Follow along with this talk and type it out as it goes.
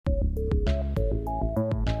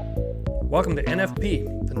Welcome to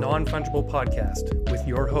NFP, the Non-Fungible Podcast, with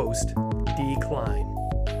your host, D. Klein.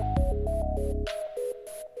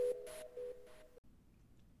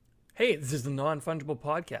 Hey, this is the Non-Fungible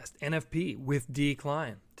Podcast, NFP, with D.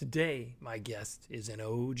 Klein. Today, my guest is an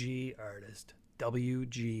OG artist,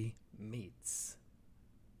 WG Meats.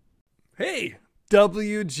 Hey,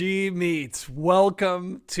 WG Meats,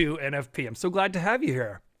 welcome to NFP. I'm so glad to have you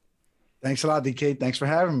here. Thanks a lot, DK. Thanks for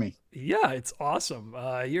having me. Yeah, it's awesome.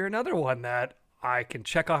 You're another one that I can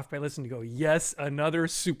check off my list and go, yes, another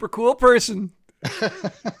super cool person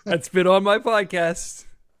that's been on my podcast.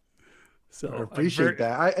 So I appreciate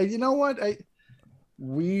that. You know what?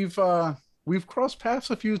 We've crossed paths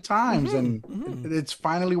a few times, and it's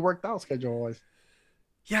finally worked out schedule-wise.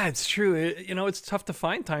 Yeah, it's true. It's tough to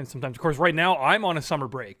find time sometimes. Of course, right now I'm on a summer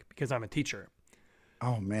break because I'm a teacher.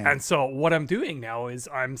 Oh man! And so what I'm doing now is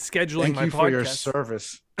I'm scheduling my podcast. Thank you for your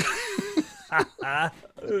service.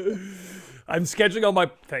 I'm scheduling all my.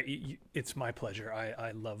 It's my pleasure. I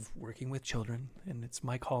love working with children, and it's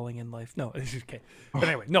my calling in life. No, it's okay. But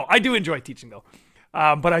anyway, no, I do enjoy teaching though.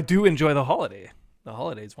 But I do enjoy the holiday. The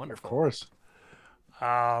holiday is wonderful. Of course.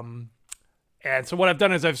 And so what I've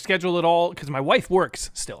done is I've scheduled it all because my wife works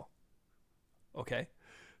still. Okay,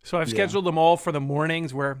 so I've scheduled them all for the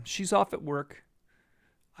mornings where she's off at work.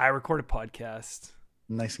 I record a podcast.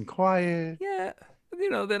 Nice and quiet. Yeah.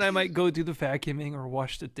 Then I might go do the vacuuming or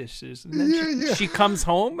wash the dishes. And then she comes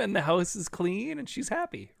home and the house is clean and she's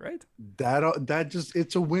happy, right?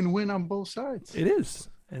 It's a win-win on both sides. It is.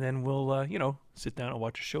 And then we'll, sit down and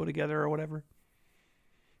watch a show together or whatever.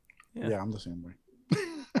 Yeah, I'm the same way.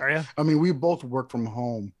 Are you? I mean, we both work from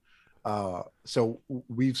home. So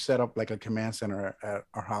we've set up like a command center at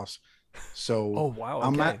our house. So oh, wow.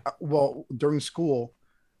 Okay. During school,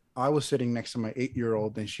 I was sitting next to my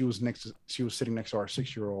 8-year-old, and she was sitting next to our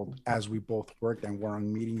 6-year-old as we both worked and were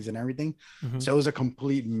on meetings and everything. Mm-hmm. So it was a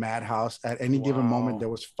complete madhouse. At any given moment, there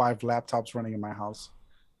was 5 laptops running in my house.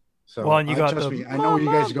 So and you got I know what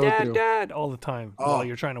you guys go through. Dad, all the time while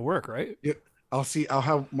you're trying to work, right? Yeah. I'll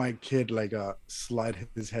have my kid slide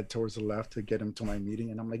his head towards the left to get him to my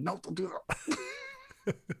meeting, and I'm like, no, don't do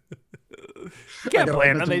that. You can't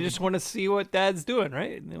blame them. They just want to see what Dad's doing,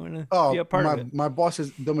 right? They want to be a part of it. My boss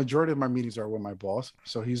is the majority of my meetings are with my boss,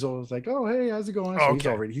 so he's always like, "Oh, hey, how's it going?"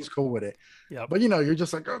 So he's cool with it. Yeah, but you're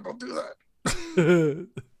just like, "Oh, don't do that."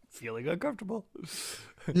 Feeling uncomfortable.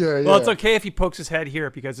 Yeah. Well, it's okay if he pokes his head here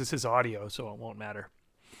because this is audio, so it won't matter.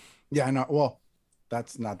 Yeah, I know. Well,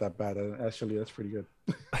 that's not that bad. Actually, that's pretty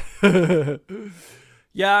good.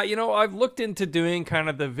 Yeah, I've looked into doing kind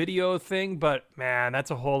of the video thing, but man,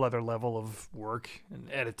 that's a whole other level of work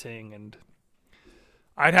and editing. And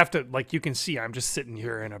I'd have to, you can see, I'm just sitting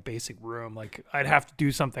here in a basic room. I'd have to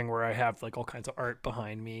do something where I have all kinds of art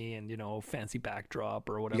behind me and, fancy backdrop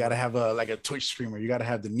or whatever. You got to have a Twitch streamer. You got to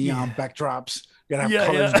have the neon backdrops. You got to have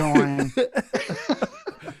colors going.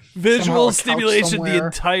 Visual stimulation the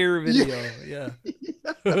entire video. Yeah.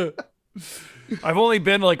 I've only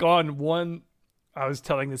been on one. I was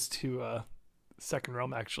telling this to Second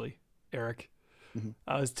Realm, actually, Eric. Mm-hmm.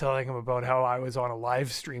 I was telling him about how I was on a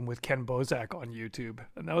live stream with Ken Bozak on YouTube,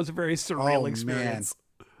 and that was a very surreal experience.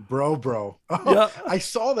 Man. Bro. Oh, yeah. I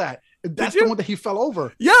saw that. That's the one that he fell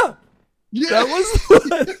over. Yeah. That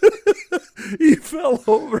was he fell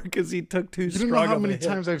over because he took too strong. You don't know how many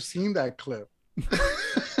times I've seen that clip.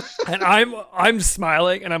 And I'm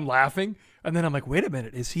smiling and I'm laughing, and then I'm like, wait a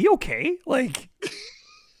minute, is he okay?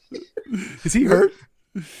 Is he hurt?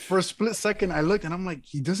 For a split second, I looked and I'm like,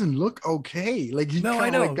 he doesn't look okay. He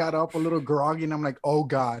kind of got up a little groggy, and I'm like, oh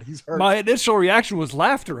God, he's hurt. My initial reaction was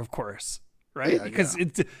laughter, of course, right? Yeah, because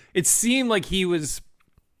it seemed like he was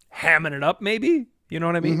hamming it up, maybe. You know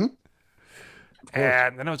what I mean? Mm-hmm.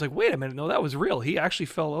 And then I was like, wait a minute, no, that was real. He actually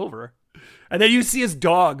fell over. And then you see his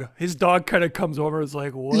dog. His dog kind of comes over and is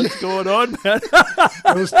like, what's going on, man?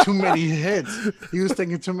 It was too many hits. He was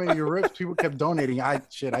taking too many rips. People kept donating. I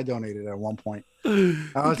donated at one point.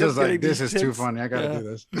 I was just like, this is too funny. I got to do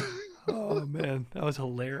this. Oh, man. That was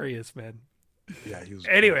hilarious, man. Yeah, he was.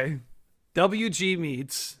 Anyway, WG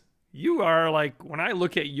Meats. You are when I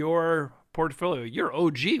look at your portfolio, you're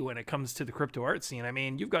OG when it comes to the crypto art scene. I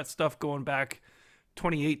mean, you've got stuff going back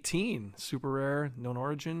 2018, Super Rare, Known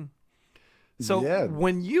Origin. So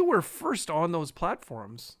when you were first on those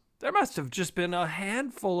platforms, there must have just been a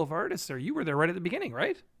handful of artists there. You were there right at the beginning,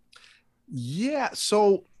 right? Yeah.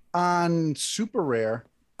 So on Super Rare,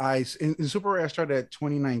 in Super Rare, I started at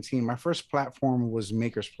 2019. My first platform was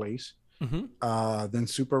Maker's Place, then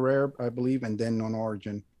Super Rare, I believe, and then Known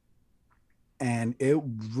Origin. And it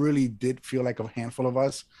really did feel like a handful of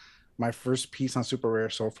us. my first piece on Super Rare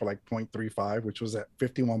sold for like 0.35, which was at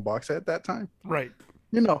 $51 at that time. Right.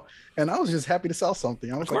 You know, and I was just happy to sell something.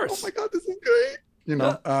 I Of was like, oh course. my God, this is great. You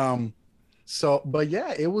Yeah. know, so but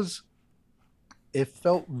yeah, it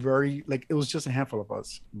felt very like it was just a handful of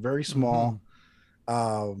us, very Mm-hmm. small.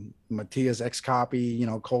 Matthias X copy, you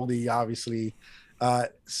know, Cody, obviously.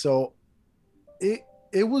 So it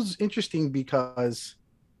it was interesting because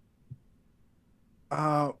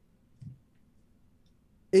uh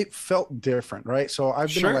it felt different, right? So I've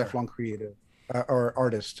been a Sure. lifelong creative or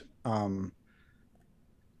artist.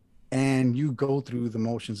 And you go through the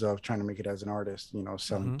motions of trying to make it as an artist, you know,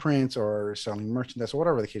 selling Mm-hmm. prints or selling merchandise or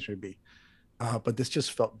whatever the case may be. But this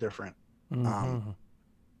just felt different. Um, Mm-hmm.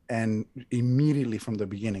 and immediately from the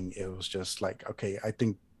beginning, it was just like, okay, I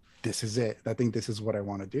think this is it. I think this is what I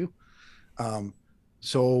want to do. Um,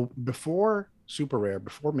 so before Super Rare,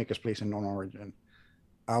 before Maker's Place and Known Origin,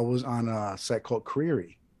 I was on a site called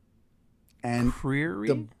Query. And the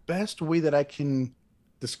Creary? best way that I can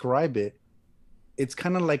describe it, it's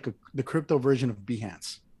kind of like the crypto version of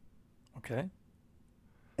Behance. Okay.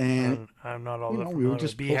 And I'm not all you that know, we were familiar with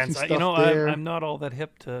just posting Behance. You stuff know, I'm there. not all that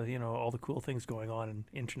hip to, all the cool things going on in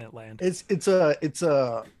internet land. It's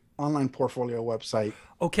a online portfolio website.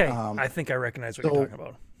 Okay, Um, I think I recognize what you're so talking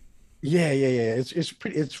about. yeah.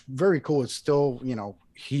 It's very cool. It's still, you know,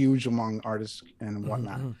 huge among artists and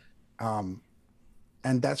whatnot. Mm-hmm. Um,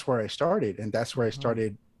 and that's where I started, and that's where I Mm-hmm.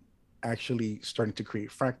 started actually starting to create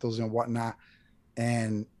fractals and whatnot.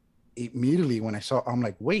 And immediately when I saw, I'm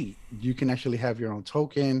like, wait, you can actually have your own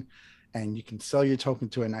token, and you can sell your token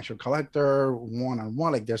to an actual collector one on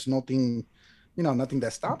one. Like there's nothing, you know, nothing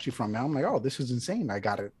that stops you from it. I'm like, oh, this is insane. I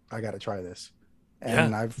got to try this. Yeah,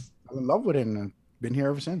 And I've fallen in love with it and I've been here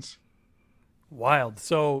ever since. wild.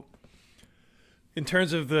 So, in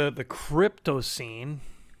terms of the crypto scene,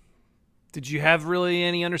 did you have really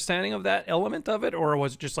any understanding of that element of it, or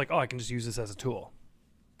was it just like, oh, I can just use this as a tool?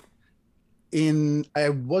 I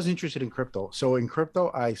was interested in crypto. So in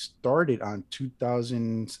crypto, I started on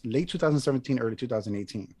 2000, late 2017, early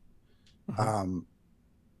 2018. Mm-hmm. Um,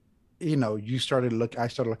 I started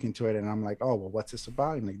looking into it and I'm like, oh, well, what's this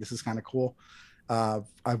about? And like, this is kind of cool.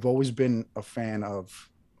 I've always been a fan of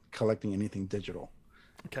collecting anything digital.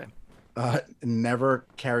 Okay. Never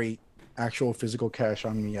carry actual physical cash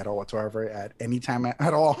on me at all whatsoever at any time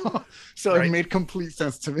at all. So it Right. made complete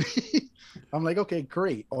sense to me. I'm like, okay,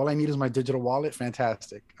 great. All I need is my digital wallet.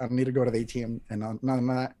 Fantastic. I don't need to go to the ATM and none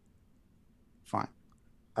of that. Fine.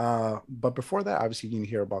 But before that, obviously, you didn't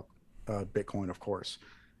hear about Bitcoin, of course.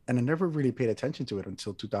 And I never really paid attention to it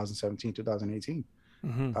until 2017, 2018.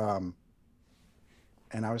 Mm-hmm. Um,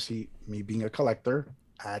 and obviously, me being a collector,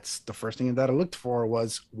 that's the first thing that I looked for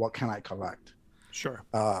was what can I collect? Sure.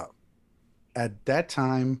 Uh, at that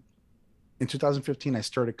time, in 2015, I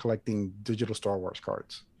started collecting digital Star Wars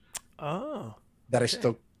cards Oh. that I Okay.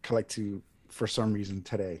 still collect to for some reason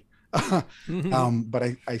today. Mm-hmm.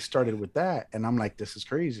 But I started with that, and I'm like, this is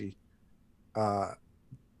crazy. Uh,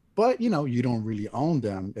 but you know, you don't really own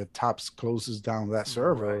them. If Tops closes down that Right.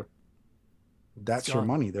 server, It's that's your gone.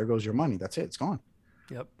 money. There goes your money. That's it. It's gone.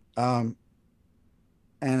 Yep. Um,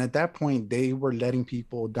 and at that point, they were letting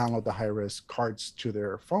people download the high risk cards to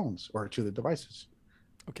their phones or to the devices.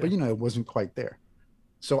 But Okay. you know, it wasn't quite there.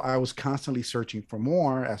 So I was constantly searching for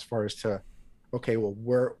more as far as to, okay, well,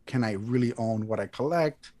 where can I really own what I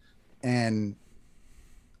collect? And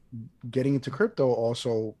getting into crypto,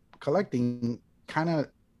 also collecting, kind of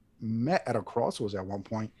met at a crossroads at one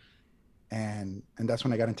point, and that's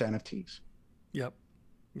when I got into NFTs. Yep.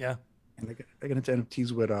 Yeah. And I got into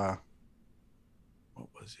NFTs with what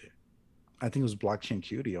was it? I think it was Blockchain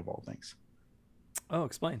Cutie of all things. Oh,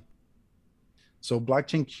 explain. So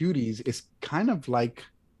Blockchain Cuties is kind of like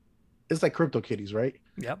it's like Crypto Kitties, right?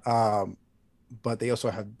 Yep. Um, but they also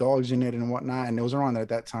have dogs in it and whatnot. And it was around at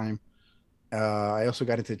that time. I also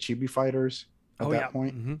got into Chibi Fighters at Oh, that yeah.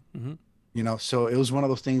 point. Mm-hmm. Mm-hmm. You know, so it was one of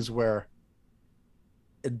those things where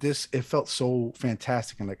it felt so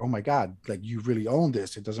fantastic and like, oh my God, like you really own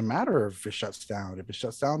this. It doesn't matter if it shuts down. If it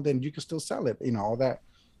shuts down, then you can still sell it. You know,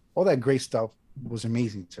 all that great stuff was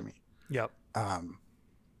amazing to me. Yep. Um,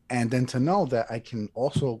 and then to know that I can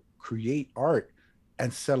also create art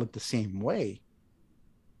and sell it the same way.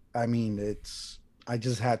 I mean, I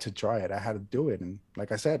just had to try it. I had to do it. And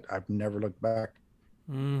like I said, I've never looked back.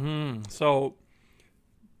 Mm-hmm. So,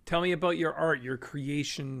 tell me about your art, your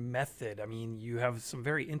creation method. I mean, you have some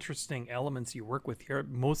very interesting elements you work with here,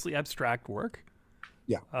 mostly abstract work,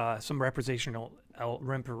 Yeah. some representational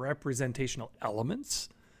elements,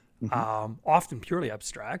 Mhm. often purely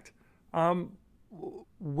abstract.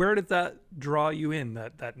 Where did that draw you in?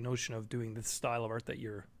 That notion of doing this style of art that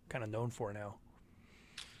you're kind of known for now?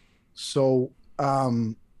 So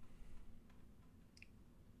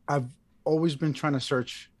I've always been trying to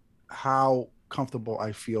search how comfortable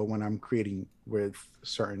I feel when I'm creating with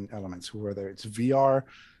certain elements, whether it's VR,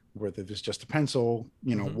 whether it's just a pencil,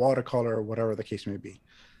 Hmm. watercolor, whatever the case may be.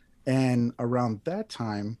 And around that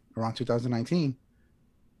time, around 2019,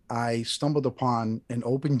 I stumbled upon an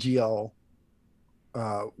OpenGL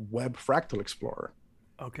web fractal explorer.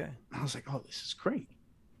 Okay. I was like, oh, this is great.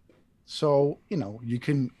 So, you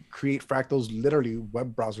can create fractals literally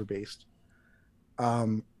web browser based.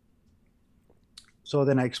 Um, so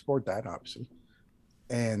then I export that, obviously.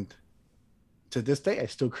 And to this day, I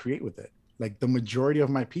still create with it. Like the majority of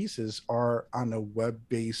my pieces are on a web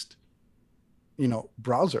based,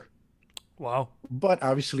 browser. Wow. But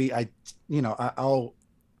obviously, I'll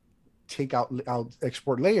I'll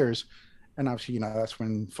export layers. And obviously, that's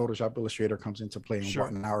when Photoshop Illustrator comes into play and Sure.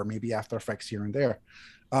 whatnot, or maybe After Effects here and there.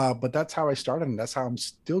 But that's how I started, and that's how I'm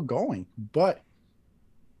still going. But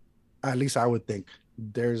at least I would think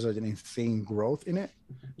there's an insane growth in it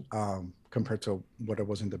compared to what it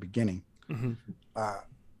was in the beginning. Hmm. Uh,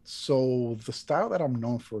 so the style that I'm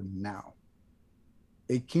known for now,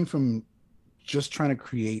 it came from just trying to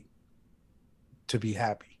create to be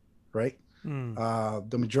happy, right? Mm.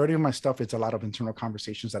 The majority of my stuff, it's a lot of internal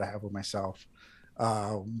conversations that I have with myself,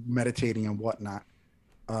 meditating and whatnot.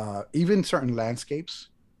 Even certain landscapes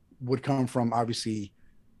would come from obviously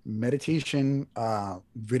meditation,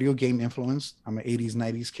 video game influence. I'm an 80s,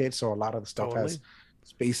 90s kid, so a lot of the stuff has Totally.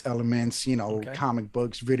 space elements, Okay. comic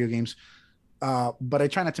books, video games. But I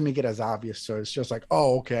try not to make it as obvious. So it's just like,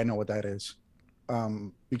 oh, okay, I know what that is.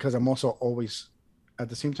 Because I'm also always, at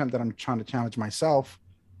the same time that I'm trying to challenge myself,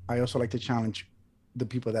 I also like to challenge the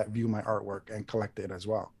people that view my artwork and collect it as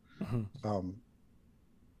well. Hmm. Um,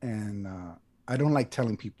 and I don't like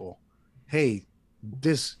telling people, hey,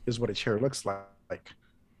 this is what a chair looks like.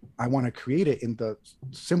 I want to create it in the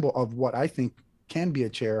symbol of what I think can be a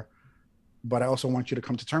chair, but I also want you to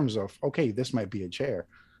come to terms of, okay, this might be a chair,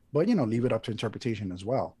 but leave it up to interpretation as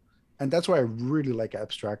well. And that's why I really like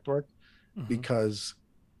abstract work, Hmm. because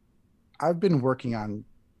I've been working on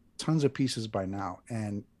tons of pieces by now,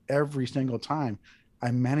 and every single time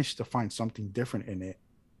I managed to find something different in it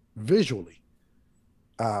visually,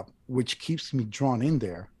 which keeps me drawn in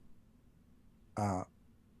there. Uh,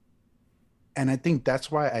 and I think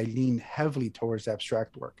that's why I lean heavily towards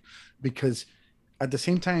abstract work, because at the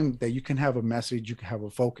same time that you can have a message, you can have a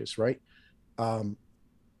focus, right? Um,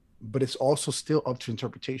 but it's also still up to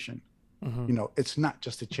interpretation. Hmm. It's not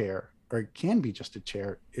just a chair, or it can be just a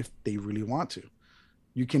chair if they really want to.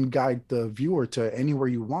 You can guide the viewer to anywhere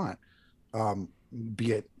you want, um,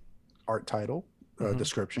 be it art title, Hmm.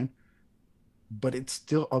 description, but it's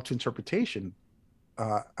still up to interpretation.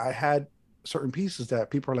 I had certain pieces that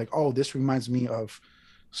people are like, oh, this reminds me of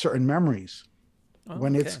certain memories, Oh,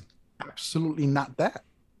 when okay. it's absolutely not that,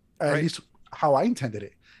 at Right. least how I intended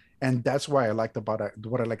it. And that's why I liked about it.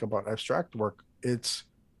 What I like about abstract work, it's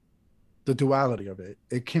the duality of it.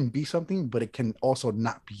 It can be something, but it can also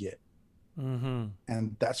not be it. Hmm.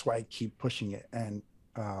 And that's why I keep pushing it. And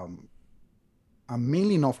um, I'm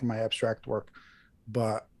mainly known for my abstract work,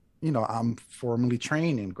 but I'm formally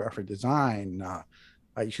trained in graphic design.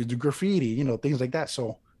 I used to do graffiti, things like that.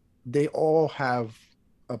 So they all have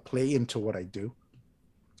a play into what I do.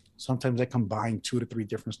 Sometimes I combine two to three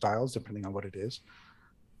different styles depending on what it is.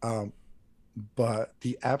 Um, but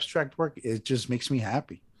the abstract work, it just makes me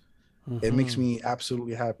happy. It makes Hmm. me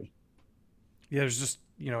absolutely happy. Yeah, there's just,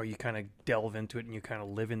 you kind of delve into it and you kind of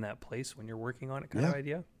live in that place when you're working on it kind of Yeah,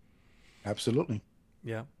 idea. absolutely.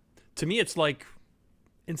 Yeah. To me, it's like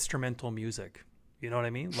instrumental music. You know what I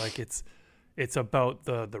mean? Like it's about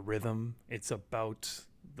the rhythm. It's about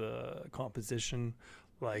the composition.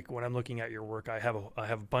 Like when I'm looking at your work, I have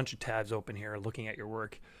a bunch of tabs open here looking at your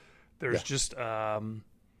work. There's Yeah. just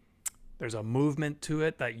there's a movement to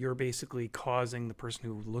it that you're basically causing the person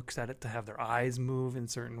who looks at it to have their eyes move in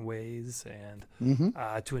certain ways and Hmm.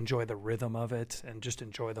 to enjoy the rhythm of it and just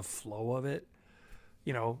enjoy the flow of it.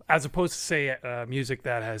 As opposed to say music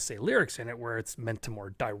that has say lyrics in it, where it's meant to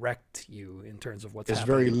more direct you in terms of what's It's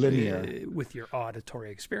very happening linear. with your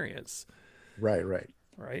auditory experience, Right, right.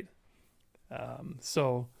 right?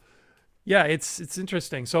 So yeah, it's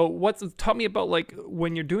interesting. So what's tell me about like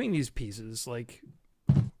when you're doing these pieces, like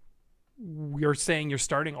you're saying you're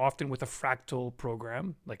starting often with a fractal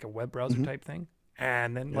program, like a web browser Hmm. type thing,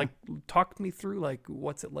 and then Yeah. like talk me through like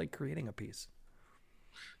what's it like creating a piece.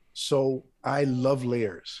 So I love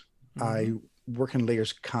layers. Mm-hmm. I work in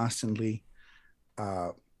layers constantly,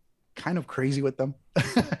 uh, kind of crazy with them.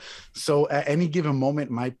 So at any given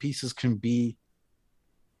moment, my pieces can be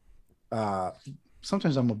uh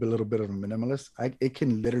sometimes I'm little bit of a minimalist. It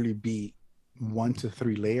can literally be 1 to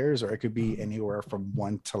 3 layers, or it could be Mm-hmm. anywhere from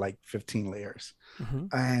 1 to like 15 layers. Mm-hmm.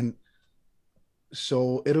 And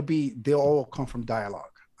so they'll all come from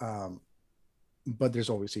dialogue. But there's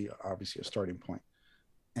obviously a starting point.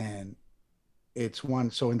 And it's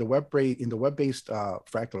one. So in the web-based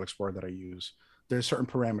Fractal Explorer that I use, there's certain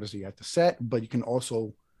parameters that you have to set, but you can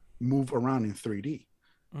also move around in 3D.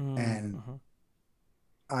 And Mm-hmm.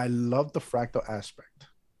 I love the fractal aspect,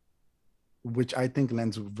 which I think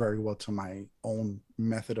lends very well to my own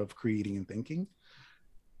method of creating and thinking.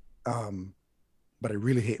 Um, but I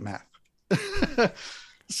really hate math.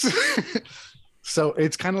 So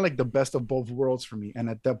it's kind of like the best of both worlds for me. And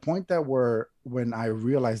at the point when I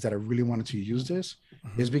realized that I really wanted to use this,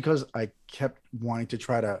 Mm-hmm. is because I kept wanting to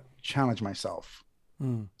try to challenge myself.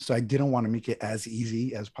 Mm. So I didn't want to make it as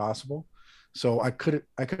easy as possible. So I could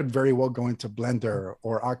very well go into Blender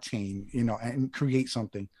or Octane, and create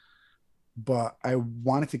something, but I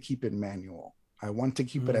wanted to keep it manual. I wanted to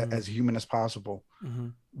keep it Mm. as human as possible, Mm-hmm.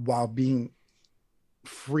 while being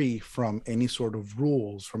free from any sort of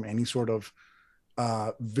rules, from any sort of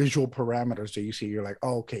visual parameters that you see. You're like,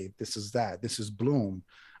 oh, okay, this is that. This is bloom.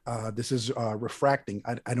 This is refracting.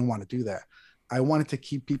 I don't want to do that. I wanted to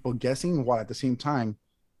keep people guessing, while at the same time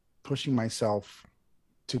pushing myself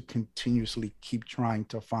to continuously keep trying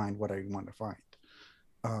to find what I want to find.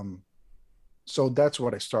 Um, so that's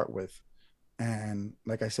what I start with. And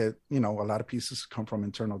like I said, a lot of pieces come from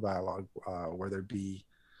internal dialogue, whether it be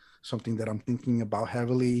something that I'm thinking about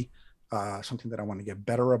heavily, something that I want to get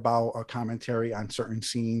better about, a commentary on certain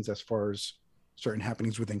scenes as far as certain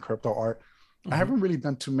happenings within crypto art. I Mm-hmm. haven't really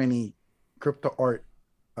done too many crypto art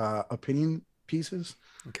opinion pieces,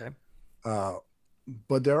 Okay. uh,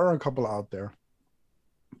 but there are a couple out there,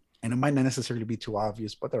 and it might not necessarily be too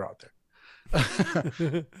obvious, but they're out there.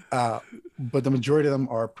 uh, but the majority of them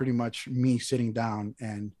are pretty much me sitting down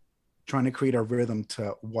and trying to create a rhythm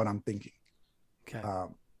to what I'm thinking. Okay.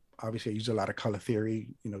 Um, Obviously, I use a lot of color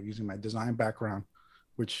theory, using my design background,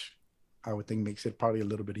 which I would think makes it probably a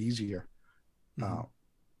little bit easier. Mm-hmm. Uh,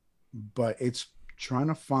 but it's trying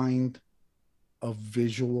to find a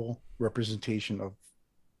visual representation of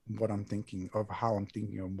what I'm thinking, of how I'm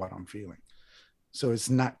thinking, and what I'm feeling. So it's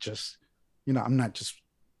not just, I'm not just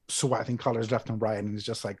swatting colors left and right, and it's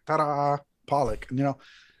just like ta-da, Pollock.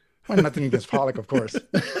 Well, nothing against Pollock, of course,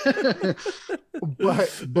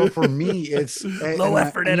 but for me, it's Low and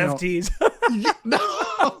effort and NFTs. no,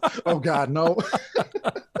 oh God, no.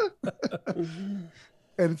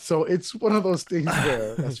 And so it's one of those things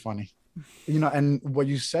where that's funny, and what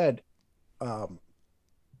you said, um,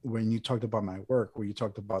 when you talked about my work, where you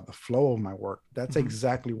talked about the flow of my work, that's Mm-hmm.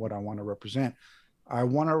 exactly what I want to represent. I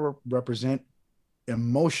want to represent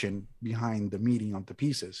emotion behind the meaning of the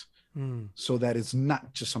pieces, Mm. so that it's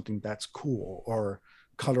not just something that's cool or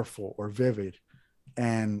colorful or vivid.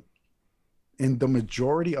 And in the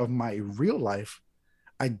majority of my real life,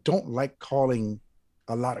 I don't like calling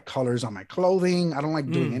a lot of colors on my clothing. I don't like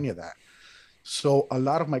doing Mm. any of that. So a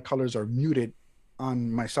lot of my colors are muted on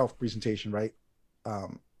my self presentation, right?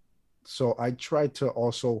 Um, so I try to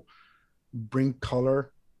also bring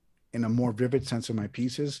color in a more vivid sense of my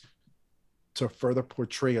pieces, to further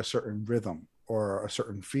portray a certain rhythm or a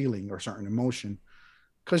certain feeling or certain emotion,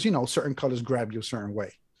 because certain colors grab you a certain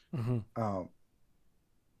way. Mm-hmm. um,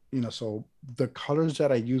 so the colors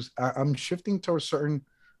that I use, I'm shifting towards certain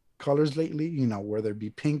colors lately, whether it be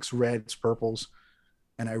pinks, reds, purples.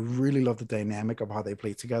 And I really love the dynamic of how they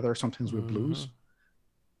play together, sometimes with Mm-hmm. blues.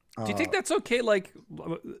 Do you think uh that's okay? Like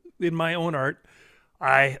in my own art,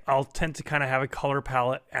 I'll tend to kind of have a color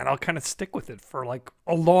palette and I'll kind of stick with it for like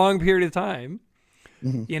a long period of time,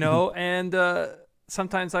 mhm, you mhm. know, and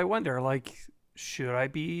sometimes I wonder like should I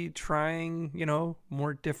be trying,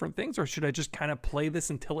 more different things or should I just kind of play this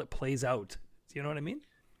until it plays out? Do you know what I mean?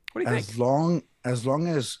 What do you think? As long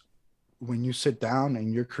as when you sit down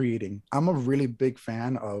and you're creating, I'm a really big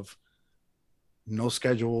fan of no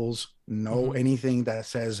schedules, no Mhm. anything that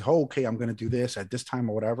says, oh, okay, I'm going to do this at this time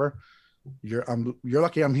or whatever. You're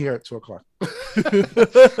lucky I'm here at 2 o'clock.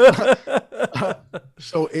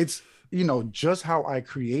 So it's, just how I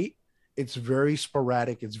create. It's very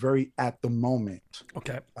sporadic. It's very at the moment.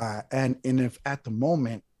 Okay. And if at the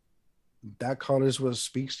moment that color is what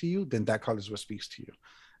speaks to you, then that color is what speaks to you.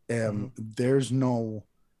 Mhm.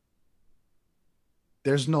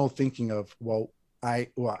 There's no thinking of, I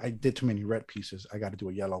did too many red pieces, I got to do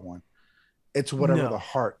a yellow one. It's whatever the No.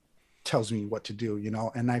 heart tells me what to do,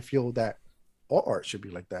 and I feel that all art should be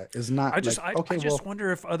like that. It's not I just like, I, okay, I just well,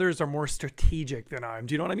 wonder if others are more strategic than I am.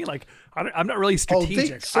 Do you know what I mean? Like I'm not really oh,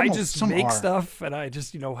 strategic. I some just some make are. stuff and I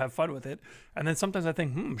just have fun with it. And then sometimes I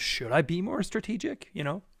think, should I be more strategic?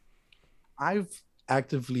 I've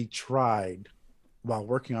actively tried while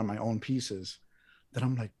working on my own pieces that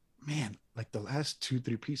I'm like, man, like the last 2,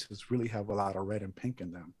 3 pieces really have a lot of red and pink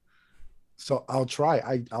in them. So I'll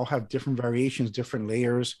try. I'll have different variations, different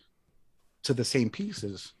layers to the same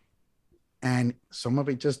pieces, and some of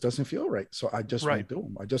it just doesn't feel right. So I just Right, won't do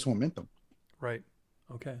them. I just won't mint them. right,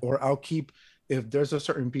 okay, Or I'll keep, if there's a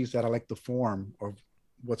certain piece that I like the form of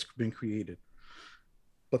what's been created,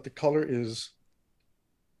 but the color is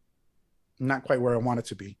not quite where I want it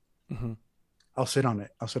to be. hmm I'll sit on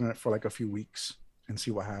it. I'll sit on it for like a few weeks and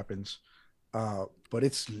see what happens. But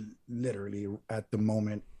it's literally at the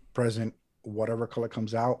moment present, whatever color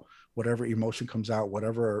comes out, whatever emotion comes out,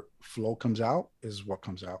 whatever flow comes out is what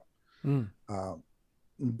comes out. mm, Uh,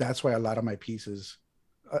 that's why a lot of my pieces,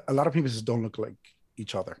 a lot of pieces don't look like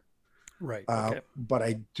each other. right, okay, But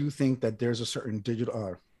I do think that there's a certain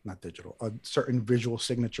not digital, a certain visual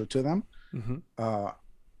signature to them. hmm Uh,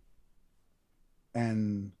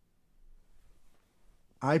 and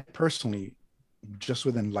I personally, just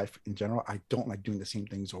within life in general, I don't like doing the same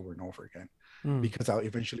things over and over again mm, because I'll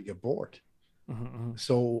eventually get bored. hmm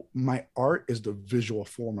So my art is the visual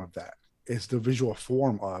form of that. It's the visual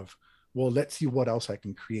form of, well, let's see what else I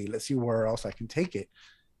can create. Let's see where else I can take it,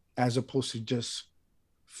 as opposed to just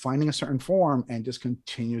finding a certain form and just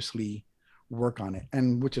continuously work on it.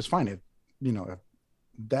 And which is fine. If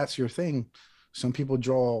that's your thing, some people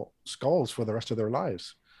draw skulls for the rest of their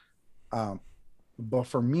lives. Um, but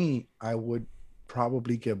for me, I would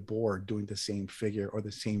probably get bored doing the same figure or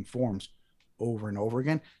the same forms over and over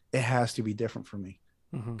again. It has to be different for me.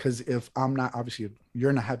 hmm Because if I'm not, obviously, if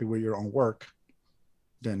you're not happy with your own work,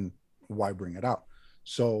 then why bring it out?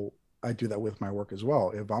 So I do that with my work as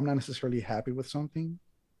well. If I'm not necessarily happy with something,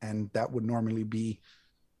 and that would normally be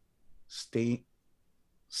stay,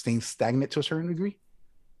 staying stagnant to a certain degree,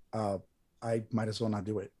 uh, I might as well not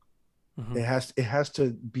do it. hmm It has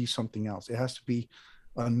to be something else. It has to be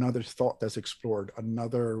another thought that's explored,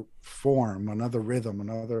 another form, another rhythm,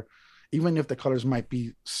 another, even if the colors might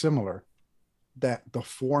be similar, that the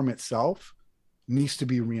form itself needs to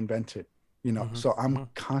be reinvented. hmm So I'm hmm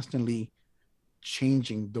constantly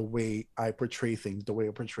changing the way I portray things, the way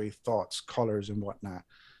I portray thoughts, colors, and whatnot.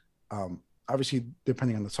 Obviously,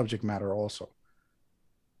 depending on the subject matter, also.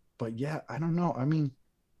 But yeah, I don't know. I mean,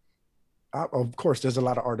 of course, there's a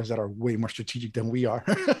lot of artists that are way more strategic than we are.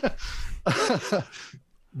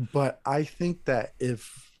 But I think that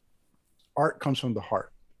if art comes from the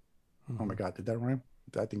heart, oh my hmm God, did that rhyme?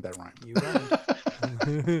 I think that You rhymed.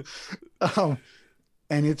 rhymed. um,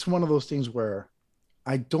 and it's one of those things where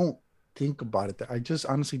I don't think about it. I just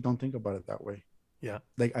honestly don't think about it that way. Yeah,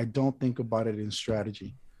 Like I don't think about it in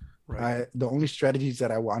strategy. right, The only strategies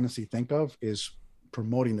that I will honestly think of is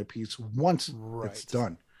promoting the piece once it's right.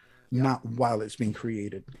 done, Yeah. not while it's being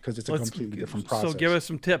created, because it's a Let's completely different so give process. us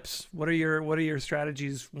some tips. What are your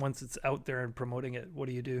strategies once it's out there and promoting it? What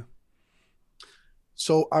do you do?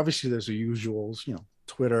 So obviously there's the usuals,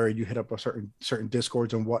 Twitter, you hit up a certain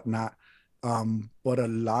discords and whatnot. But a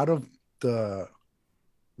lot of the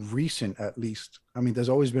recent, at least, I mean, there's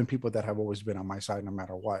always been people that have always been on my side no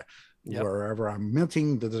matter what. Yep. Wherever I'm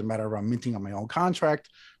minting, it doesn't matter if I'm minting on my own contract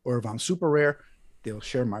or if I'm super rare, they'll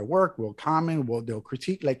share my work, will comment, they'll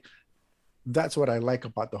critique. Like that's what I like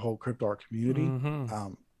about the whole crypto art community, hmm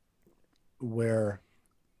um, where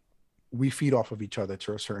we feed off of each other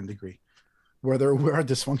to a certain degree, whether we're a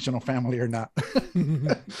dysfunctional family or not.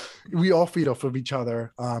 We all feed off of each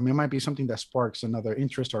other. It might be something that sparks another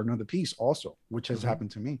interest or another piece, also, which has hmm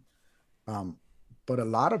happened to me. Um, but a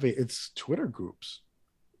lot of it's Twitter groups,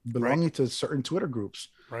 Right. belonging to certain Twitter groups.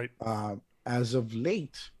 Right. Uh, as of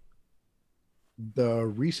late, the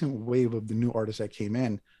recent wave of the new artists that came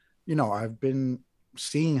in, I've been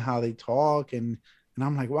seeing how they talk, and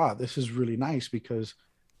I'm like, wow, this is really nice because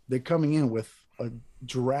they're coming in with a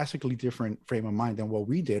drastically different frame of mind than what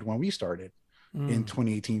we did when we started in Mm.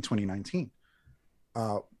 2018, 2019.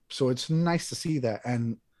 uh, so it's nice to see that.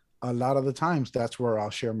 And a lot of the times that's where I'll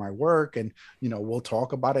share my work, and we'll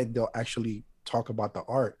talk about it. They'll actually talk about the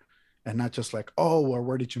art and not just like, oh, well,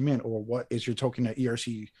 where did you mint, or what is your token at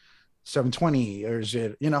ERC 720, or is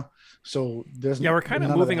it, so there's Yeah, we're kind of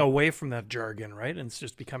none of moving that. away from that jargon, right? And it's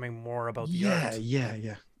just becoming more about the Yeah, art. yeah,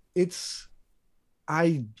 yeah. It's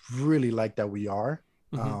I really like that we are.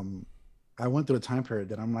 hmm um I went through a time period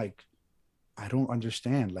that I'm like, I don't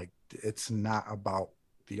understand. Like, it's not about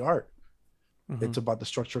the art. It's about the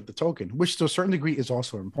structure of the token, which to a certain degree is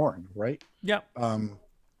also important, right? Yeah.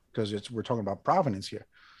 Because we're talking about provenance here.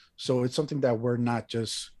 So it's something that we're not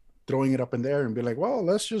just throwing it up in there and be like, well,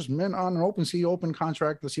 let's just mint on an OpenSea open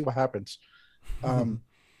contract. Let's see what happens.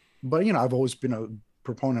 But, I've always been a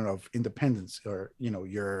proponent of independence, or,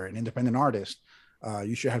 you're an independent artist.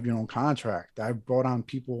 You should have your own contract. I've brought on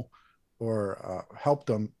people or helped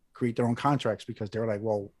them create their own contracts because they're like,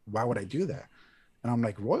 well, why would I do that? And I'm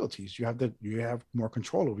like, royalties. You have more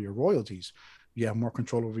control over your royalties. You have more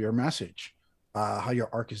control over your message, how your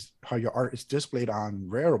art is displayed on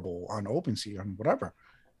Rarible, on OpenSea, on whatever.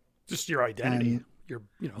 Just your identity. And, your,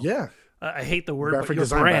 yeah. I hate the word, Graphic but your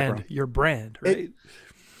design brand. background. Your brand, right?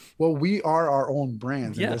 Well, we are our own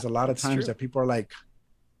brands. And there's a lot of times true. that people are like,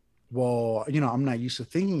 well, I'm not used to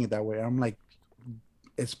thinking it that way. I'm like,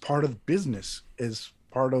 it's part of the business, is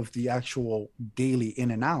part of the actual daily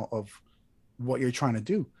in and out of what you're trying to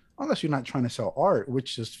do. Unless you're not trying to sell art,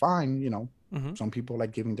 which is fine. Some people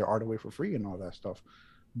like giving their art away for free and all that stuff.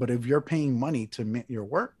 But if you're paying money to mint your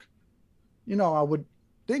work, I would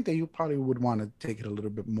think that you probably would want to take it a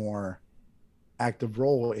little bit more active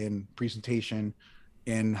role in presentation,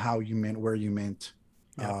 in how you mint, where you mint,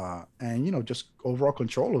 and just overall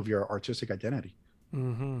control of your artistic identity.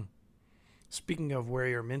 Speaking of where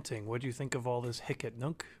you're minting, what do you think of all this Hic et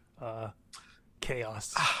Nunc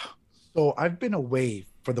chaos? So I've been away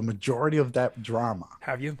for the majority of that drama.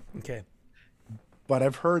 Have you? Okay. But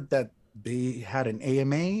I've heard that they had an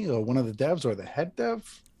AMA, or one of the devs, or the head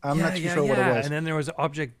dev. I'm not too sure what it was. And then there was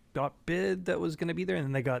Object.bid that was going to be there, and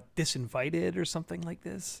then they got disinvited or something like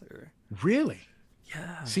this. Really?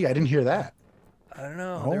 Yeah. See, I didn't hear that. I don't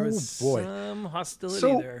know. Oh, there was boy. some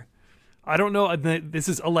hostility there. I don't know. This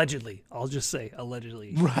is allegedly. I'll just say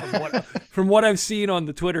allegedly. From what I've seen on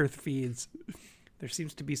the Twitter feeds, there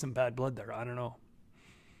seems to be some bad blood there. I don't know.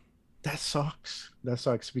 That sucks.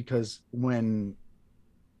 Because when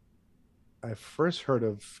I first heard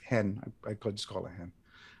of Hen, I could just call it Hen.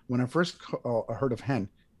 When I first heard of Hen,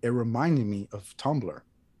 it reminded me of Tumblr.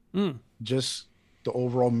 Just the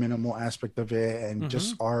overall minimal aspect of it, and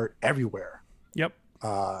just art everywhere. Yep.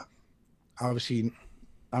 Obviously,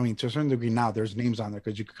 I mean, to a certain degree now, there's names on there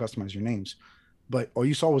because you could customize your names. But all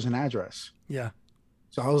you saw was an address. Yeah.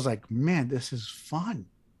 So I was like, man, this is fun.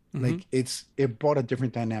 Like it brought a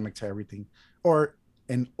different dynamic to everything, or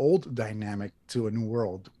an old dynamic to a new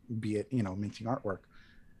world, be it, minting artwork.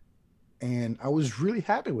 And I was really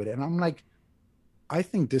happy with it. And I'm like, I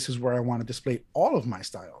think this is where I want to display all of my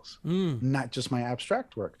styles, not just my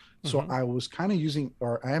abstract work. So I was kind of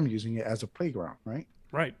I am using it as a playground, right?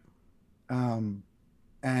 Right.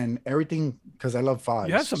 And everything, because I love fives.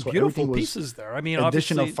 You have some beautiful pieces there. I mean,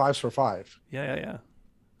 addition obviously, of 5s for 5. Yeah.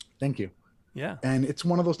 Thank you. Yeah. And it's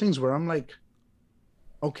one of those things where I'm like,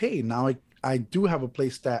 okay, now I do have a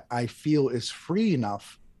place that I feel is free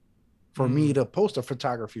enough for me to post a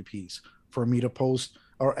photography piece, for me to post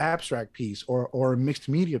or abstract piece, or a mixed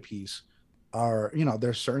media piece. Or,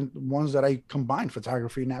 there's certain ones that I combine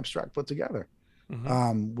photography and abstract put together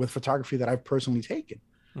with photography that I've personally taken.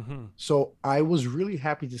 So I was really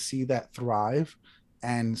happy to see that thrive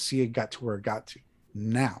and see it got to where it got to.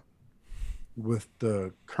 Now, with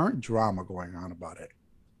the current drama going on about it,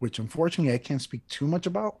 which unfortunately I can't speak too much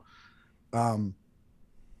about, but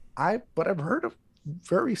I've heard of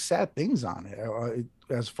very sad things on it,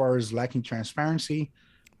 as far as lacking transparency,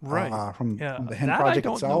 right? From the Hen that project I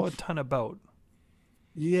don't itself. know a ton about.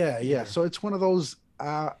 Yeah. So it's one of those.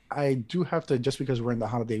 I do have to, just because we're in the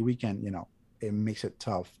holiday weekend, it makes it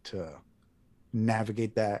tough to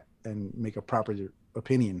navigate that and make a proper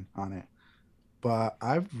opinion on it. But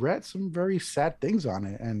I've read some very sad things on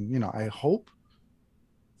it, and I hope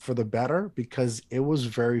for the better, because it was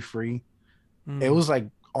very free. It was like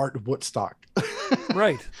art Woodstock,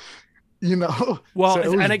 right? so Well,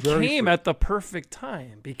 and it very came free at the perfect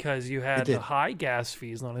time, because you had the high gas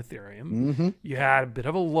fees on Ethereum. You had a bit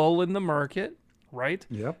of a lull in the market, right?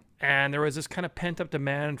 Yep. And there was this kind of pent up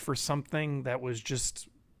demand for something that was just,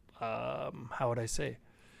 how would I say,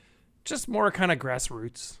 just more kind of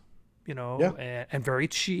grassroots, and very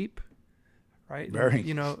cheap, right? Very.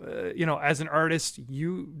 As an artist,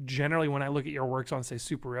 you generally, when I look at your works on, say,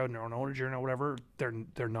 Super Road or Owner Journal or whatever,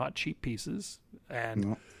 they're not cheap pieces,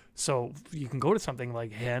 and so you can go to something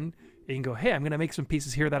like Hen. You can go, hey, I'm going to make some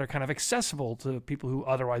pieces here that are kind of accessible to people who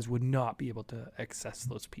otherwise would not be able to access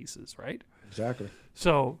those pieces, right? Exactly.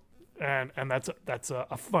 So. And that's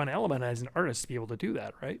a fun element as an artist to be able to do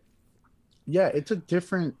that, right? Yeah, it's a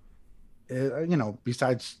different,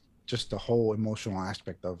 besides just the whole emotional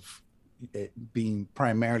aspect of it being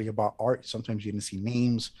primarily about art. Sometimes you didn't see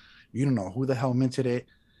names, you don't know who the hell minted it.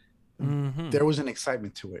 there was an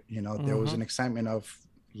excitement to it. You know, there was an excitement of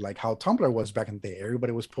like how Tumblr was back in the day.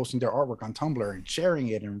 Everybody was posting their artwork on Tumblr and sharing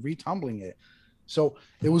it and retumbling it. So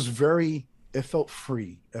it was it felt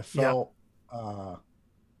free. It felt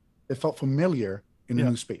familiar in a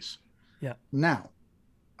new space. Yeah. Now,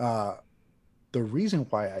 the reason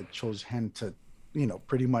why I chose Hen to, you know,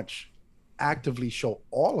 pretty much actively show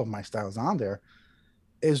all of my styles on there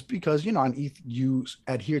is because, you know, on ETH, you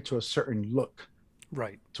adhere to a certain look.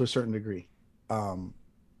 Right. To a certain degree.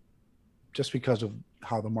 Just because of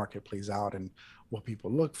how the market plays out and what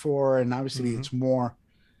people look for. And obviously it's more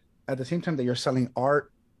at the same time that you're selling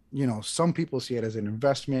art, you know, some people see it as an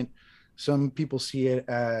investment. Some people see it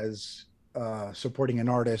as supporting an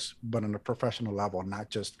artist, but on a professional level, not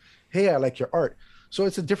just, hey, I like your art. So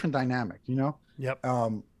it's a different dynamic, you know? Yep.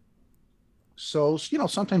 So, you know,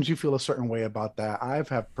 sometimes you feel a certain way about that.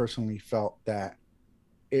 Have personally felt that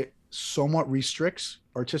it somewhat restricts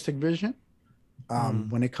artistic vision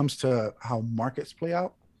when it comes to how markets play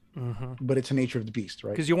out, but it's the nature of the beast,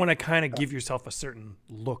 right? Because you want to kind of give yourself a certain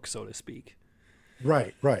look, so to speak.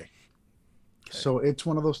 Right. Okay. So it's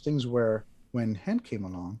one of those things where when Hen came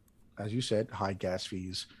along, as you said, high gas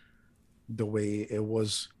fees, the way it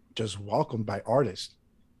was just welcomed by artists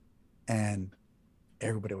and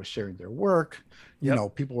everybody was sharing their work, you know,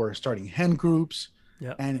 people were starting Hen groups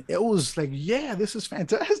and it was like, yeah, this is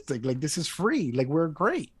fantastic. Like, this is free. Like, we're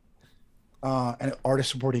great. And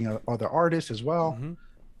artists supporting other artists as well,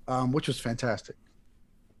 which was fantastic.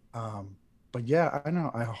 But yeah, I know.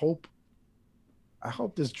 I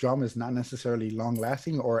hope this drama is not necessarily long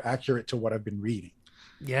lasting or accurate to what I've been reading.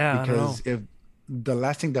 Yeah, because if the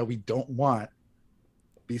last thing that we don't want,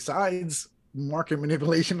 besides market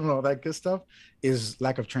manipulation and all that good stuff, is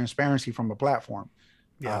lack of transparency from a platform.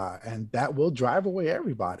 And that will drive away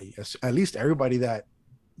everybody, at least everybody that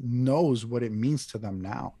knows what it means to them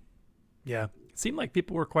now. Yeah, it seemed like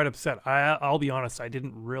people were quite upset. I'll be honest, I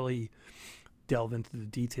didn't really delve into the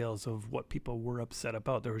details of what people were upset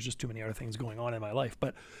about. There was just too many other things going on in my life.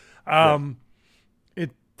 But I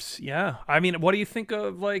mean, what do you think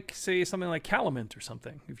of, like, say, something like Calamint or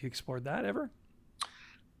something? Have you explored that ever?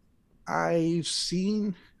 I've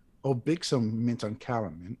seen Obixum mint on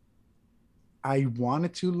Calamint. I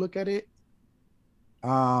wanted to look at it,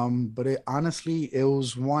 but it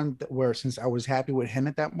was one where, since I was happy with Hen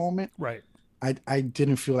at that moment, right, I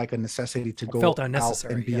didn't feel like a necessity to go out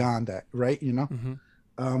and beyond that, right? You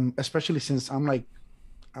know, especially since I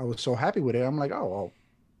was so happy with it. I'm like, oh, well,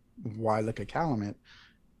 why look at Calamint?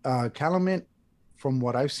 Calamint, from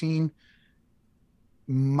what I've seen,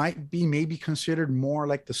 might be maybe considered more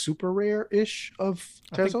like the super rare ish of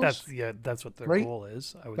Tezos. I think that's what their goal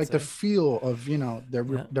is. I would like say. The feel of, you know,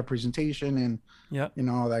 their presentation and you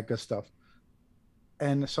know, all that good stuff.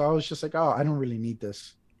 And so I was just like, oh, I don't really need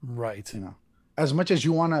this, right? You know, as much as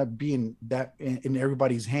you want to be in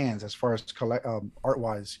everybody's hands as far as art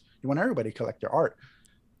wise, you want everybody to collect their art.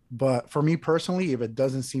 But for me personally, if it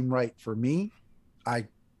doesn't seem right for me, I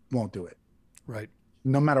won't do it. Right.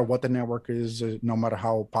 No matter what the network is, no matter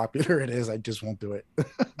how popular it is, I just won't do it.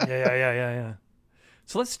 Yeah.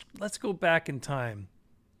 So let's go back in time.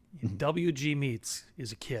 WG Meets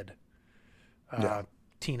is a kid,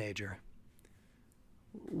 teenager.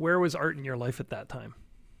 Where was art in your life at that time?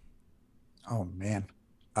 Oh man.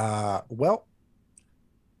 Well,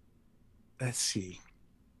 let's see.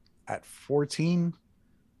 At 14,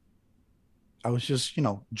 I was just, you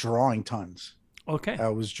know, drawing tons. Okay. I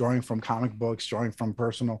was drawing from comic books, drawing from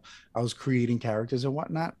personal. I was creating characters and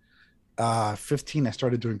whatnot. 15, I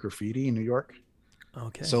started doing graffiti in New York.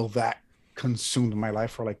 Okay. So that consumed my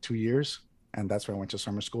life for like 2 years. And that's where I went to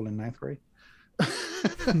summer school in 9th grade.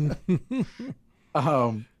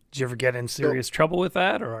 Did you ever get in serious trouble with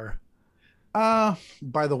that, or?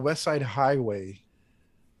 By the West Side Highway,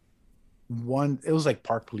 it was like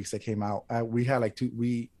park police that came out. We had like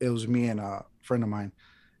it was me and a friend of mine,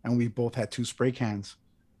 and we both had 2 spray cans,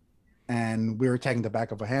 and we were tagging the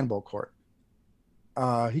back of a handball court.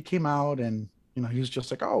 He came out, and, you know, he was just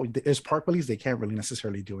like, oh, it's park police, they can't really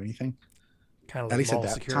necessarily do anything. Kind of like mall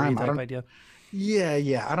security type idea.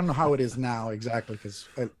 Yeah. I don't know how it is now exactly, because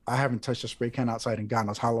I haven't touched a spray can outside in God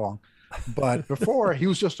knows how long. But before, he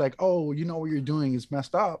was just like, oh, you know, what you're doing is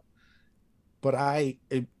messed up. But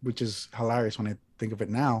which is hilarious when I think of it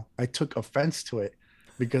now, I took offense to it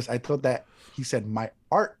because I thought that he said my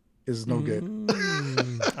art is no good.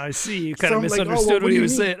 I see. You kind of misunderstood what he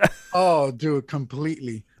was saying. Oh, dude,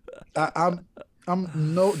 completely.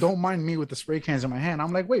 Don't mind me with the spray cans in my hand.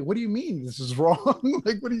 I'm like, wait, what do you mean this is wrong?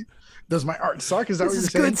 Like, does my art suck? Is that what you're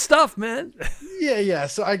saying? This is good stuff, man. Yeah.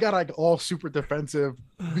 So I got like all super defensive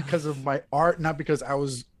because of my art, not because I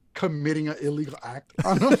was committing an illegal act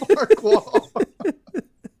on the park wall.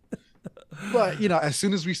 But as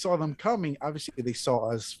soon as we saw them coming, obviously they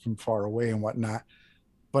saw us from far away and whatnot.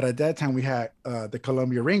 But at that time we had the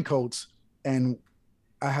Columbia raincoats, and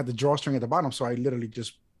I had the drawstring at the bottom, so I literally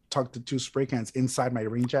just tucked the 2 spray cans inside my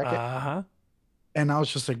rain jacket. Uh-huh. And I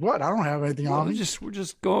was just like, "What? I don't have anything on me." We're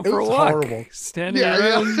just going It for a was walk, horrible. standing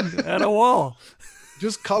around at a wall.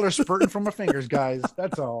 Just color spurting from my fingers, guys.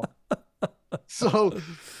 That's all. So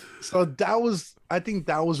that was, I think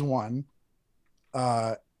that was one.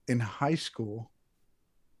 In high school,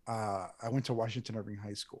 I went to Washington Irving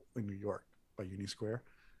High School in New York by Union Square,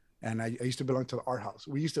 and I used to belong to the art house.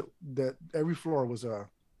 We used to every floor was a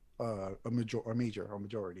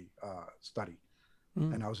majority study,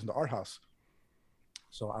 and I was in the art house.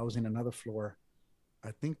 So I was in another floor.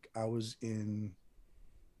 I think there was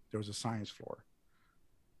a science floor.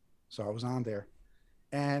 So I was on there,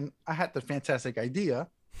 and I had the fantastic idea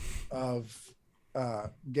of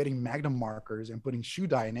getting Magnum markers and putting shoe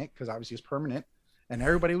dye in it, because obviously it's permanent, and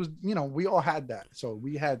everybody was, we all had that. So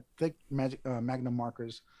we had thick Magnum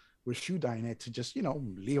markers with shoe dye in it to just,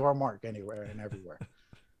 leave our mark anywhere and everywhere.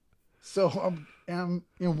 So I'm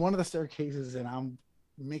in one of the staircases, and I'm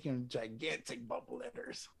making gigantic bubble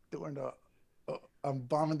letters doing I'm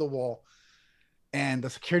bombing the wall. And the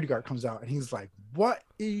security guard comes out, and he's like, what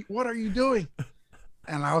are you doing?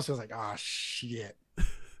 And I was just like, oh, shit.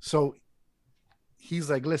 So he's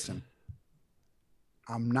like, listen,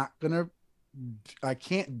 I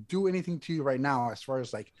can't do anything to you right now as far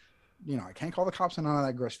as like, I can't call the cops and none of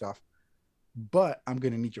that great stuff, but I'm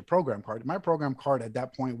going to need your program card. My program card at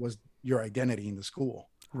that point was your identity in the school.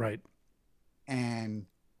 Right. And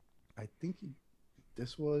I think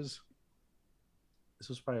this was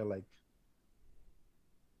probably like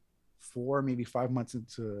 4, maybe 5 months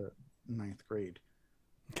into 9th grade.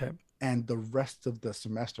 Okay. And the rest of the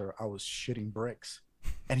semester, I was shitting bricks,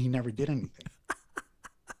 and he never did anything.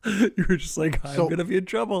 You were just like, I'm going to be in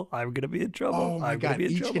trouble. I'm going to be in trouble. Oh my God.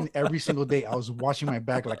 Each trouble. and every single day, I was watching my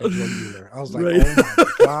back like a drug dealer. I was like, right.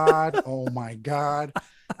 Oh my God. Oh my God.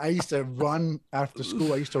 I used to run after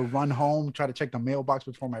school. I used to run home, try to check the mailbox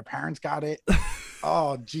before my parents got it.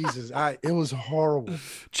 Oh, Jesus. It was horrible.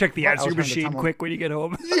 Check the answer machine quick when you get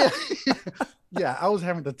home. Yeah, I was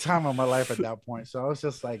having the time of my life at that point. So I was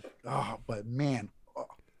just like, oh, but man,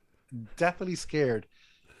 definitely scared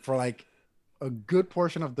for like a good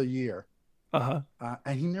portion of the year. And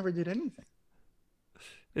he never did anything.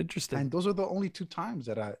 Interesting. And those are the only 2 times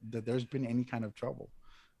that there's been any kind of trouble.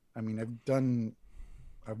 I mean, I've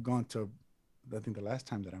gone to, I think the last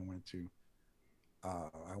time that I went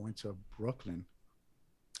to Brooklyn.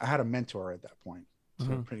 I had a mentor at that point.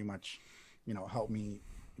 So pretty much, helped me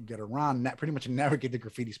get around, pretty much navigate the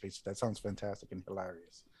graffiti space. That sounds fantastic and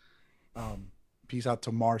hilarious. Peace out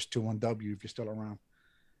to Mars 21W if you're still around.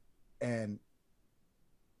 And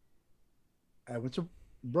I went to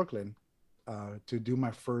Brooklyn to do my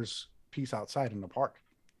first piece outside in the park.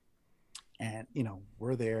 And,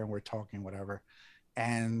 we're there and we're talking, whatever.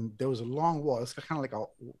 And there was a long wall. It's kind of like a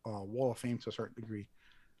wall of fame to a certain degree.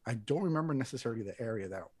 I don't remember necessarily the area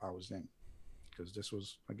that I was in, because this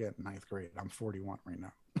was, again, 9th grade. I'm 41 right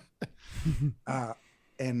now.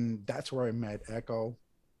 And that's where I met Echo.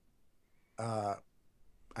 I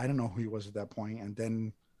didn't know who he was at that point. And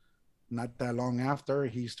then not that long after,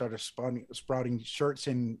 he started sprouting shirts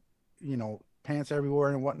and, pants everywhere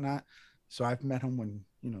and whatnot. So I've met him when,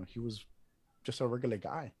 he was just a regular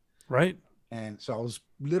guy. Right. And so I was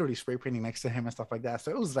literally spray painting next to him and stuff like that. So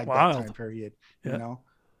it was like Wild. that time period, but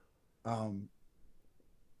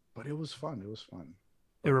it was fun.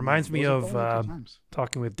 It reminds me of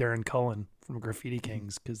talking with Darren Cullen from Graffiti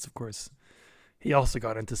Kings, because of course he also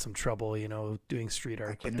got into some trouble, doing street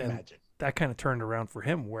art. I can imagine. That kind of turned around for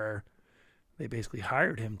him, where they basically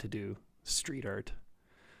hired him to do street art.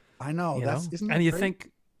 I know. Isn't that and you great?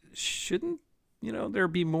 think, shouldn't there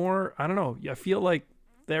be more? I don't know. I feel like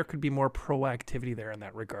there could be more proactivity there in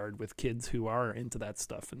that regard with kids who are into that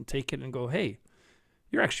stuff, and take it and go, hey,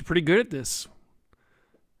 you're actually pretty good at this,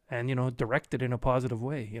 and direct it in a positive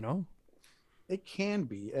way. It can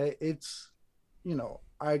be. It's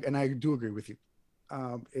I do agree with you.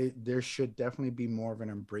 There should definitely be more of an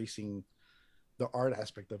embracing the art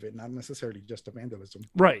aspect of it, not necessarily just the vandalism,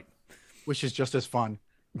 right? Which is just as fun,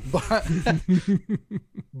 but if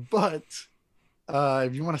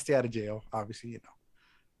you want to stay out of jail, obviously,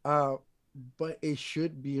 but it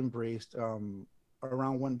should be embraced around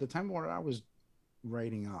the time where I was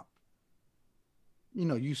writing up.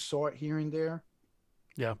 You saw it here and there,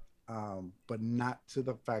 but not to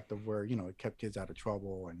the fact of where it kept kids out of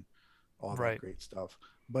trouble and all that great stuff.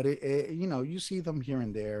 but it you know, you see them here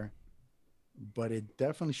and there, but it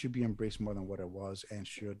definitely should be embraced more than what it was and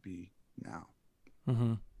should be now.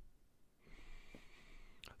 Hmm.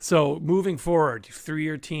 So moving forward through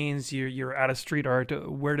your teens, you're out of street art.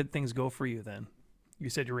 Where did things go for you then? You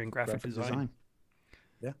said you were in graphic Graphic design. design.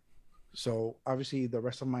 Yeah. So obviously the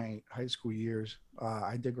rest of my high school years,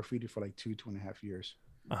 I did graffiti for like 2.5 years.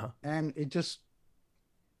 Uh huh. And it just,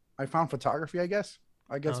 I found photography, I guess.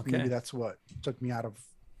 I guess maybe Okay. that's what took me out of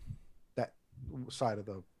that side of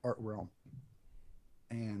the art realm.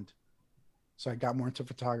 And so I got more into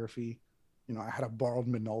photography. You know, I had a borrowed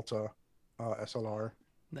Minolta SLR,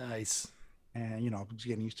 Nice. and, you know, I was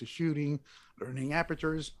getting used to shooting, learning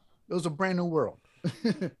apertures. It was a brand new world.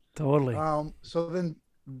 Totally. So then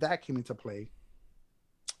that came into play.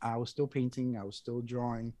 I was still painting, I was still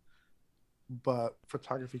drawing, but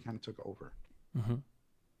photography kind of took over, Hmm.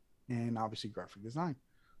 and obviously graphic design.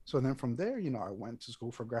 So then from there, you know, I went to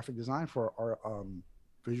school for graphic design for our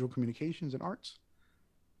visual communications and arts,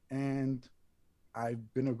 and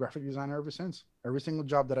I've been a graphic designer ever since. Every single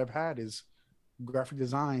job that I've had is graphic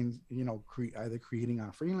design, you know, either creating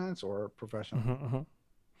on freelance or Hmm. professionally. Hmm.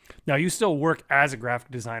 Now you still work as a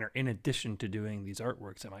graphic designer in addition to doing these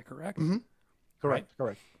artworks. Am I correct? Hmm. Right. Correct,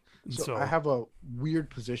 correct. And So I so, have a weird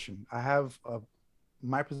position. I have a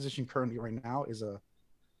My position currently right now is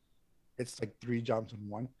it's like three jobs in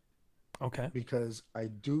one, okay. because I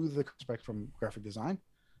do the spectrum graphic design,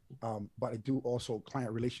 but I do also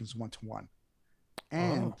client relations one to one, Oh.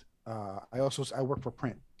 and I work for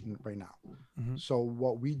print right now. Hmm. So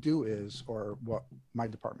what we do is, or what my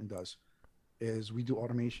department does, is we do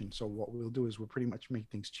automation. So what we'll do is we'll pretty much make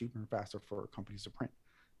things cheaper and faster for companies to print,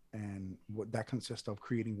 and what that consists of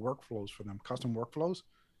creating workflows for them, custom workflows,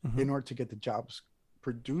 Hmm. in order to get the jobs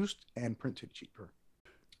produced and printed cheaper.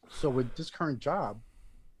 So with this current job,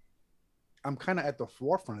 I'm kind of at the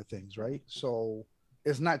forefront of things, right? So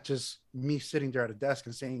it's not just me sitting there at a desk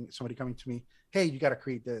and saying, somebody coming to me, hey, you got to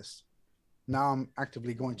create this. Now I'm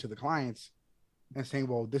actively going to the clients and saying,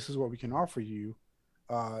 well, this is what we can offer you.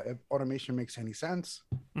 If automation makes any sense,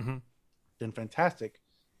 Hmm. then fantastic.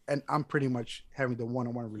 And I'm pretty much having the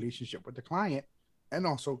one-on-one relationship with the client and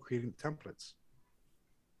also creating templates.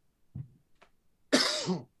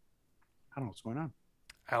 I don't know what's going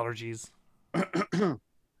Allergies. on.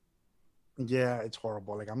 Yeah, it's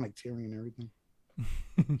horrible. Like I'm like tearing and everything.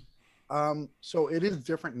 So it is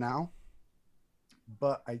different now,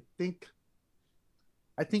 but I think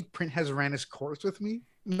print has ran its course with me.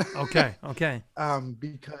 Okay. Okay.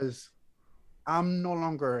 Because I'm no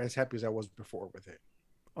longer as happy as I was before with it.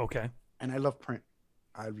 Okay. And I love print.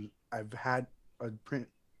 I've I've had a print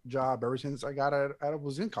job ever since I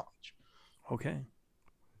was in college, Okay.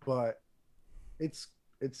 but it's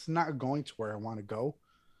it's not going to where I want to go,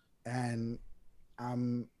 and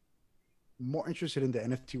I'm more interested in the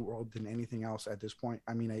NFT world than anything else at this point.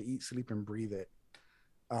 I mean, I eat, sleep, and breathe it.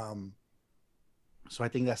 Um, so I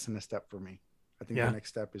think that's the next step for me. I think the Yeah. next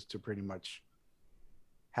step is to pretty much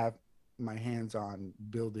have my hands on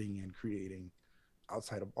building and creating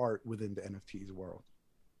outside of art within the NFTs world.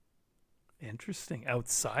 Interesting.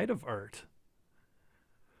 Outside of art,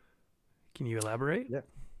 can you elaborate? Yeah.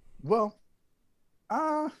 Well,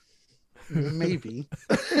 uh maybe.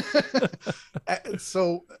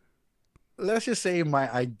 So let's just say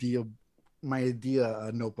my idea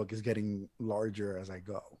notebook is getting larger as I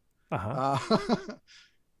go. Uh huh. Uh,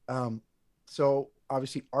 um, so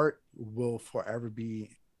obviously art will forever be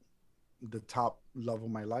the top love of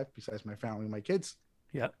my life besides my family and my kids.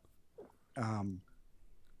 Yeah. Um,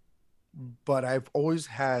 but I've always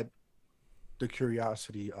had the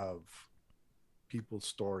curiosity of people's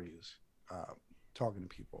stories, uh, talking to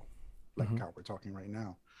people like Hmm. how we're talking right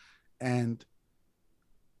now. And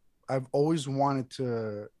I've always wanted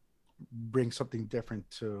to bring something different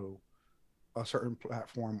to a certain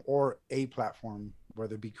platform or a platform,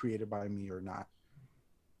 whether it be created by me or not,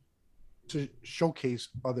 to showcase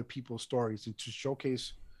other people's stories and to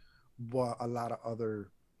showcase what a lot of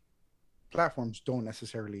other platforms don't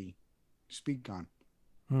necessarily speak on.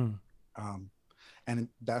 Hmm. Um, and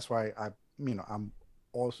that's why I'm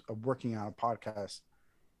also working on a podcast,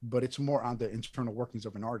 but it's more on the internal workings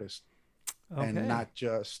of an artist, and Okay. not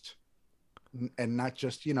just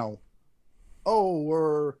oh,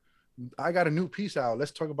 we're I got a new piece out,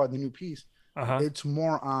 let's talk about the new piece. Uh huh. It's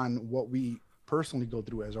more on what we personally go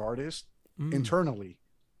through as artists Mm. internally,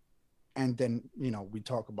 and then we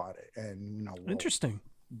talk about it, and we'll Interesting.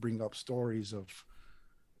 bring up stories of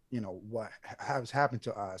what has happened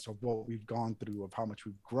to us, of what we've gone through, of how much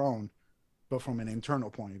we've grown, but from an internal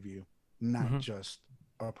point of view, not Hmm. just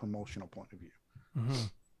a promotional point of view. Hmm.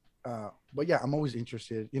 But yeah, I'm always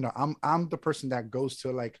interested. You know, I'm the person that goes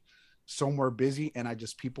to like somewhere busy and I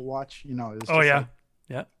just people watch. You know, it's Oh just yeah. like,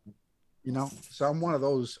 Yeah. you know, so I'm one of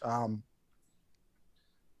those.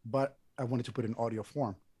 But I wanted to put in audio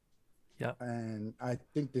form, Yeah. and I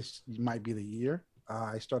think this might be the year.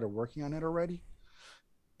 I started working on it already,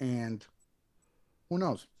 and who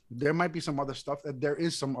knows? There might be some other stuff. There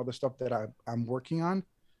is some other stuff that I'm working on,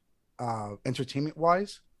 entertainment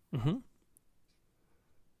wise, Hmm.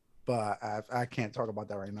 but I can't talk about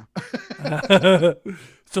that right now.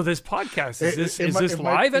 So this podcast is It this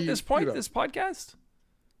might live at be, this point? This podcast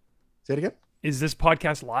say it again. is this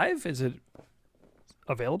podcast live? Is it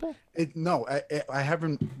available? No, I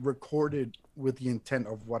haven't recorded with the intent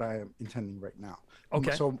of what I am intending right now.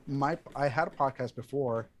 Okay. So I had a podcast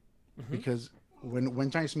before Mhm. because when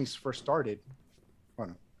Giants Meets first started, oh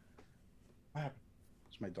no, what happened?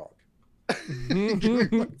 It's my dog. Give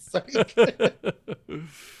me 1 second.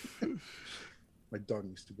 My dog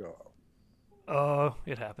needs to go.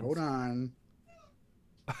 It happens. Hold on.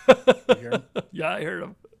 You hear him? Yeah, I heard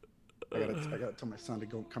him. I gotta tell my son to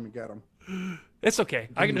go come and get him. It's okay.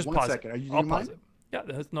 I can me just 1 pause second. it. Are you- do I'll you pause mind? it. Yeah,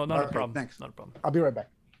 that's not a Okay, problem. thanks. Not a problem. I'll be right back.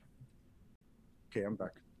 Okay, I'm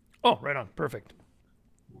back. Oh, right on. Perfect.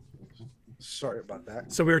 Sorry about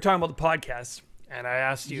that. So we were talking about the podcast, and I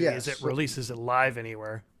asked you, Yes, is it so- released? Is it live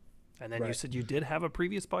anywhere? And then you Right. said you did have a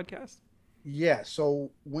previous podcast. Yeah,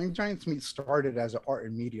 so when Giants Meet started as an art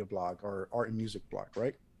and media blog or art and music blog,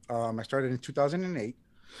 right? I started in 2008.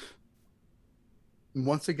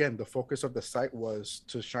 Once again, the focus of the site was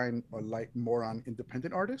to shine a light more on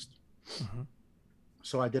independent artists. Mhm.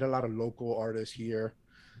 So I did a lot of local artists here.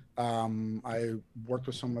 I worked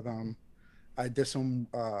with some of them. I did some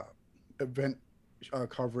event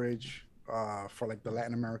coverage for like the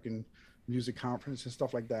Latin American music conference and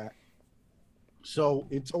stuff like that. So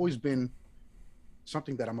it's always been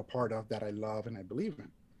something that I'm a part of that I love and I believe in.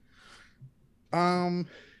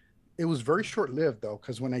 It was very short lived though,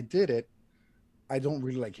 because when I did it, I don't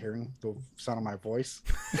really like hearing the sound of my voice.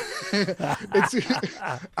 It's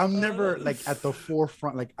I'm never like at the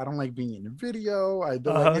forefront. Like I don't like being in a video. I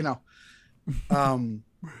don't like, you know.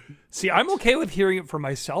 See, I'm okay with hearing it for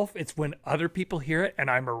myself. It's when other people hear it and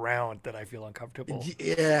I'm around that I feel uncomfortable.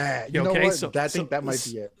 Yeah, you You know okay? what? I think that might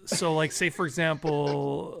be it. So, like, say for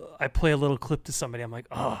example, I play a little clip to somebody. I'm like,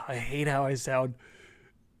 oh, I hate how I sound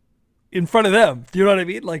in front of them. Do you know what I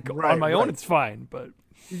mean? Like Right, on my own, right. it's fine, but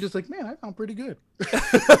You're just like, man, I sound pretty good.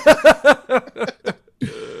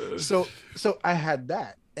 So I had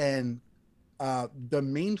that, and the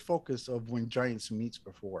main focus of when Giants Meets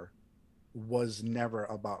before was never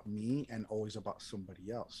about me and always about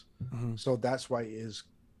somebody else. Mhm. So that's why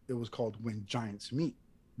it was called When Giants Meet,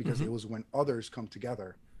 because it was when others come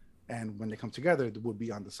together, and when they come together, it would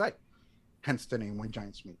be on the site. Hence the name When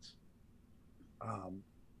Giants Meets.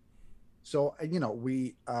 So you know,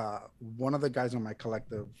 we one of the guys on my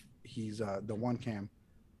collective, he's the One Cam,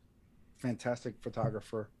 fantastic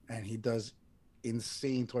photographer, and he does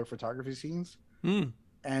insane toy photography scenes. Mm.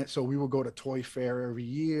 And so we would go to Toy Fair every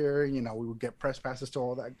year. You know, we would get press passes to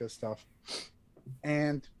all that good stuff.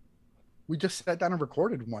 And we just sat down and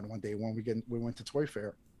recorded one day when we went to Toy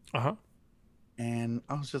Fair. Uh-huh. And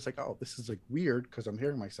I was just like, oh, this is like weird because I'm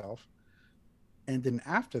hearing myself. And then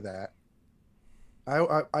after that,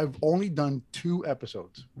 I've only done 2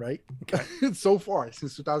 episodes, right? Okay. So far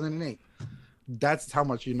since 2008. That's how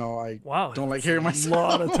much, you know, I Wow. don't like hearing A myself.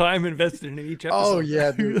 lot of time invested in each episode. Oh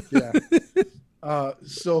yeah, dude, yeah.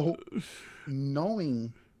 So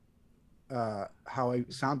knowing how I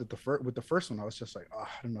sounded with the first one, I was just like, oh,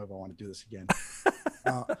 I don't know if I want to do this again.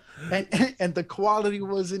 And the quality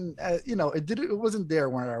wasn't, you know, it wasn't there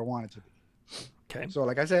where I wanted to be. Okay. So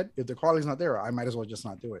like I said, if the quality's not there, I might as well just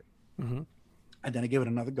not do it. Mm-hmm. And then I gave it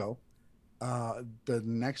another go. The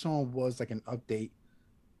next one was like an update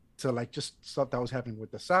to like just stuff that was happening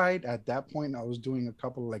with the site. At that point, I was doing a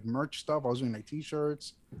couple of like merch stuff. I was doing like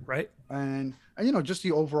t-shirts Right. and you know, just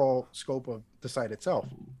the overall scope of the site itself.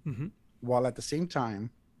 Mm-hmm. While at the same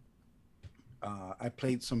time, I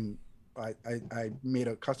played some. I made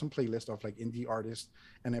a custom playlist of like indie artists,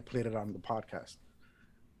 and I played it on the podcast.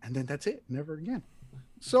 And then that's it. Never again.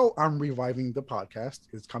 So I'm reviving the podcast.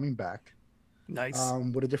 It's coming back Nice.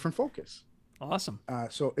 with a different focus. Awesome.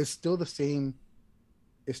 So it's still the same.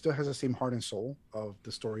 It still has the same heart and soul of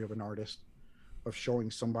the story of an artist, of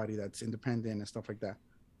showing somebody that's independent and stuff like that,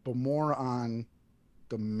 but more on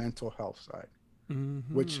the mental health side,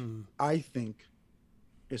 Mm-hmm. which I think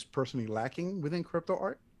is personally lacking within crypto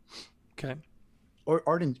art Okay. or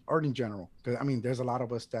art in general. Because I mean, there's a lot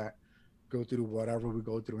of us that go through whatever we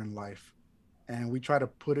go through in life, and we try to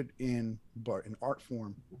put it in, but in art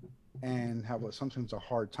form, and have sometimes a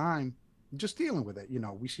hard time just dealing with it.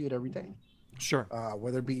 We see it every day, Sure.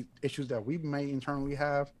 whether it be issues that we may internally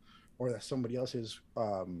have, or that somebody else is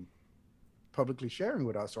publicly sharing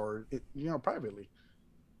with us, or privately.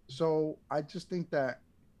 So I just think that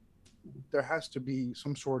there has to be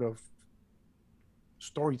some sort of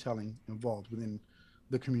storytelling involved within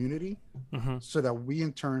the community, Mm-hmm. so that we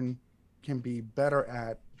in turn can be better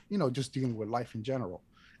at just dealing with life in general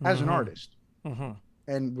as an Mm-hmm. artist. Mm-hmm.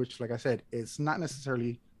 And which, like I said, it's not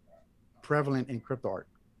necessarily prevalent in crypto art.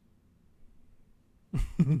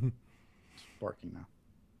 It's barking now.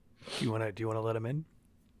 Do you wanna let him in?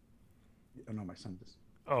 I know my son does.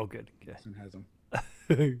 Oh, good. My son has him.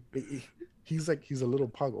 Okay. He's a little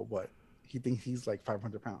puggle, but he thinks he's like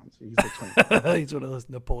 500 pounds. He's like 20. He's one of those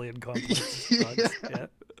Napoleon complex dogs. Yeah.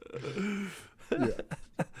 Yeah.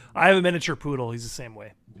 I have a miniature poodle. He's the same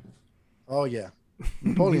way. Oh yeah.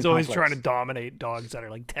 He's always complex. trying to dominate dogs that are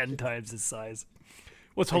like 10 times his size.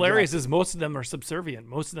 What's Exactly. hilarious is most of them are subservient.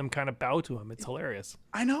 Most of them kind of bow to him. It's hilarious.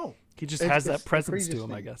 I know. He just It's has the that presence craziest to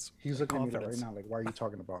him, I thing. guess. He's looking at me right Confidence. now, like, why are you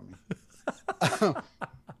talking about me?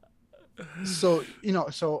 So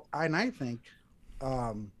I think,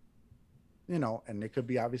 and it could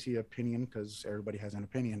be obviously opinion, because everybody has an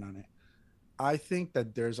opinion on it. I think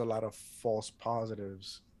that there's a lot of false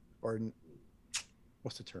positives, or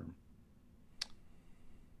what's the term?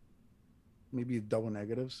 Maybe double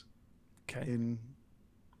negatives Okay. in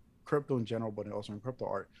crypto in general, but also in crypto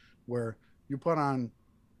art, where you put on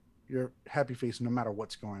your happy face no matter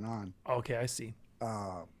what's going on. Okay, I see.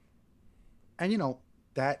 And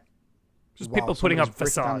that Just while people putting up somebody's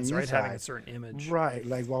breaking down facades, the right? Having a inside, certain image. right?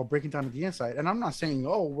 Like, while breaking down at the inside. And I'm not saying,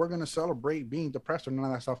 oh, we're gonna celebrate being depressed or none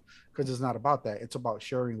of that stuff, because it's not about that. It's about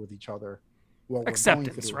sharing with each other what we're going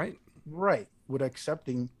Acceptance, through. right? Right. With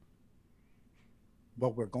accepting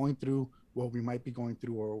what we're going through, what we might be going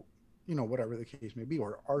through, or whatever the case may be,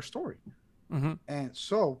 or our story. Mm-hmm. And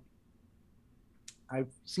so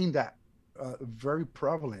I've seen that very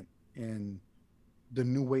prevalent in the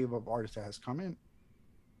new wave of artists that has come in.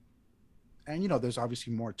 And there's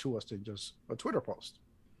obviously more to us than just a Twitter post.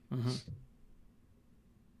 Mm-hmm.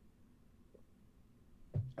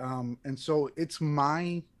 And so it's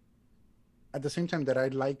at the same time that I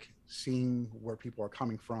like seeing where people are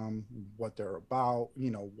coming from, what they're about,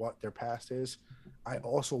 what their past is. I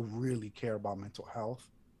also really care about mental health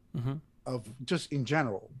Mm-hmm. of just in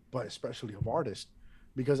general, but especially of artists,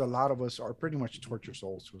 because a lot of us are pretty much torture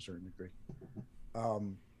souls to a certain degree.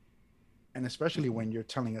 And especially when you're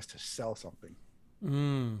telling us to sell something,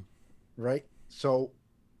 Mm. right? So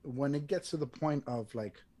when it gets to the point of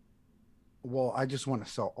like, well, I just want to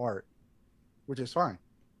sell art, which is fine.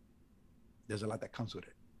 There's a lot that comes with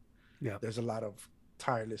it. Yeah. There's a lot of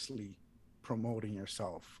tirelessly promoting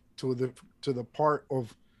yourself to the part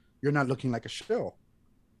of you're not looking like a shill,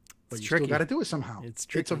 but It's you tricky. still got to do it somehow. It's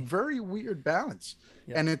It's a tricky. very weird balance,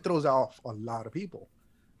 Yeah. and it throws off a lot of people.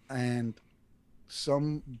 And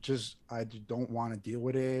some just either don't want to deal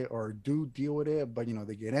with it or do deal with it, but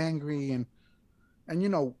they get angry, and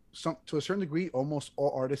some, to a certain degree, almost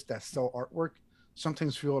all artists that sell artwork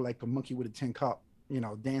sometimes feel like a monkey with a tin cup,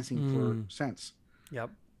 dancing for cents. Yep.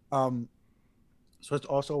 So it's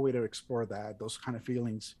also a way to explore those kind of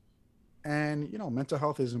feelings. And mental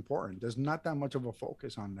health is important. There's not that much of a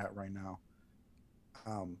focus on that right now,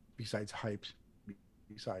 besides hype,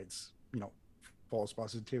 besides false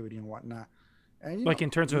positivity and whatnot. And Like in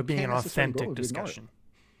terms of you it being can't an necessarily authentic go to ignore it. discussion.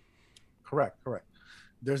 Correct.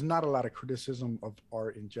 There's not a lot of criticism of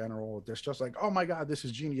art in general. There's just like, oh my God, this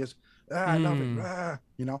is genius. I love it.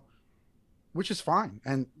 Which is fine.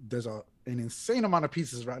 And there's an insane amount of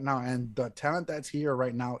pieces right now. And the talent that's here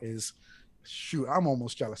right now is, shoot, I'm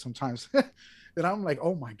almost jealous sometimes. And I'm like,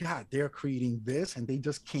 oh my God, they're creating this and they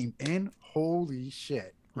just came in. Holy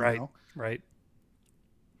shit. Right. Right.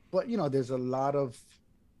 But there's a lot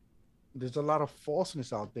of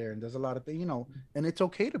falseness out there, and there's a lot of things, and it's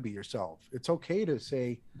okay to be yourself. It's okay to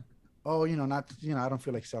say, oh, not, I don't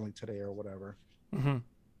feel like selling today or whatever. Mm-hmm.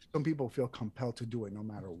 Some people feel compelled to do it no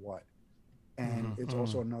matter what. And it's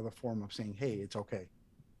also another form of saying, hey, it's okay.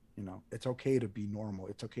 It's okay to be normal.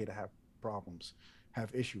 It's okay to have problems,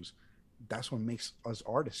 have issues. That's what makes us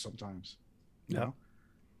artists sometimes, you know?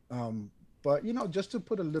 But, just to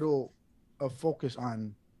put a little focus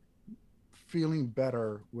on feeling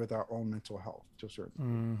better with our own mental health to a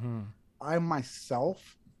certain I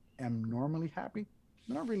myself am normally happy.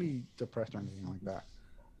 I'm not really depressed or anything like that.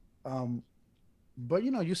 But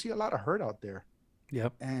you see a lot of hurt out there.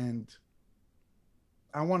 Yep. And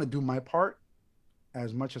I want to do my part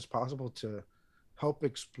as much as possible to help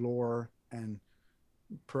explore and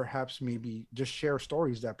perhaps maybe just share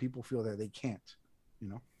stories that people feel that they can't, you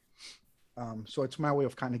know. So it's my way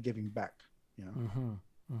of kind of giving back, you know.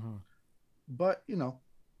 But you know,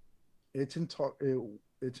 it's in talk.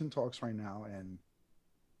 It's in talks right now, and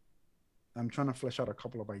I'm trying to flesh out a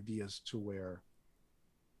couple of ideas to where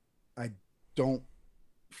I don't.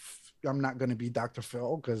 I'm not going to be Dr.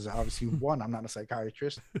 Phil because obviously, one, I'm not a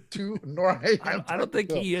psychiatrist. Two, nor I am I don't Dr. think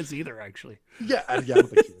Phil. he is either, actually. Yeah, I don't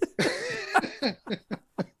think he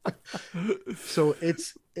is. So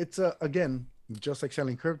it's a, again, just like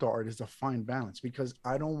selling crypto art, is a fine balance because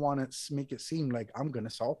I don't want to make it seem like I'm going to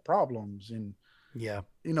solve problems. And Yeah.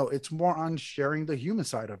 you know, it's more on sharing the human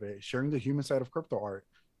side of it, sharing the human side of crypto art.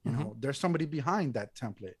 You know, there's somebody behind that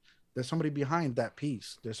template, there's somebody behind that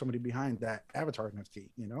piece, there's somebody behind that avatar NFT,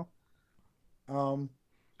 you know. And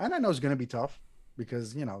I know it's going to be tough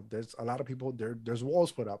because you know there's a lot of people there, there's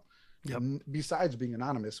walls put up. Yep. Besides being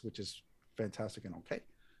anonymous, which is fantastic and okay,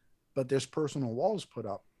 but there's personal walls put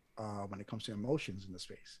up when it comes to emotions in the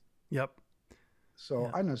space. Yep. So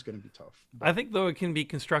Yeah. I know it's going to be tough. I think though it can be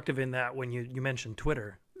constructive in that when you mentioned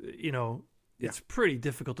Twitter, you know, it's pretty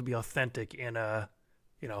difficult to be authentic in a,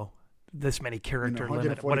 you know, this many character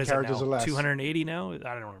limit. 140 What is it characters now? or less. 280 now? I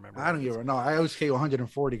don't remember. I don't even know. I always say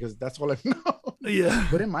 140 because that's all I know. Yeah.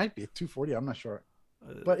 But it might be 240. I'm not sure.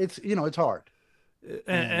 But it's, you know, it's hard.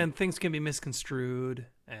 And things can be misconstrued.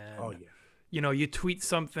 And, Oh, yeah. you know, you tweet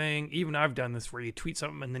something. Even I've done this where you tweet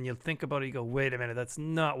something and then you think about it. You go, wait a minute, that's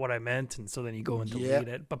not what I meant. And so then you go and delete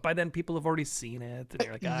it. But by then people have already seen it. And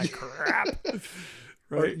you're like, ah, crap.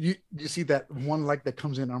 Right. You see that one like that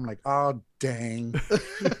comes in. I'm like, oh, dang.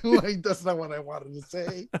 Like, that's not what I wanted to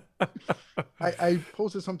say. I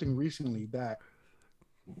posted something recently that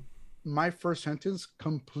my first sentence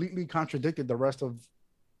completely contradicted the rest of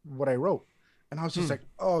what I wrote. And I was just like,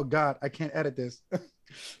 oh, God, I can't edit this.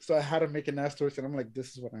 So I had to make an asterisk. And I'm like,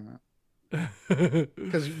 this is what I meant.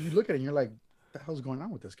 Because you look at it and you're like, what the hell's going on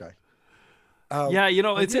with this guy? Yeah, you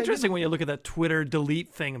know, it's interesting when you look at that Twitter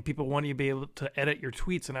delete thing and people want you to be able to edit your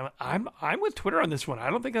tweets. And I'm with Twitter on this one. I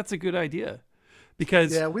don't think that's a good idea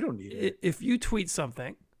because we don't need it. If you tweet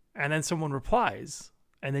something and then someone replies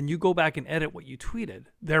and then you go back and edit what you tweeted,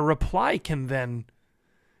 their reply can then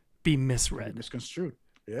be misread, misconstrued.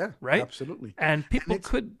 Yeah, right. Absolutely. And people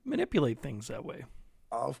could manipulate things that way.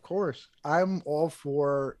 Of course, I'm all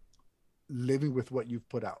for living with what you've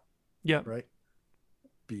put out. Yeah. Right.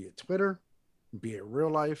 Be it Twitter, be it real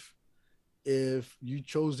life. If you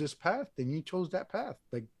chose this path, then you chose that path.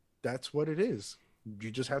 Like, that's what it is.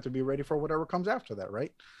 You just have to be ready for whatever comes after that,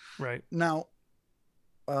 right? Right. Now,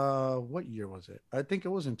 what year was it? I think it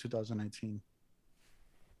was in 2019.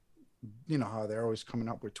 You know how they're always coming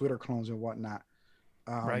up with Twitter clones and whatnot.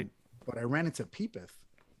 Right. But I ran into Peepeth,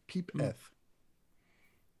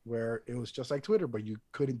 where it was just like Twitter, but you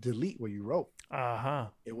couldn't delete what you wrote.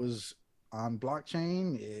 It was on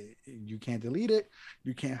blockchain. You can't delete it.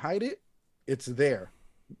 You can't hide it. It's there.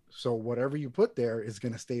 So whatever you put there is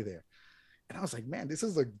going to stay there. And I was like, man, this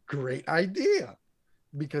is a great idea.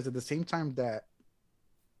 Because at the same time that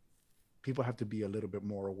people have to be a little bit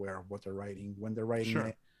more aware of what they're writing, when they're writing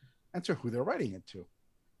it, and to who they're writing it to.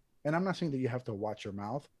 And I'm not saying that you have to watch your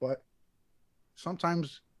mouth, but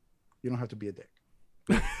sometimes you don't have to be a dick.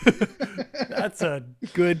 That's a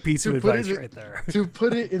good piece of advice right there. To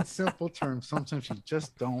put it in simple terms, sometimes you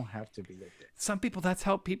just don't have to be a dick. Some people, that's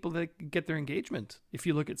how people that get their engagement. If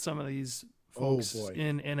you look at some of these folks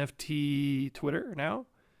in NFT Twitter now,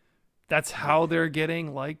 that's how they're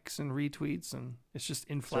getting likes and retweets, and it's just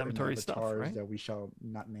inflammatory stuff, right? That we shall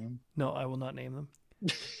not name. No, I will not name them.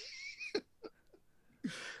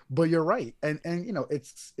 But you're right, and you know,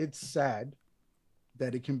 it's sad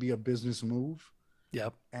that it can be a business move.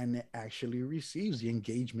 Yep. And it actually receives the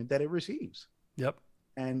engagement that it receives. Yep.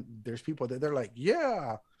 And there's people that they're like,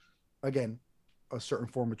 yeah, again, a certain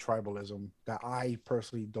form of tribalism that I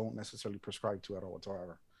personally don't necessarily prescribe to at all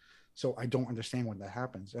whatsoever. So I don't understand when that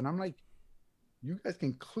happens. And I'm like, you guys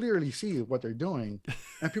can clearly see what they're doing.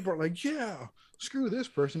 And people are like, yeah, screw this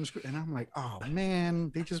person. And I'm like, oh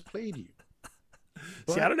man, they just played you.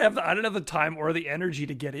 But, see, I don't have the time or the energy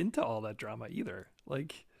to get into all that drama either.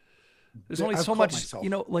 Like, there's only so much, you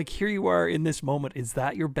know, like here you are in this moment. Is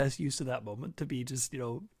that your best use of that moment to be just, you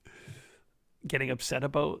know, getting upset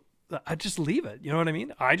about? I just leave it. You know what I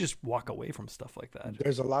mean? I just walk away from stuff like that.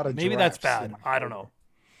 There's a lot of maybe that's bad. I don't know.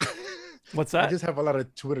 What's that? I just have a lot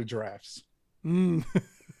of Twitter drafts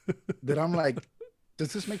that I'm like,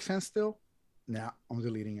 does this make sense still? Nah, I'm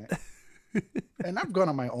deleting it. And I've gone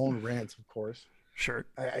on my own rants, of course. Sure.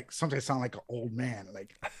 I sometimes sound like an old man.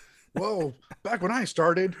 Like, Well, back when I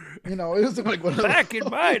started, it was like whatever. Back in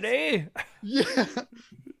my day. Yeah,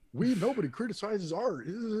 nobody criticizes art.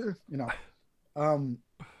 Um,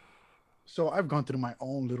 so I've gone through my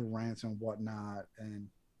own little rants and whatnot, and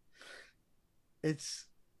it's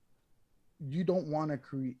you don't want to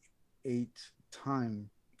create time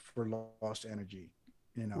for lost energy,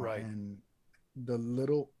 Right. and the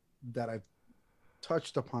little that I've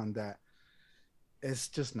touched upon that, it's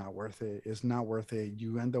just not worth it. It's not worth it.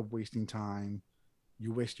 You end up wasting time.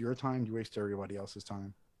 You waste your time, you waste everybody else's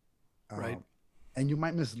time. Right. Um, and you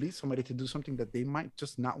might mislead somebody to do something that they might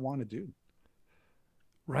just not want to do.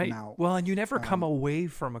 Right. Now, Well, and you never come um, away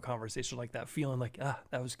from a conversation like that feeling like,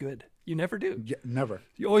 that was good. You never do. yeah, never,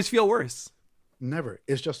 You always feel worse. never.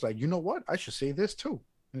 It's just like, you know what? I should say this too.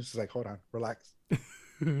 And it's like, hold on, relax.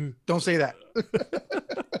 Don't say that.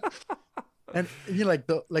 And like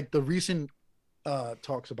the recent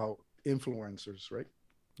talks about influencers, right?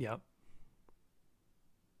 Yeah.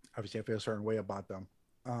 Obviously, I feel a certain way about them.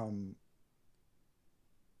 Um,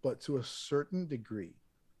 but to a certain degree,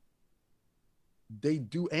 they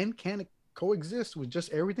do and can coexist with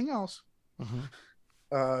just everything else.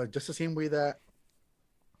 Mm-hmm. Just the same way that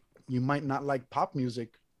you might not like pop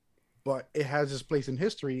music, but it has its place in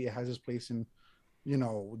history. It has its place in,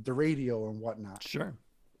 the radio and whatnot. Sure.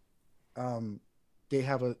 Um, they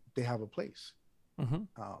have a place.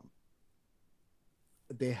 Mm-hmm. Um,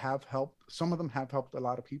 they have helped. Some of them have helped a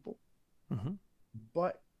lot of people, Mm-hmm.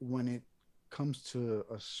 but when it comes to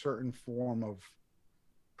a certain form of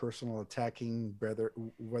personal attacking,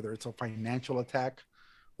 whether it's a financial attack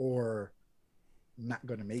or not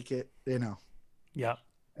going to make it, Yeah.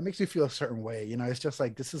 it makes you feel a certain way. It's just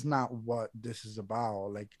like, this is not what this is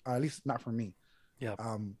about. Like, at least not for me. Yeah.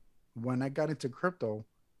 Um, when I got into crypto,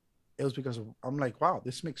 it was because I'm like, wow,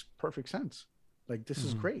 this makes perfect sense. Like, this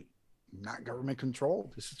is Mm-hmm. great. Not government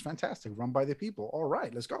controlled. This is fantastic. Run by the people. All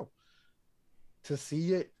right, let's go. To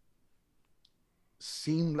see it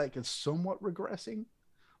seem like it's somewhat regressing,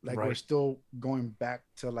 like we're Right. still going back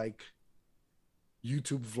to like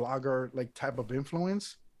YouTube vlogger like type of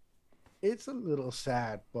influence, it's a little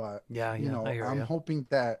sad. But Yeah. Yeah. I hear I'm you. hoping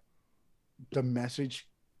that the message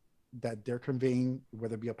that they're conveying,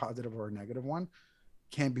 whether it be a positive or a negative one,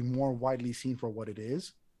 can be more widely seen for what it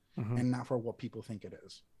is Mm-hmm. and not for what people think it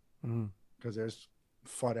is. Mm-hmm. Because there's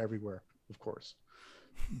FUD everywhere, of course.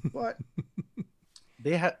 But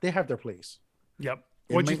they have their place. Yep.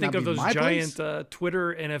 It What'd you might think not of be those my giant place.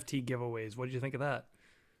 Twitter NFT giveaways? What did you think of that?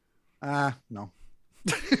 No.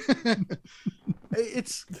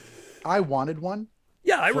 It's I wanted one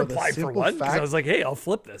Yeah, I for the replied for simple one because I fact, was like, hey, I'll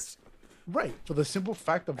flip this. right? For the simple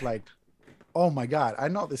fact of like, oh my god, I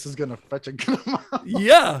know this is gonna fetch a good amount.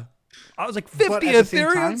 Yeah. I was like, But 50 at the same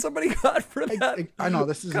Ethereum time, somebody got for that? I know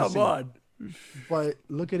this is Come insane. on. But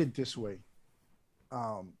look at it this way.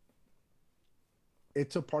 Um,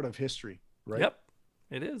 it's a part of history, right? Yep,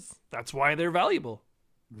 it is. That's why they're valuable.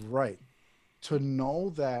 Right. To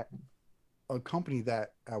know that a company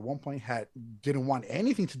that at one point didn't want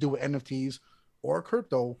anything to do with NFTs or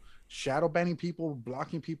crypto, shadow banning people,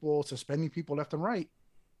 blocking people, suspending people left and right,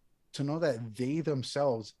 to know that they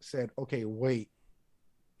themselves said, okay, wait,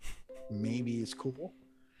 maybe it's cool.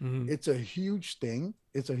 Mm-hmm. It's a huge thing.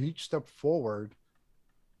 It's a huge step forward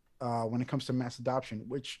when it comes to mass adoption,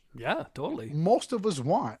 which Yeah, totally. most of us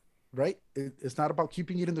want, right? It's not about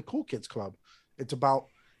keeping it in the cool kids club. It's about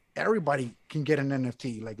everybody can get an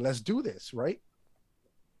NFT. Like, let's do this, right?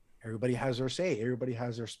 Everybody has their say. Everybody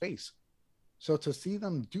has their space. So to see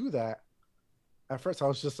them do that, at first I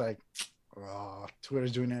was just like, oh,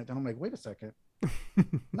 Twitter's doing it. And I'm like, wait a second.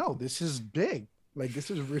 No, this is big. Like,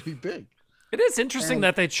 this is really big. It is interesting And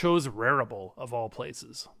that they chose Rarible of all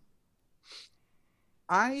places.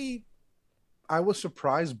 I I was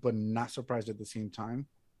surprised, but not surprised at the same time.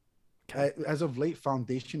 Okay. As of late,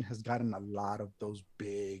 Foundation has gotten a lot of those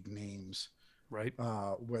big names, Right.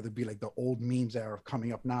 whether it be like the old memes that are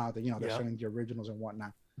coming up now that they're Yeah. selling the originals and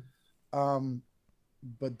whatnot. Um,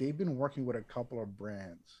 but they've been working with a couple of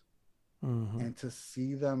brands, Mm-hmm. and to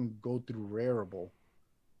see them go through Rarible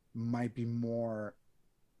might be more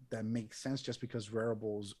that makes sense just because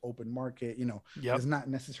Rarible's open market, Yep. is not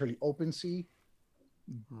necessarily open sea,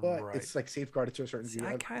 but Right. it's like safeguarded to a certain See,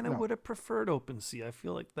 degree. I kind of would have preferred OpenSea. I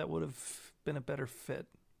feel like that would have been a better fit,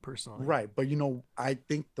 personally. Right, but I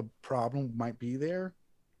think the problem might be there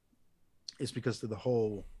is because of the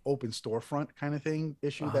whole open storefront kind of thing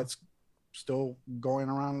issue Uh-huh. that's still going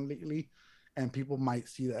around lately, and people might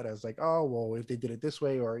see that as like, oh well, if they did it this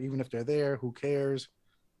way, or even if they're there, who cares?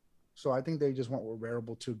 So I think they just want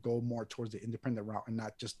Rarible to go more towards the independent route and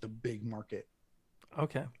not just the big market,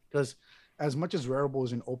 Okay. because as much as Rarible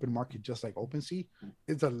is an open market, just like OpenSea,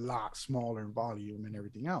 it's a lot smaller in volume and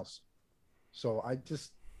everything else. So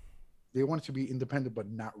they want it to be independent, but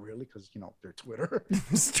not really, because they're Twitter.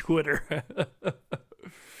 It's Twitter.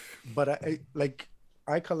 But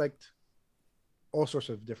I collect all sorts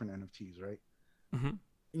of different NFTs, right? Mm-hmm.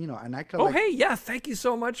 And I Oh, collect. hey, yeah. Thank you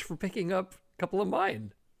so much for picking up a couple of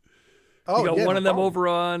mine. Oh, You got yeah, one no of them problem. over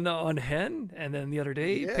on Hen, and then the other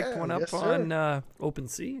day you picked Yeah, one up yes, sir. on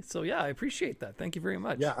OpenSea. So yeah, I appreciate that. Thank you very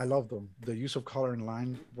much. Yeah, I love them. The use of color and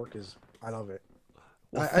line work I love it.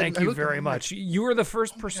 Well, thank you looked at very them, I'm like, much. You were the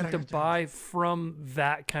first oh my person God, I to got to have buy from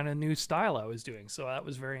that kind of new style I was doing, so that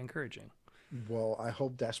was very encouraging. Well, I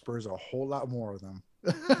hope that spurs a whole lot more of them.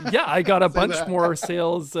 Yeah, I got a Say bunch that. more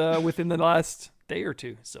sales within the last day or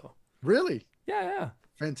two. So Really? yeah, yeah.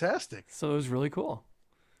 Fantastic. So it was really cool.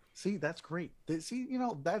 See, that's great. See,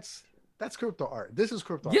 that's crypto art. This is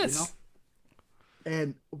crypto art. Yes.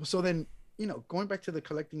 And so then, going back to the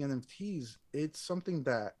collecting NFTs, it's something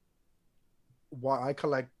that why I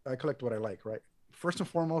collect what I like, right? First and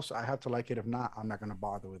foremost, I have to like it. If not, I'm not going to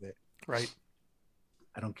bother with it. Right.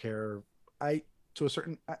 I don't care. I to a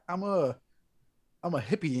certain I'm a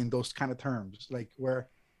hippie in those kind of terms, like where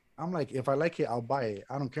I'm like, if I like it, I'll buy it.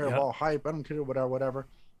 I don't care Yeah. about hype. I don't care whatever.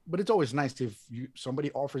 But it's always nice if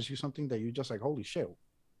somebody offers you something that you just like, holy shit.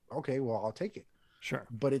 Okay, well, I'll take it. Sure.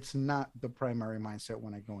 But it's not the primary mindset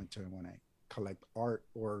when I collect art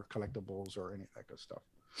or collectibles or any of that good stuff.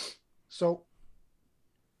 So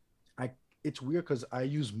it's weird because I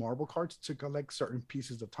use marble cards to collect certain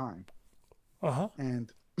pieces of time. Uh-huh.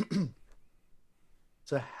 And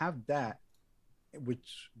to have that,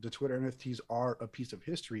 which the Twitter NFTs are a piece of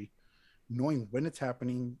history, knowing when it's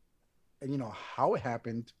happening and how it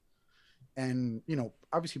happened. And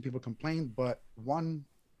obviously people complain, but one,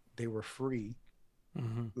 they were free.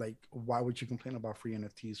 Mm-hmm. Like, why would you complain about free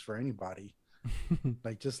NFTs for anybody?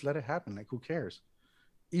 Like, just let it happen. Like, who cares?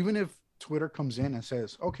 Even if Twitter comes in and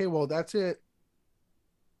says, okay, well, that's it,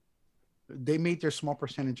 they made their small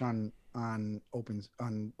percentage on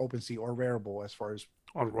OpenSea or Rarible as far as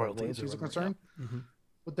On royalties or are whatever, concerned. yeah. Mm-hmm.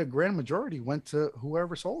 But the grand majority went to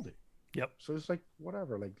whoever sold it. Yep. So it's like,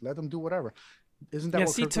 whatever, like, let them do whatever. Isn't that Yeah,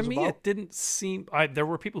 what see, to crypto's me, about? it didn't seem. There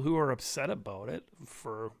were people who were upset about it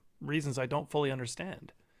for reasons I don't fully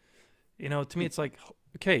understand. To me, it's like,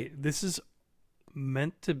 okay, this is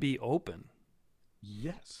meant to be open,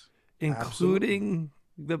 Yes. including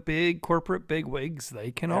the big corporate bigwigs.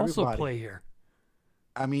 They can also Everybody. play here.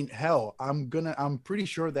 I mean, hell, I'm pretty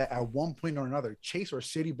sure that at one point or another, Chase or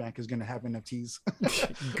Citibank is gonna have NFTs.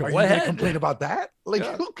 Go Are you gonna ahead. complain about that? Like,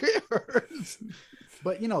 Yeah. who cares?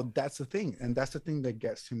 But that's the thing, and that's the thing that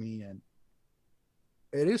gets to me. And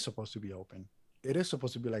it is supposed to be open. It is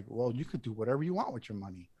supposed to be like, well, you could do whatever you want with your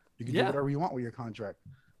money. You can do Yeah. whatever you want with your contract.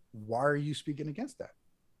 Why are you speaking against that?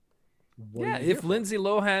 What are Yeah, you here if for? Lindsay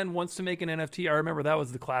Lohan wants to make an NFT, I remember that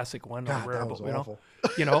was the classic one. God, that Rarible, was you know, awful.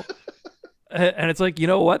 you know, and it's like, you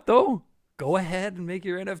know what though? Go ahead and make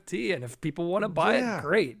your NFT, and if people want to buy Yeah. it,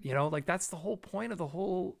 great. Like that's the whole point of the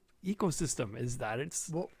whole ecosystem is that it's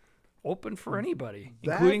Well, open for anybody,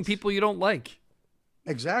 including that's- people you don't like.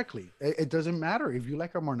 exactly. It doesn't matter if you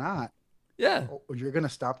like them or not. Yeah, You're gonna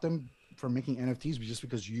stop them from making NFTs just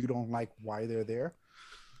because you don't like why they're there.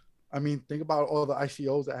 I mean, think about all the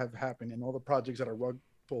ICOs that have happened and all the projects that are rug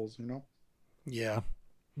pulls, yeah.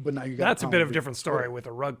 But now you got That's a bit of a different story with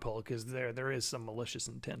a rug pull because there is some malicious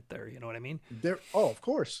intent there. You know what I mean? Of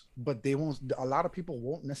course, but they won't. A lot of people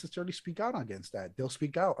won't necessarily speak out against that. They'll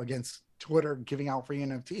speak out against Twitter giving out free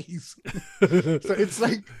NFTs. So it's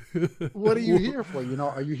like, what are you here for?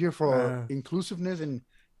 Are you here for inclusiveness and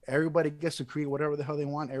everybody gets to create whatever the hell they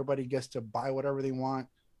want? Everybody gets to buy whatever they want,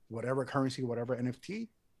 whatever currency, whatever NFT,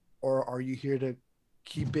 or are you here to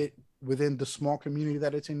keep it within the small community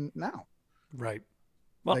that it's in now? Right.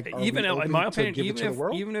 Well, Like, are even we in open my to opinion, give it to the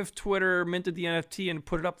world? even if Twitter minted the NFT and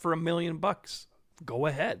put it up for $1 million, go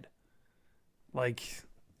ahead. Like,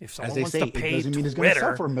 if someone wants to pay it doesn't mean it's going to sell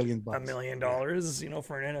Twitter for $1 million. $1 million,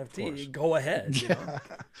 for an course. NFT, go ahead. you know?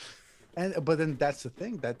 Yeah. But then that's the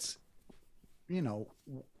thing. That's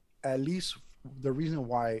at least the reason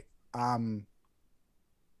why I'm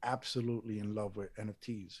absolutely in love with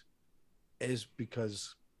NFTs is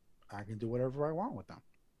because I can do whatever I want with them.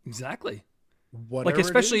 Exactly. Whatever Like,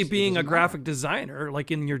 especially it is, being a it doesn't graphic designer, like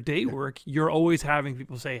in your day work, you're always having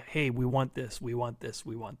people say, hey, we want this, we want this,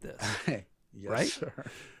 we want this. matter. Yes, Right? sir.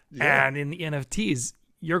 Yeah. And in the NFTs,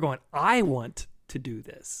 you're going, I want to do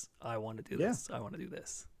this. I want to do Yeah. this. I want to do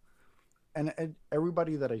this. And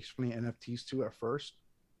everybody that I explain NFTs to at first,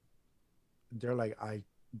 they're like, I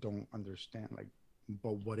don't understand. Like,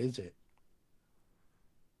 but what is it?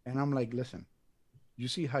 And I'm like, listen, you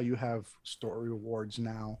see how you have story rewards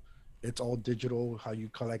now? It's all digital. How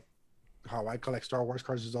I collect Star Wars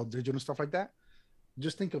cards is all digital and stuff like that.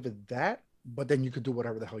 Just think of it that, but then you could do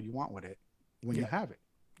whatever the hell you want with it when you Yeah. have it.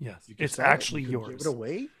 Yes. You can It's sell it, actually you can give yours. it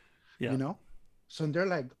away, Yeah. you know? So they're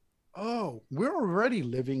like, oh, we're already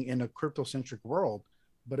living in a crypto centric world,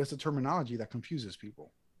 but it's a terminology that confuses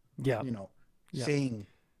people, Yeah. you know, Yeah. saying,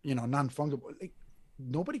 non fungible. Like,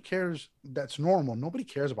 nobody cares. That's normal. Nobody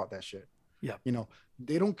cares about that shit. Yeah.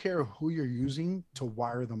 They don't care who you're using to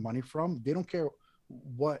wire the money from. They don't care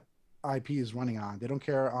what IP is running on. They don't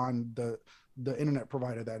care on the internet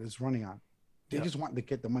provider that is running on. They Yeah. just want to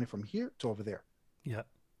get the money from here to over there. Yeah.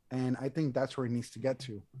 And I think that's where it needs to get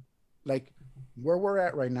to. Like where we're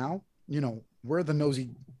at right now, we're the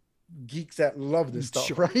nosy geeks that love this stuff,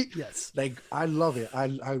 Sure. right? Yes. Like I love it.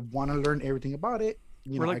 I want to learn everything about it.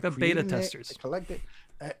 We're like I the beta created it, testers. I collect it.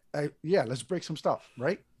 Yeah, let's break some stuff,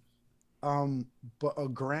 right? But a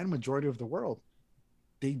grand majority of the world,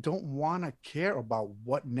 they don't want to care about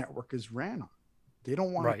what network is ran on. They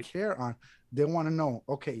don't want Right. to care on. They want to know,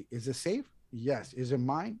 okay, is it safe? Yes. Is it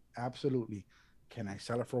mine? Absolutely. Can I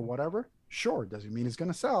sell it for whatever? Sure. Doesn't mean it's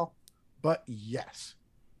going to sell, but yes.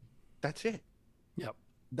 That's it. Yep.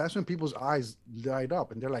 That's when people's eyes light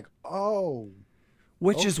up and they're like, oh,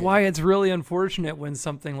 Which is okay. why it's really unfortunate when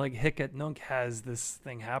something like Hicket Nunk has this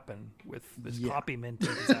thing happen with this Yeah. copy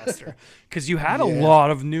minting disaster. Because you had a Yeah.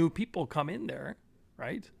 lot of new people come in there,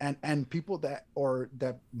 right? and people that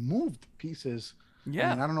moved pieces.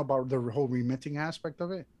 Yeah. I don't know about the whole remitting aspect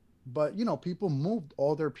of it, but people moved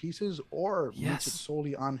all their pieces or minted Yes.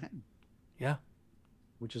 solely on him, Yeah.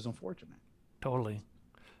 which is unfortunate. Totally.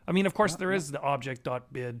 I mean, of course, Yeah, there yeah. is the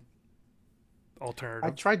object.bid alternative.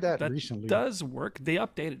 I tried that, that recently. does work. They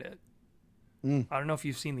updated it. Mm. I don't know if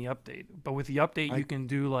you've seen the update, but with the update, I you can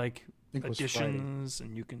do like think it was Friday. additions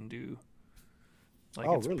and you can do like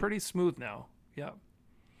Oh, it's really? pretty smooth now. Yeah.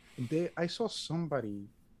 I saw somebody,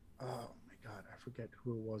 oh my god, I forget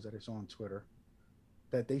who it was that I saw on Twitter,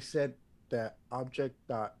 that they said that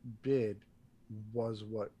object.bid was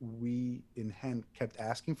what we in Hen kept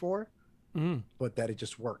asking for, Mm. but that it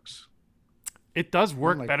just works. It does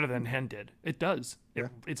work like, better than Hen did. It does. Yeah.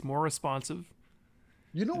 It's more responsive.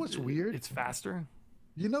 You know what's weird? It's faster.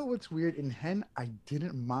 You know what's weird? In Hen, I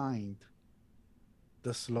didn't mind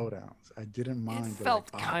the slowdowns. I didn't mind. It the,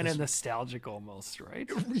 felt like, kind of this- nostalgic almost, right?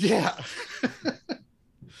 Yeah.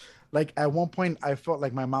 Like at one point, I felt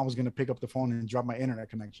like my mom was gonna pick up the phone and drop my internet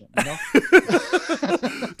connection.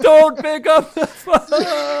 Don't pick up the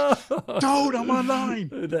phone. Dude, I'm online.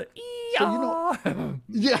 The So,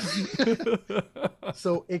 Yeah.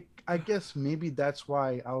 So I guess maybe that's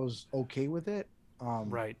why I was okay with it.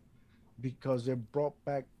 Right. Because it brought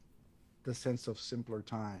back the sense of simpler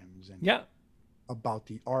times and Yeah. about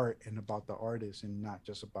the art and about the artist and not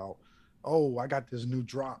just about, oh, I got this new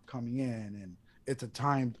drop coming in and it's a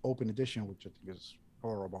timed open edition, which I think is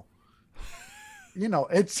horrible.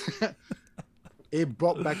 It's it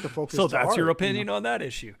brought back the focus. So to that's your art, opinion on that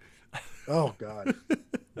issue. Oh god.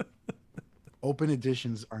 Open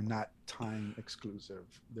editions are not time exclusive.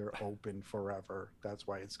 They're open forever. That's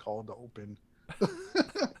why it's called open.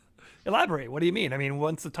 Elaborate. What do you mean? I mean,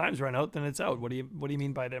 once the time's run out, then it's out. What do you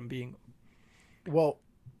mean by them being? Well,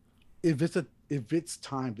 if it's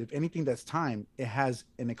timed, if anything that's timed, it has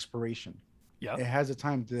an expiration. Yeah. It has a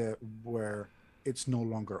time where it's no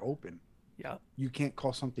longer open. Yeah. You can't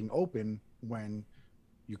call something open when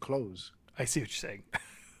you close. I see what you're saying.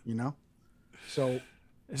 So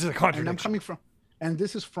This is a and I'm contradiction. coming from, and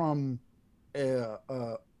this is from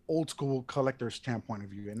a old school collector standpoint of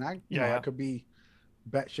view, and I Yeah. could be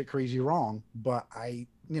batshit crazy wrong, but I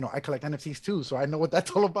collect NFTs too, so I know what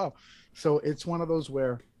that's all about. So it's one of those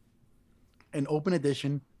where an open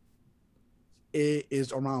edition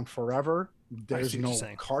is around forever. There's see what no you're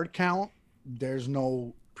saying. card count. There's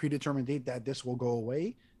no predetermined date that this will go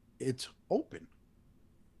away. It's open,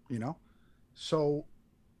 So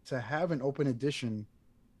to have an open edition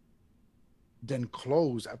then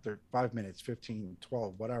close after 5 minutes, 15,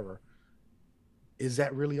 12, whatever, is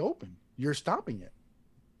that really open? You're stopping it.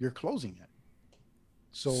 You're closing it.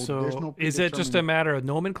 So there's no is it just a predetermined- matter of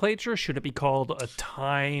nomenclature? Should it be called a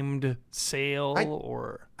timed sale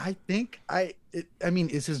or? I think I mean,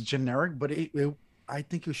 it's just generic, but I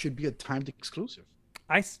think it should be a timed exclusive.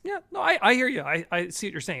 I hear you. I see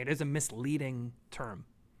what you're saying. It is a misleading term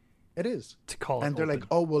It is. to call it. And they're open. like,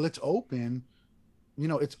 oh, well, it's open.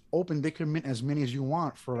 It's open. They can mint as many as you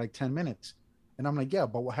want for like 10 minutes. And I'm like, yeah,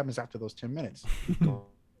 but what happens after those 10 minutes?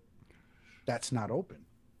 That's not open.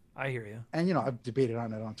 I hear you. And I've debated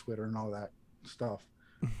on it on Twitter and all that stuff.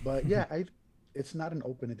 But yeah, it's not an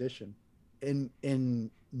open edition in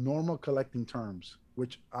normal collecting terms,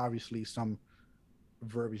 which obviously some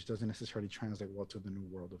verbiage doesn't necessarily translate well to the new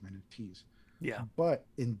world of NFTs. Yeah. But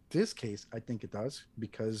in this case, I think it does,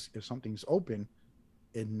 because if something's open,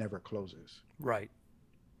 it never closes. Right.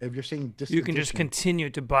 If you're saying this You can just edition, continue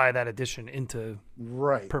to buy that edition into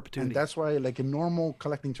right, and perpetuity. that's why, like in normal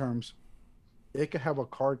collecting terms, it could have a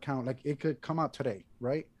card count. Like it could come out today,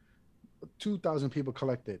 right? 2,000 people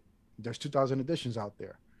collected. There's 2,000 editions out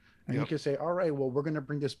there, and you Yep. can say, all right, well, we're gonna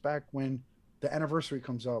bring this back when the anniversary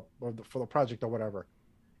comes up for the project or whatever.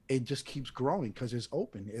 It just keeps growing because it's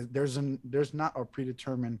open. There's not a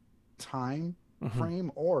predetermined time Hmm.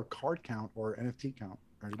 frame or card count or NFT count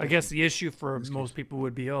or I guess edition the issue for in this most case. people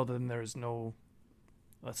would be, oh, then there's no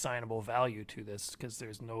assignable value to this because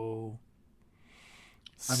there's no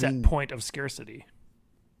I set mean, point of scarcity.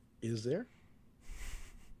 is there?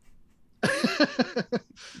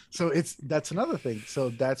 So that's another thing. So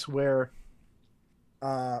that's where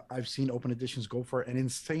I've seen open editions go for an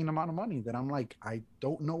insane amount of money that I'm like, I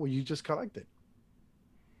don't know what you just collected.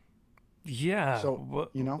 Yeah. So,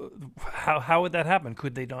 you know, How would that happen?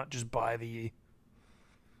 Could they not just buy the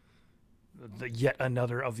yet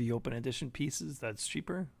another of the open edition pieces that's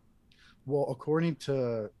cheaper? well, according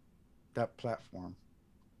to that platform,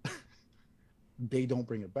 they don't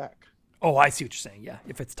bring it back. Oh, I see what you're saying. Yeah,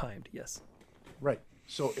 if it's timed, yes. Right.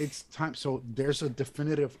 So it's time. So there's a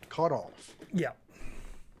definitive cutoff. Yeah.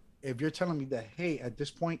 If you're telling me that, hey, at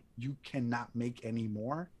this point, you cannot make any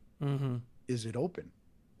more, Mm-hmm. is it open?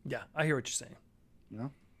 Yeah, I hear what you're saying. You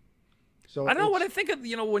know? So I don't know what I it's, think of.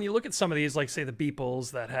 When you look at some of these, like say the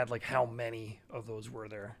Beeples that had like how many of those were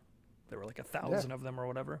there? There were like yeah. 1,000 of them or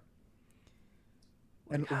whatever.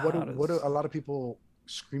 And Like what do a lot of people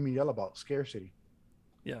scream and yell about? Scarcity.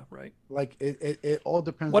 Yeah, right. Like it all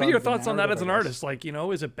depends What are on your the thoughts on that narrative, as I an guess. artist? Like,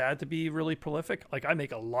 is it bad to be really prolific? Like, I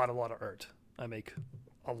make a lot of art. I make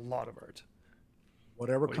a lot of art.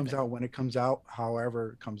 Whatever What do you comes think? out when it comes out,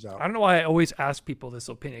 however it comes I out. don't know why I always ask people this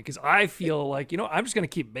opinion because I feel like, I'm just going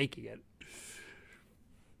to keep making it.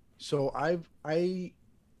 So I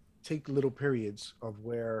take little periods of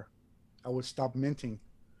where I would stop minting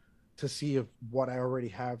to see if what I already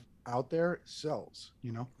have out there sells,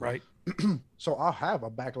 you know? Right. So I'll have a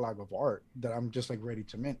backlog of art that I'm just like ready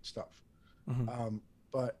to mint stuff. Hmm. Um,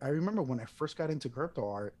 but I remember when I first got into crypto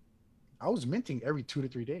art, I was minting every 2 to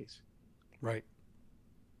 3 days. Right.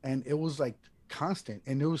 And it was like constant.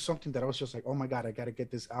 And it was something that I was just like, oh my God, I got to get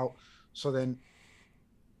this out. So then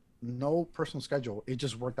no personal schedule. It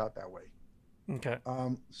just worked out that way. Okay.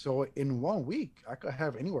 So in 1 week, I could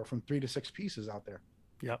have anywhere from 3 to 6 pieces out there,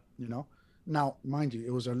 Yep. you know? Now, mind you,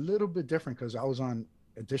 it was a little bit different because I was on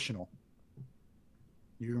additional.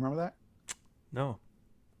 You remember that? No.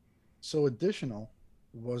 So additional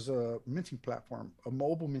was a minting platform, a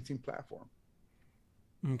mobile minting platform.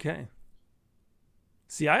 Okay.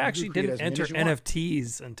 See, I You actually could create didn't as many enter as you want.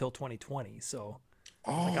 NFTs until 2020. So,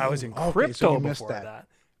 like, I was in Oh, okay. So crypto you missed before that. that,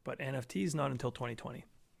 but NFTs not until 2020.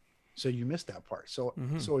 So you missed that part. So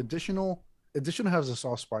Hmm. so additional has a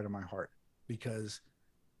soft spot in my heart because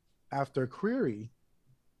after query,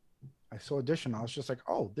 I saw additional. I was just like,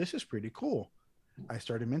 oh, this is pretty cool. I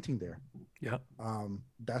started minting there. Yeah.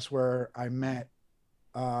 That's where I met.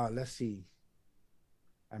 Let's see.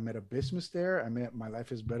 I met Abysmus there. I met My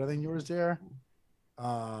Life Is Better Than Yours there.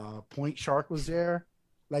 Point Shark was there.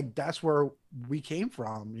 Like that's where we came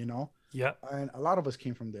from, you know. Yeah. And a lot of us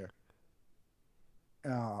came from there.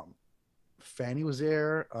 Um, Fanny was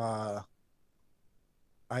there.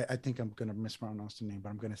 I think I'm gonna mispronounce the name, but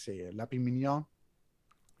I'm gonna say it. Lapi Mignon.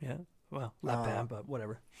 Yeah. Well, not Uh, bad, but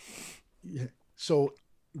whatever. yeah. So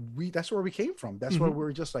that's where we came from. That's where Hmm. we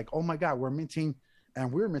were just like, oh my God, we're minting,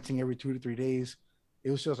 and we were minting every 2 to 3 days. It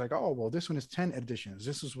was just like, oh well, this one is 10 editions.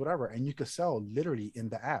 This is whatever, and you could sell literally in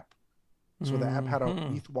the app. So the app had a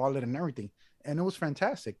Hmm. ETH wallet and everything, and it was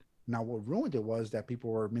fantastic. Now what ruined it was that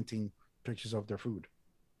people were minting pictures of their food,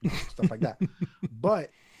 stuff like that.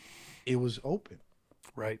 But it was open.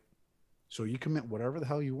 Right. So you can mint whatever the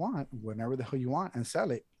hell you want, whenever the hell you want, and sell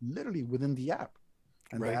it literally within the app.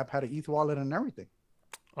 And the Right. app had an ETH wallet and everything.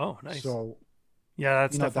 Oh, nice. So, Yeah,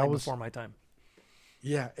 that's that definitely was, before my time.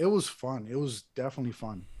 yeah, it was fun. It was definitely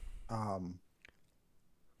fun. Um,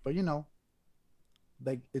 but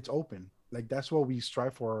like it's open. Like that's what we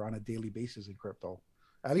strive for on a daily basis in crypto.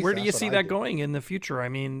 At least Where do you that's what see I that did. going in the future? I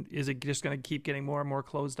mean, is it just going to keep getting more and more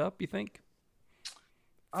closed up, you think?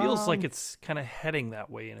 Feels like Um, it's kind of heading that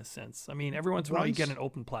way in a sense. I mean, every once in a while you get once, an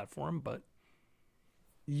open platform, but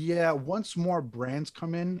yeah, once more brands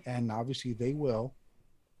come in, and obviously they will,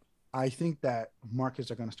 I think that markets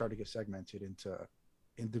are going to start to get segmented into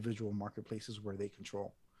individual marketplaces where they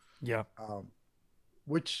control. Yeah. Um,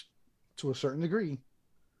 which to a certain degree,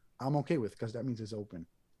 I'm okay with because that means it's open.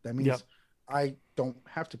 That Yep. means I don't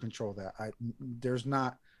have to control that. There's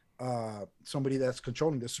not somebody that's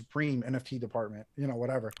controlling the supreme NFT department,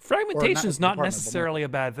 whatever, or Fragmentation is not not department, but market. necessarily a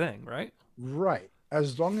bad thing, right? Right.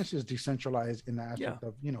 As long as it's decentralized in the Yeah. aspect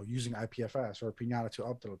of, using IPFS or Pinata to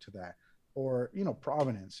upload to that, or,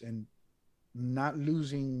 provenance, and not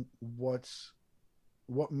losing what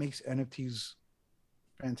makes NFTs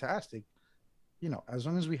fantastic. As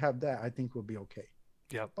long as we have that, I think we'll be okay.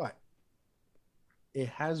 Yep. But it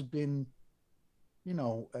has been,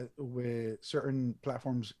 with certain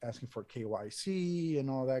platforms asking for KYC and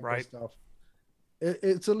all that good Right. stuff,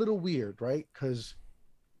 it's a little weird, right? Because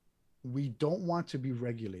we don't want to be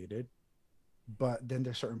regulated, but then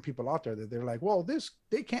there's certain people out there that they're like, well,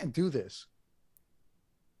 they can't do this.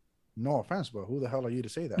 No offense, but who the hell are you to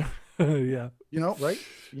say that? Yeah. Right?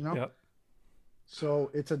 Yep. So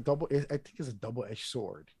I think it's a double-edged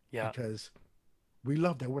sword. Yeah. Because we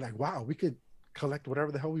love that. We're like, wow, we could collect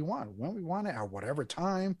whatever the hell we want when we want it at whatever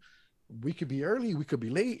time. We could be early, we could be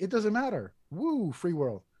late. It doesn't matter. Woo, free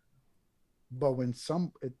world. But when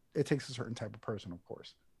it takes a certain type of person, of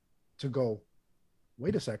course, to go,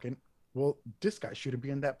 wait a second, well, this guy shouldn't be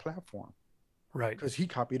in that platform. Right. Because he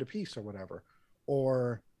copied a piece or whatever.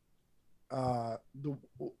 Or why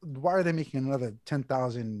are they making another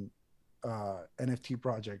 10,000 NFT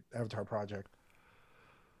project, avatar project?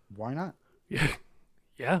 Why not? Yeah.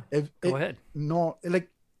 Yeah. Go ahead. No, like,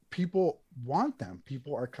 people want them.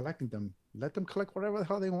 People are collecting them. Let them collect whatever the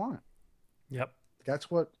hell they want. Yep.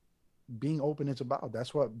 That's what being open is about.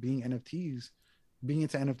 That's what being into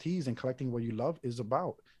NFTs and collecting what you love is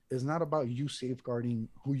about. It's not about you safeguarding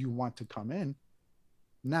who you want to come in.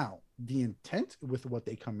 Now, the intent with what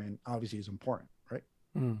they come in obviously is important, right?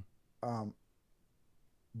 Mm.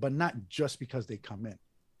 But not just because they come in.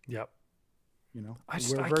 Yep.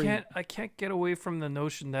 I can't get away from the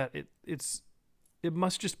notion that it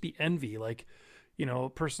must just be envy. Like, a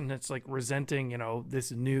person that's like resenting,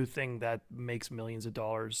 this new thing that makes millions of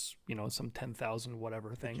dollars, some 10,000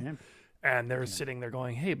 whatever thing. And they're sitting there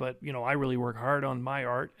going, hey, but, I really work hard on my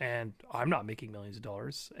art and I'm not making millions of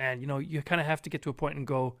dollars. And, you kind of have to get to a point and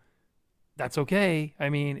go, that's okay. I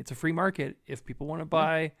mean, it's a free market. If people want to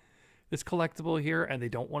buy this collectible here and they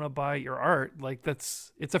don't want to buy your art, like,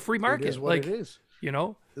 it's a free market. It is what it is.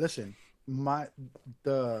 Listen,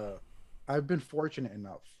 I've been fortunate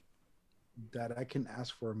enough that I can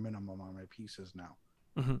ask for a minimum on my pieces now.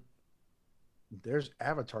 Mm-hmm. There's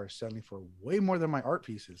avatars selling for way more than my art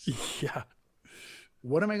pieces. Yeah.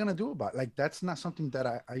 What am I going to do about it? Like, that's not something that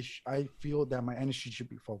I feel that my energy should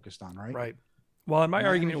be focused on, right? Right. Well, and my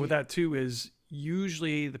argument with that too is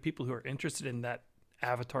usually the people who are interested in that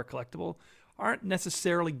avatar collectible aren't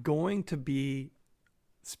necessarily going to be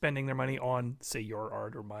spending their money on, say, your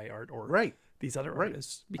art or my art or these other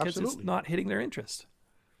artists, because it's not hitting their interest.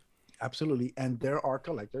 Absolutely. And there are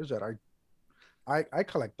collectors that I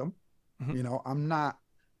collect them. Mm-hmm.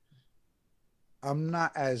 I'm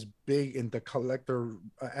not as big in the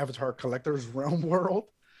avatar collectors realm world,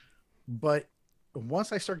 but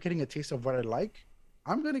once I start getting a taste of what I like,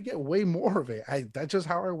 I'm going to get way more of it. That's just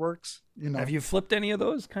how it works. Have you flipped any of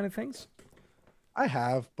those kind of things? I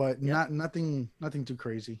have, but nothing too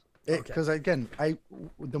crazy. Because again,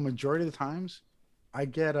 the majority of the times I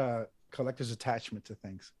get a collector's attachment to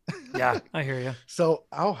things. Yeah, I hear you. So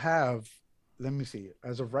I'll have, let me see,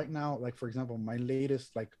 as of right now, like, for example, my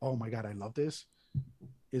latest, like, oh my God, I love this,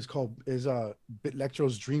 is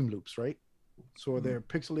Bitlectro's Dream Loops, right? So they're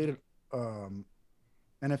pixelated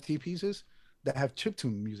NFT pieces that have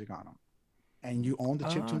chiptune music on them, and you own the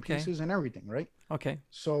chiptune pieces and everything, right? Okay.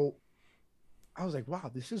 So I was like,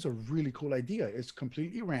 wow, this is a really cool idea. It's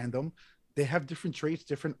completely random. They have different traits,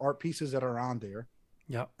 different art pieces that are on there.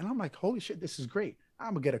 Yeah. And I'm like, holy shit, this is great. I'm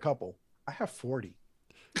gonna get a couple. I have 40.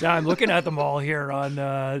 Yeah, I'm looking at them all here on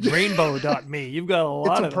rainbow.me. You've got a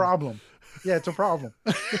lot of them. It's a problem. Yeah, it's a problem.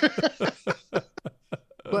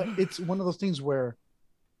 But it's one of those things where,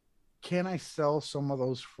 can I sell some of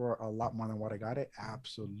those for a lot more than what I got it?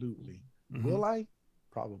 Absolutely. Mm-hmm. Will I?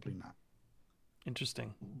 Probably not.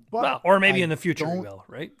 Interesting. But or maybe in the future we will,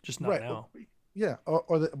 right? Just not now. Yeah.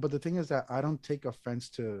 But the thing is that I don't take offense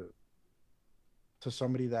to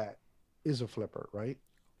somebody that is a flipper, right?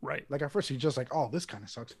 Right. Like, at first you're just like, oh, this kind of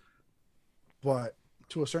sucks. But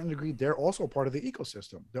to a certain degree, they're also part of the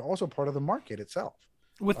ecosystem. They're also part of the market itself.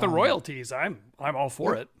 With the royalties, I'm all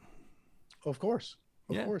for it. Of course.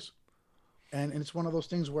 Of course. And it's one of those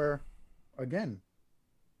things where, again,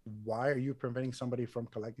 why are you preventing somebody from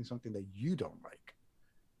collecting something that you don't like?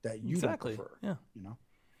 that you don't Exactly. prefer, Yeah. you know?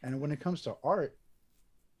 And when it comes to art,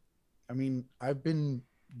 I mean, I've been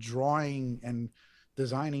drawing and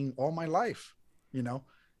designing all my life, you know,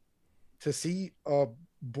 to see a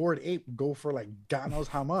bored ape go for like God knows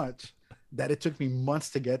how much that it took me months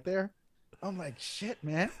to get there. I'm like, shit,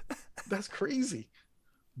 man, that's crazy.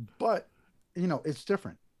 But you know, it's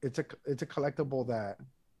different. It's a collectible that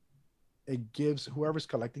it gives whoever's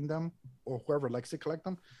collecting them or whoever likes to collect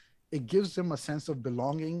them, it gives them a sense of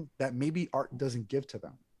belonging that maybe art doesn't give to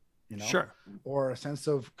them, you know, Sure. or a sense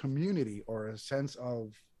of community or a sense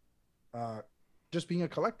of uh, just being a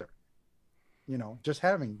collector, you know, just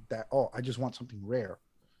having that. Oh, I just want something rare,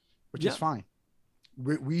 which is Yeah. fine.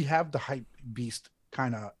 We have the hype beast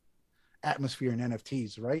kind of atmosphere in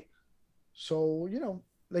NFTs, right? So, you know,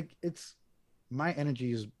 like it's my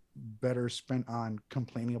energy is better spent on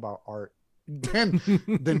complaining about art than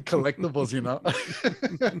collectibles, you know.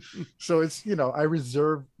 So it's, you know, I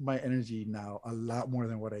reserve my energy now a lot more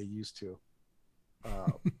than what I used to.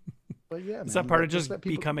 Uh, but yeah, Is that man, part of just just let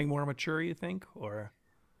people. becoming more mature, you think? Or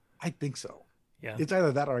I think so. yeah. It's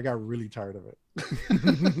either that or I got really tired of it.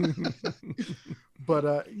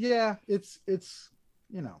 But yeah, it's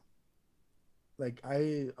you know, like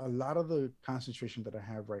I a lot of the concentration that I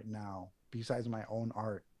have right now, besides my own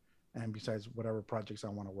art and besides whatever projects I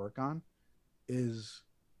want to work on, is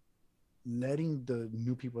letting the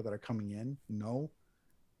new people that are coming in know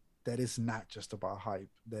that it's not just about hype,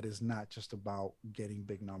 that is not just about getting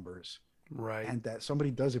big numbers, Right. and that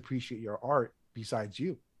somebody does appreciate your art besides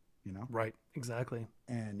you, you know. Right. Exactly.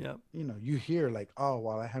 And Yep. you know, you hear like, oh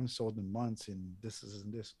well, I haven't sold in months and this is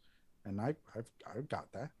and this, and I've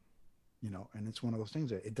got that, you know. And it's one of those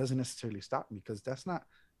things that it doesn't necessarily stop me because that's not,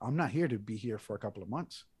 I'm not here to be here for a couple of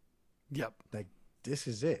months. Yep. Like this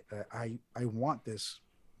is it. I want this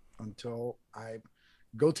until I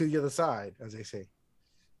go to the other side, as they say.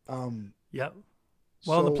 Um, Yep.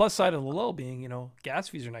 Well, on the so plus side of the low being, gas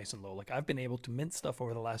fees are nice and low. Like I've been able to mint stuff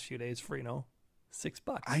over the last few days for, I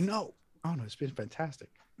 $6. know, oh no, it's been fantastic.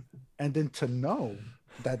 And then to know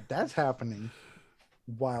that that's happening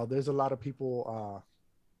while there's a lot of people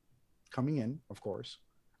coming in, of course,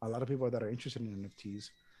 a lot of people that are interested in NFTs.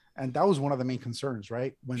 And that was one of the main concerns,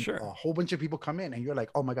 right? When a Sure. whole bunch of people come in and you're like,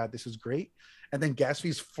 oh my God, this is great. And then gas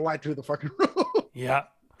fees fly through the fucking roof. Yeah.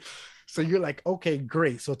 So you're like, okay,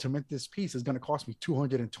 great. So to mint this piece is going to cost me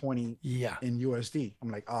 220 Yeah. in USD. I'm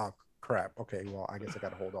like, oh crap. Okay, well, I guess I got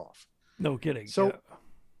to hold off. No kidding. Yeah. So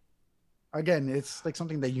again, it's like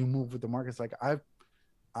something that you move with the markets. Like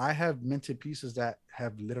I have minted pieces that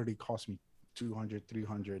have literally cost me 200,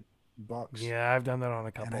 $300, Yeah, I've done that on a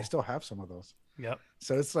and I couple. still have some of those. Yep.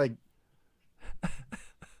 So it's like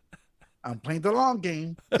I'm playing the long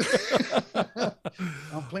game.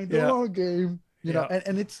 I'm playing the Yeah. long game, you know, Yeah.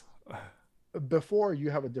 and it's before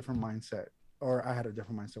you have a different mindset, or I had a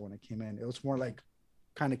different mindset when it came in. It was more like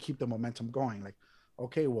kind of keep the momentum going. Like,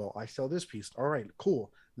 okay, well, I sell this piece. All right,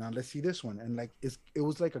 cool. Now let's see this one. And like it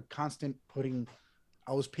was like a constant putting,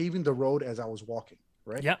 I was paving the road as I was walking,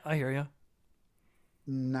 right? Yeah, I hear you.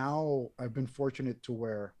 Now I've been fortunate to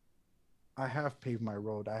where I have paved my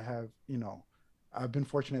road. I have, you know, I've been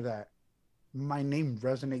fortunate that my name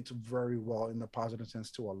resonates very well in the positive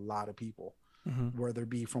sense to a lot of people, Hmm. whether it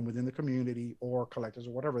be from within the community or collectors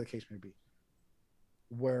or whatever the case may be,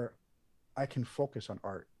 where I can focus on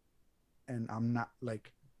art and I'm not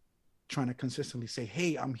like trying to consistently say,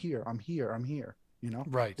 hey, I'm here, I'm here, I'm here, you know,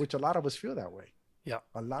 Right. which a lot of us feel that way. Yeah.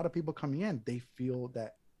 A lot of people coming in, they feel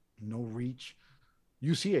that no reach.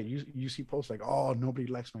 You see it. You see posts like, oh, nobody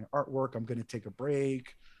likes my artwork. I'm gonna take a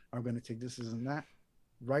break. I'm gonna take this and that.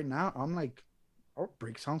 Right now, I'm like, art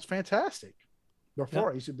break sounds fantastic. Yeah.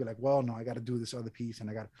 Before I used to be like, well, no, I got to do this other piece, and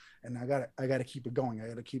I got to keep it going. I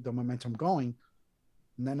got to keep the momentum going,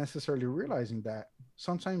 not necessarily realizing that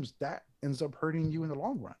sometimes that ends up hurting you in the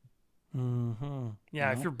long run. Hmm. You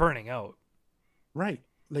Yeah. If know, you're burning out. right?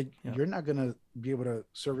 Like Yeah. you're not gonna be able to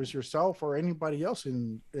service yourself or anybody else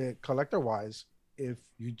in collector wise if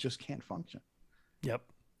you just can't function. Yep.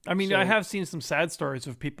 I mean, I So have seen some sad stories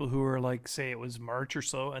of people who were like, say it was March or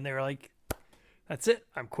so, and they were like, that's it.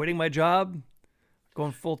 I'm quitting my job,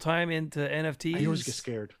 going full time into I always get NFTs.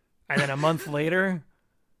 scared. And then a month later,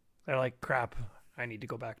 they're like, crap, I need to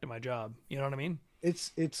go back to my job. You know what I mean? It's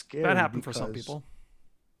That scary happened for some because people.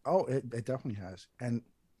 oh, it definitely has, and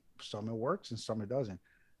some it works and some it doesn't.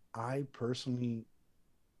 I personally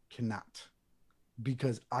cannot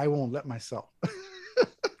because I won't let myself.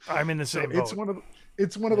 I'm in the So same boat. it's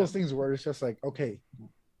one of Yeah. those things where it's just like, okay,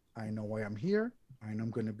 I know why I'm here. I know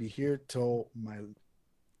I'm going to be here till my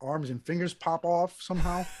arms and fingers pop off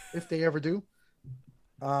somehow, if they ever do.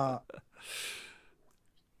 Uh,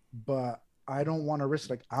 but I don't want to risk,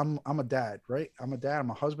 like, I'm a dad, right? I'm a dad, I'm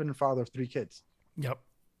a husband and father of 3 kids. Yep.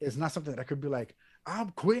 It's not something that I could be like, I'm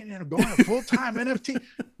quitting and going to full-time NFT.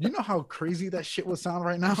 You know how crazy that shit would sound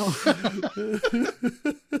right now?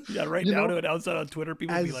 Yeah, right You now know, to announce that on Twitter,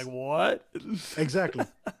 people would be like, as what? exactly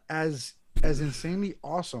as insanely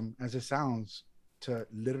awesome as it sounds to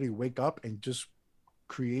literally wake up and just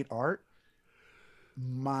create art,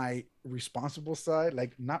 my responsible side,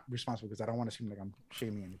 like, not responsible because I don't want to seem like I'm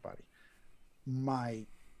shaming anybody. My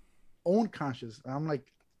own conscious, I'm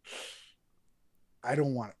like, I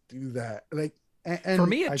don't want to do that. Like, For and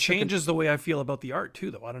me, it I took an, changes the way I feel about the art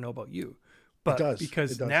too, though. I don't know about you, but it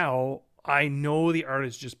because does. now I know the art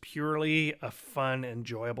is just purely a fun,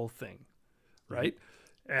 enjoyable thing, Mhm. right?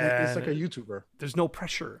 And it's like a And YouTuber. there's no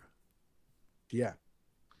pressure. Yeah.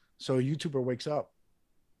 So a YouTuber wakes up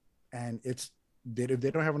and if they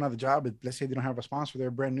don't have another job, let's say they don't have a sponsor,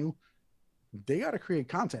 they're brand new, they got to create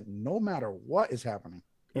content no matter what is happening,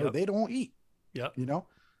 or Yep. they don't eat, Yep. you know?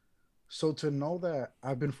 So to know that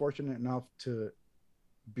I've been fortunate enough to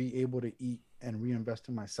be able to eat and reinvest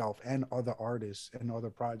in myself and other artists and other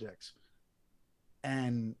projects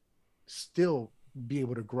and still be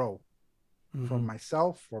able to grow from Hmm.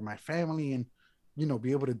 myself, for my family, and,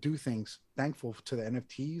 be able to do things, thankful to the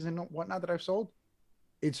NFTs and whatnot that I've sold,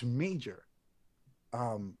 it's major.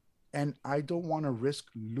 Um, and I don't want to risk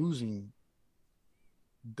losing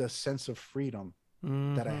the sense of freedom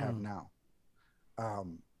that I have Hmm. now.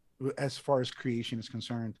 Um, as far as creation is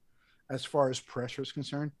concerned, as far as pressure is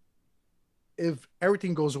concerned, if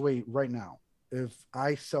everything goes away right now, if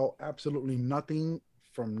I sell absolutely nothing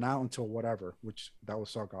from now until whatever, which that would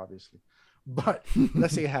suck, obviously, but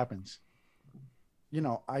let's say it happens,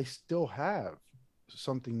 I still have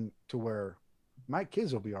something to where my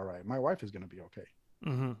kids will be all right. My wife is going to be okay,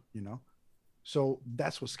 Hmm. you know? So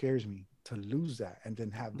that's what scares me, to lose that and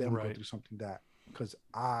then have them go Right. through something that, because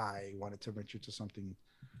I wanted to venture to something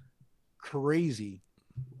crazy,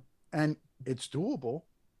 and it's doable.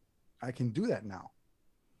 I can do that now,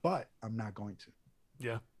 but I'm not going to.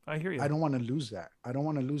 Yeah, I hear I you. don't want to lose that. I don't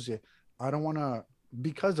want to lose it. I don't want to,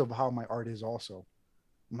 because of how my art is also.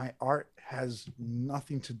 My art has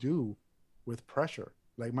nothing to do with pressure.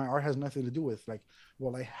 Like, my art has nothing to do with, like,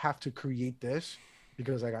 well, I have to create this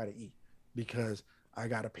because I got to eat, because I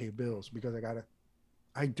got to pay bills, because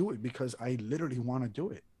I do it because I literally want to do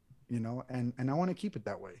it, and I want to keep it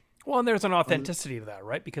that way. Well, and there's an Um, authenticity to that,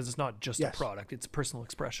 right? Because it's not just a yes, product; it's personal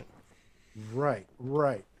expression. right,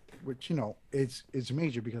 right. Which, it's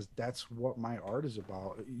major because that's what my art is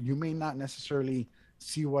about. You may not necessarily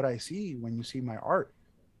see what I see when you see my art,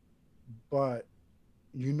 but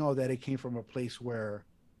you know that it came from a place where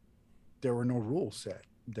there were no rules set.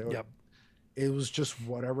 Yep. It was just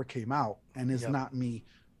whatever came out, and it's Yep. not me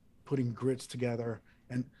putting grits together.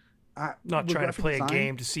 And Not with trying to graphic play a design,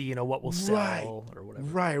 game to see, what will right, sell or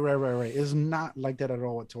whatever. right. It's not like that at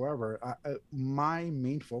all whatsoever. My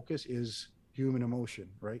main focus is human emotion,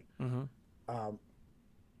 right? Hmm. Um,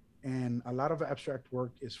 and a lot of abstract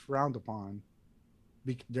work is frowned upon.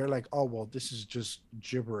 They're like, oh well, this is just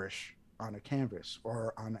gibberish on a canvas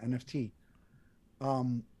or on an NFT,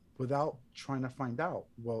 um, without trying to find out,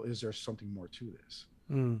 well, is there something more to this?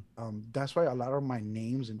 Mm. That's why a lot of my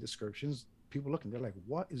names and descriptions, people look and they're like,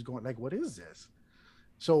 what is going, like, what is this?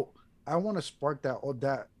 So I want to spark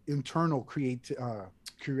that internal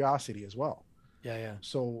curiosity as well. Yeah, yeah.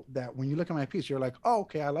 So that when you look at my piece, you're like, oh,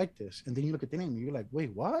 okay, I like this. And then you look at the name and you're like,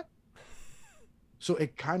 wait, what? So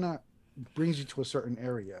it kind of brings you to a certain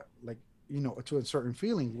area, like, to a certain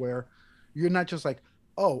feeling where you're not just like,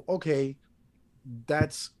 oh, okay,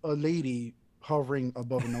 that's a lady hovering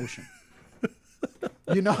above an ocean,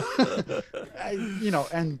 you know.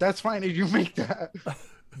 And that's fine if you make that,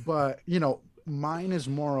 but mine is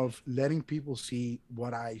more of letting people see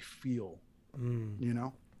what I feel, Mm.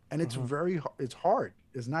 and Uh-huh. it's hard,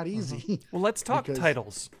 it's not Uh-huh. easy. Well, let's talk Because,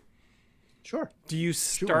 titles. sure, Do you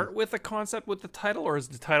shoot me. start with a concept with the title, or does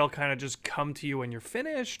the title kind of just come to you when you're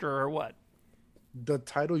finished, or what? The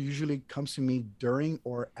title usually comes to me during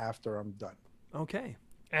or after I'm done. Okay.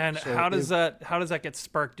 And So if how does that get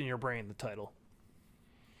sparked in your brain? The title.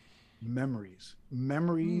 memories,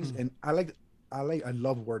 Hmm. and I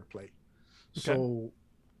love wordplay. Okay. So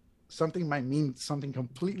something might mean something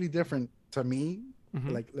completely different to me. Hmm.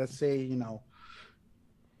 Like, let's say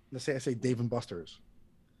I say Dave and Buster's.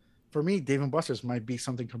 For me, Dave and Buster's might be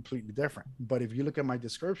something completely different. But if you look at my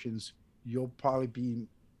descriptions, you'll probably be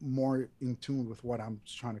more in tune with what I'm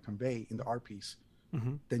trying to convey in the art piece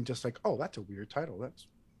Hmm. than just like, oh, that's a weird title.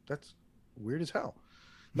 That's weird as hell.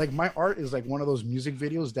 Like, my art is like one of those music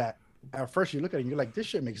videos that at first you look at it and you're like, this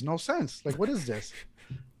shit makes no sense. Like, what is this?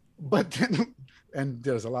 But then, and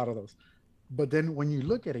there's a lot of those. But then when you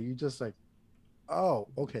look at it, you just like, oh,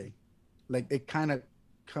 okay. Like it kind of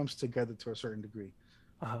comes together to a certain degree.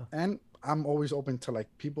 Uh-huh. And I'm always open to like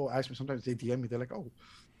people ask me sometimes they DM me, they're like, oh,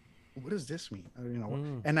 what does this mean? You know,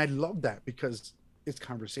 Mm, and I love that because it's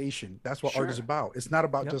conversation. That's what art is sure. about. It's not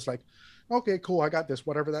about Yep. just like, okay, cool, I got this,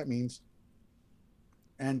 whatever that means.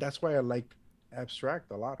 And that's why I like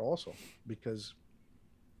abstract a lot also because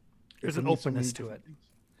it There's can an mean so openness many to it. different things.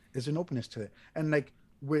 There's an openness to it. And like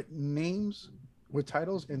with names, with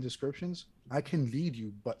titles and descriptions, I can lead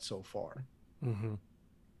you but so far. Hmm.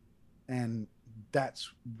 And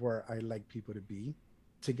that's where I like people to be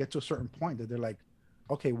to get to a certain point that they're like,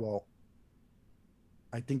 okay, well,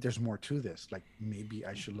 I think there's more to this. Like maybe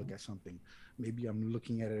I should look at something. Maybe I'm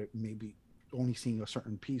looking at it, maybe only seeing a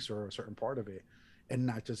certain piece or a certain part of it and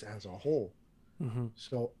not just as a whole. Hmm.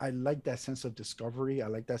 So I like that sense of discovery. I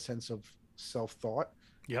like that sense of self thought.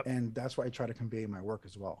 Yep. And that's what I try to convey in my work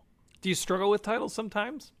as well. Do you struggle with titles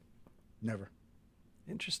sometimes? Never.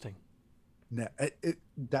 Interesting.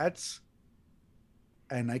 That's,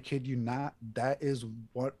 and I kid you not, that is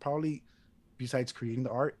what probably, besides creating the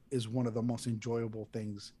art, is one of the most enjoyable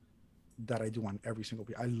things that I do on every single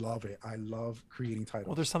piece. I love it. I love creating Well,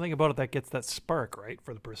 titles. there's something about it that gets that spark, right,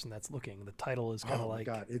 for the person that's looking. The title is kind of Oh my like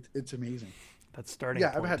God, it's amazing. that starting Yeah,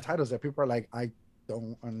 I've had point. titles that people are like, I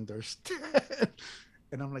don't understand.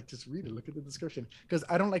 And I'm like, just read it, look at the description. Because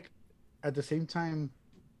I don't like, at the same time,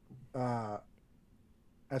 uh,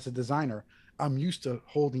 as a designer, I'm used to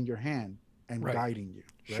holding your hand and Right. guiding you,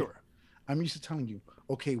 right? Sure. I'm used to telling you,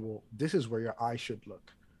 okay, well, this is where your eye should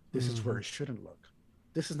look. This is where Hmm. it shouldn't look.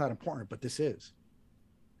 This is not important, but this is.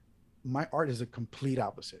 My art is a complete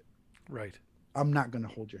opposite. Right. I'm not going to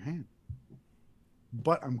hold your hand,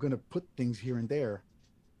 but I'm going to put things here and there.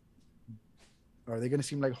 Are they going to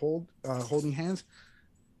seem like holding hands?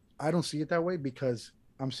 I don't see it that way because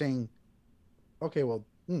I'm saying, okay, well,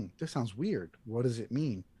 this sounds weird. What does it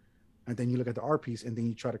mean? And then you look at the art piece and then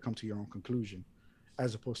you try to come to your own conclusion,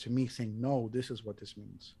 as opposed to me saying, no, this is what this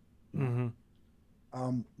means. You know.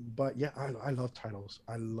 Hmm. But yeah, I love titles.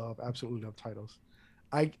 I love absolutely love titles.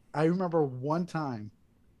 I remember one time,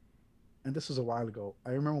 and this was a while ago.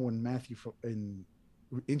 I remember when Matthew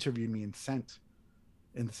interviewed me in the Scent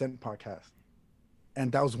podcast,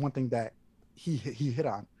 and that was one thing that he hit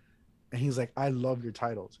on, and he's like, "I love your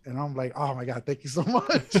titles," and I'm like, "Oh my god, thank you so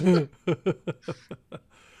much."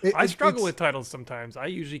 I struggle It's with titles sometimes. I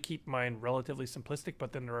usually keep mine relatively simplistic,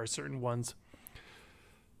 but then there are certain ones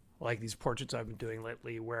like these portraits I've been doing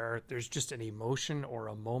lately where there's just an emotion or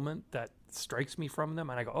a moment that strikes me from them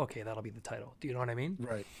and I go, okay, that'll be the title. Do you know what I mean?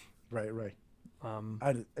 right, right. Um,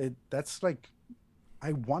 That's like,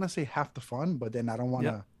 I want to say half the fun, but then I don't want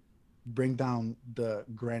yep, to bring down the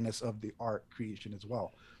grandness of the art creation as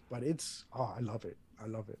well. But it's, oh, I love it. I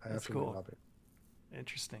love it. I that's absolutely cool. love it.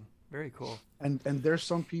 Interesting. Very cool. And there's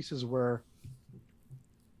some pieces where,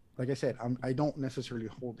 like I said, I don't necessarily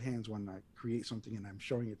hold hands when I create something and I'm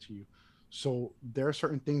showing it to you. So there are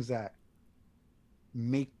certain things that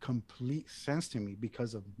make complete sense to me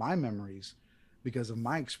because of my memories, because of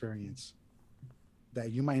my experience,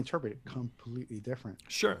 that you might interpret it completely different.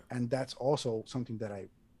 Sure. And that's also something that I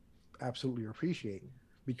absolutely appreciate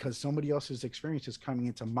because somebody else's experience is coming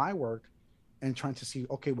into my work and trying to see,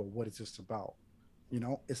 okay, well, what is this about? You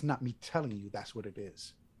know, it's not me telling you that's what it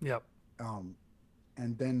is. Yep. Um,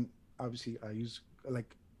 and then obviously I use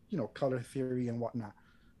like, color theory and whatnot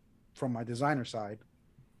from my designer side.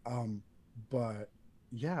 Um, but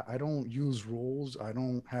yeah, I don't use rules. I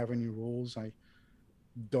don't have any rules. I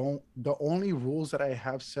don't, the only rules that I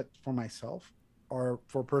have set for myself are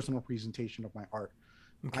for personal presentation of my art.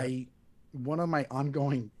 Okay. I One of my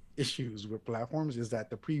ongoing issues with platforms is that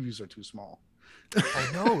the previews are too small. I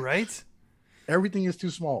know, right? Everything is too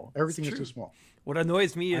small. It's Everything is too true. small. What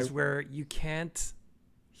annoys me I is where you can't.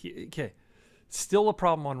 Okay. Still a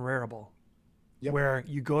problem on Rarible Yep. where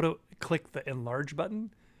you go to click the enlarge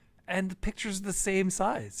button and the picture's the same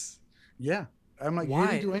size. Yeah. I'm like, you Why?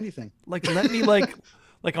 didn't do anything. Like, let me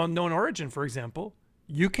like on Known Origin, for example,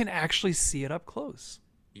 you can actually see it up close.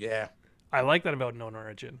 Yeah. I like that about Known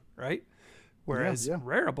Origin, right? Whereas Yeah.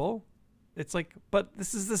 Rarible, it's like, but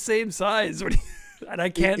this is the same size. And I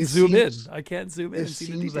can't It zoom seems- in. I can't zoom in It and see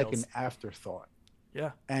the seems details. like an afterthought.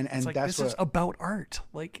 Yeah. And It's like, that's this is what about art.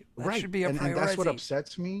 Like, that right. should be a And priority. that's what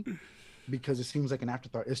upsets me because it seems like an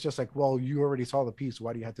afterthought. It's just like, well, you already saw the piece.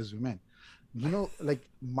 Why do you have to zoom in? Like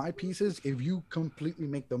my pieces, if you completely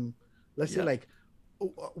make them, let's say Yeah. like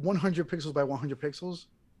 100 pixels by 100 pixels,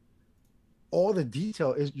 all the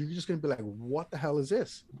detail you're just going to be like, what the hell is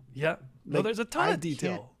this? Yeah. No, Like, there's a ton I of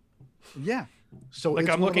detail. Yeah. So Like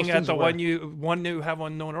it's I'm one of those looking at things the where, one you have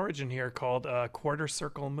on Known Origin here called Quarter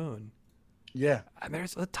Circle Moon. yeah, And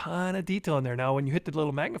there's a ton of detail in there. Now, when you hit the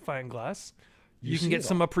little magnifying glass, you you can see get it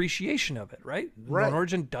some all. appreciation of it, right? Known Right.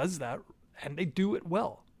 Origin does that, and they do it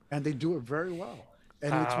well. And they do it very well.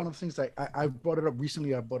 And it's Uh, one of the things that I brought it up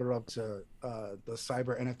recently. I brought it up to the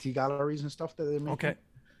cyber NFT galleries and stuff that they're making. okay.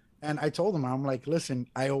 And I told them, I'm like, listen,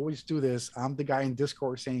 I always do this. I'm the guy in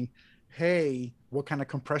Discord saying, hey, what kind of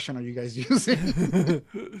compression are you guys using?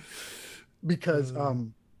 Because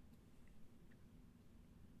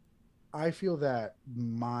I feel that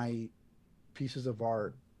my pieces of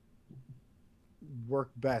art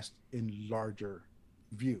work best in larger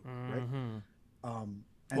view, right? Mhm. Well,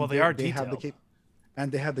 And they are they have the detailed.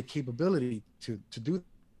 and they have the capability to do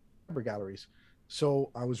cyber galleries.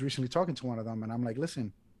 So I was recently talking to one of them, and I'm like,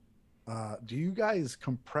 listen, do you guys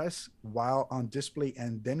compress while on display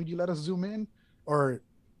and then you let us zoom in, or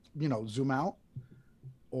zoom out,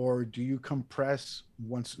 or do you compress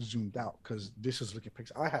once zoomed out? Because this is looking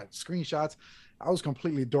pixel. I had screenshots. I was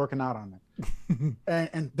completely dorking out on it.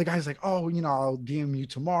 And the guy's like, oh, I'll DM you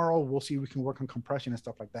tomorrow. We'll see if we can work on compression and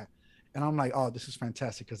stuff like that. And I'm like, oh, this is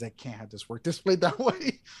fantastic because I can't have this work displayed that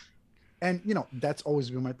way. And that's always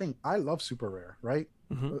been my thing. I love Super Rare, right?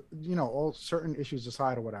 Mhm. All certain issues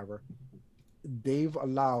aside or whatever, they've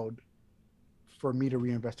allowed for me to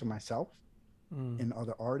reinvest in myself, Mm. in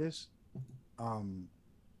other artists, um,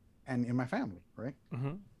 and in my family, right?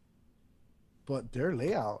 Mhm. But their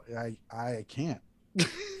layout, I can't.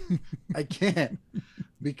 I can't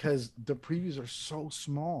because the previews are so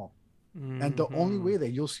small. And the only Mhm. way that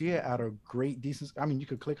you'll see it at a great decent, I mean, you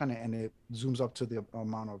could click on it and it zooms up to the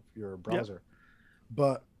amount of your Yep. browser.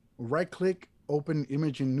 But right click, open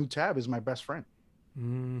image in new tab is my best friend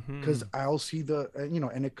because Mhm. I'll see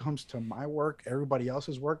and it comes to my work, everybody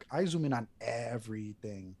else's work. I zoom in on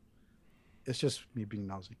everything. It's just me being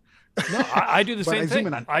nosy. No, I do the But I same zoom thing.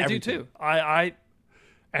 in on I do everything. too.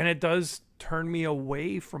 And it does turn me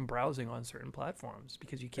away from browsing on certain platforms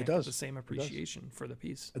because you It can't get the does. same It does. appreciation for the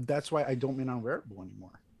piece. That's why I don't mean on Rarible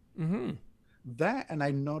anymore. Mhm. That, and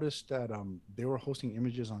I noticed that they were hosting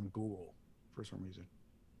images on Google for some reason.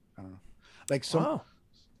 I don't know. Like some Wow.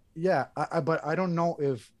 Yeah, but I don't know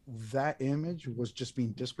if that image was just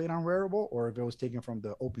being displayed on Rarible or if it was taken from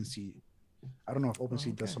the OpenSea. I don't know if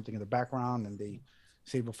OpenSea does Okay. something in the background and they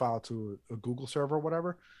save a file to a Google server or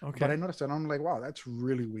whatever. But Okay. I noticed that I'm like, wow, that's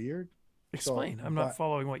really weird. So, Explain. I'm not but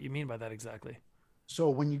following what you mean by that exactly. so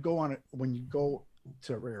when you go on it, when you go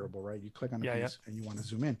to Rarible, right? You click on a Yeah, yeah. piece and you want to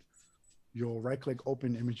zoom in. You'll right click,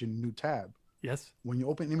 open image in new tab. Yes. When you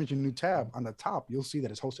open image in new tab on the top, you'll see that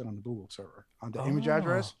it's hosted on the Google server on the image Oh,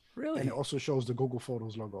 address, and it really? also shows the Google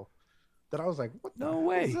Photos logo. That I was like, what the No hell is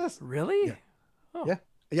way. this? Yeah, Really? Oh, yeah,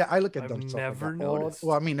 yeah. I look at I've dumb stuff like that never all. Well, noticed.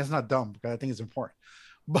 I mean, it's not dumb because I think it's important,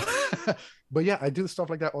 but but yeah, I do stuff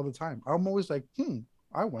like that all the time. I'm always like,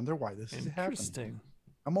 I wonder why this is happening. Interesting.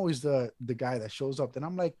 I'm always the guy that shows up, and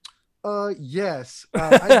I'm like, yes,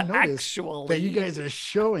 I noticed that you Actually, guys are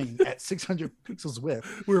showing at 600 pixels width.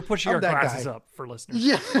 we're pushing I'm our that glasses guy. up for listeners.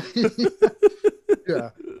 Yeah. Yeah.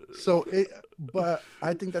 So but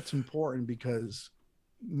I think that's important because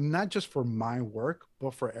not just for my work,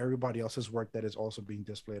 but for everybody else's work that is also being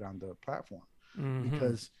displayed on the platform. Hmm.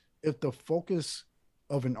 Because if the focus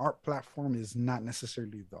of an art platform is not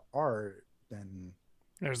necessarily the art, then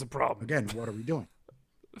There's a problem. again, what are we doing?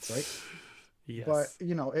 Right. But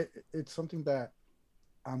Yes. it's something that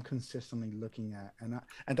I'm consistently looking at, and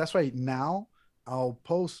that's why now I'll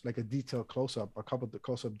post like a detailed close up, a couple of the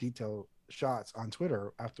close up detail shots on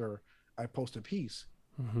Twitter after I post a piece,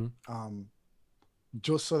 Hmm. um,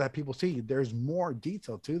 just so that people see there's more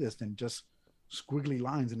detail to this than just squiggly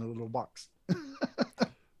lines in a little box.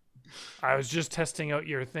 I was just testing out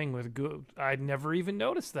your thing with Google. I'd never even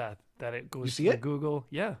noticed that it You goes to see the it? Google.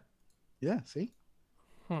 Yeah. Yeah. See,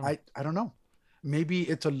 Hmm. I don't know. Maybe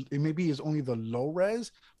maybe it's only the low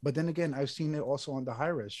res, but then again, I've seen it also on the high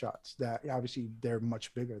res shots that obviously they're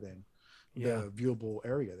much bigger than Yeah. the viewable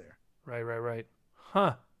area there. Right. Right. Right.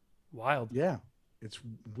 Huh. Wild. Yeah, it's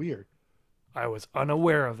weird. I was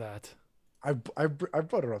unaware of that. I've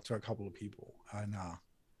brought it up to a couple of people, and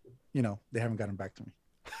they haven't gotten back to me.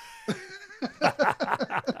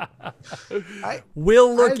 I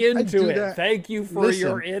We'll look I into do it. that. Thank you for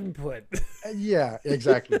your Listen, input. yeah,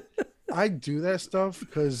 exactly. I do that stuff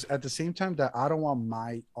because at the same time that I don't want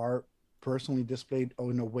my art personally displayed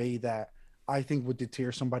in a way that I think would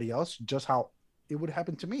deter somebody else, just how it would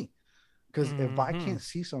happen to me. Because if I Hmm. can't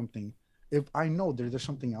see something, if I know there's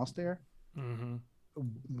something else there, Hmm.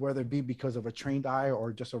 whether it be because of a trained eye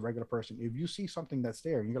or just a regular person, if you see something that's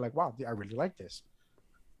there and you're like, wow, I really like this,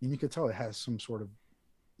 and you could tell it has some sort of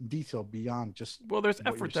detail beyond just Well, there's what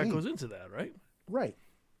you're effort that seeing. goes into that, right? Right.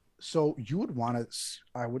 So you would want to,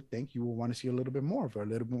 I would think you would want to see a little bit more of it, a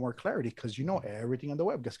little bit more clarity, because you know everything on the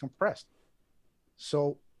web gets compressed.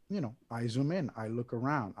 So, I zoom in, I look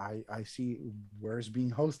around, I see where it's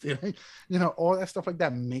being hosted, all that stuff like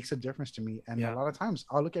that makes a difference to me. And a Yeah. lot of times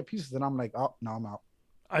I'll look at pieces and I'm like, oh, no, I'm out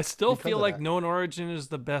I still because feel of like that. known origin is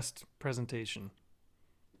the best presentation.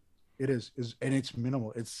 It is, and it's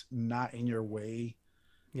minimal. It's not in your way.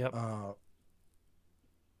 Yep. Uh,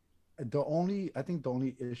 I think the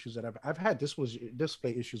only issues that I've had, this was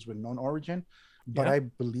display issues with known origin, but Yeah. I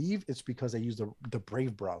believe it's because I use the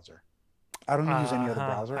Brave browser. I don't use any other Uh-huh.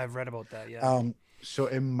 browser. I've read about that, yeah. So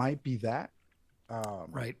it might be that.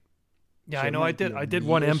 Um, Right. Yeah, so I it know I might did be a I did me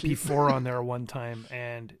one issue. MP4 on there one time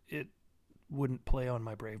and it wouldn't play on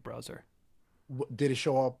my Brave browser. Did it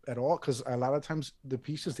show up at all? Because a lot of times the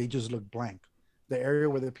pieces they just look blank. The area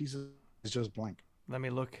where the pieces is just blank. Let me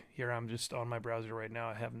look here. I'm just on my browser right now.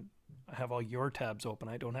 I have all your tabs open.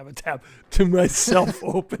 I don't have a tab to myself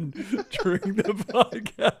open during the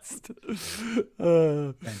podcast.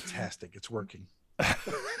 Fantastic, it's working.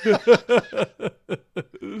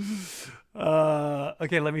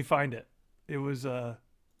 Okay, let me find it. It was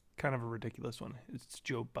kind of a ridiculous one. It's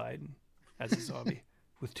Joe Biden as a zombie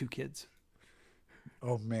with 2 kids.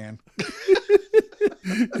 Oh man.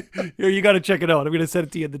 Here, you got to check it out. I'm going to send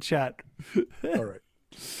it to you in the chat. All right.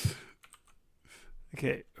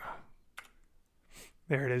 Okay.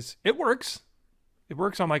 There it is. It works. It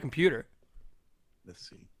works on my computer. Let's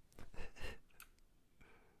see.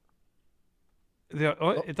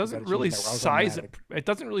 It doesn't really that. I was size it. automatic. It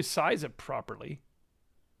doesn't really size it properly.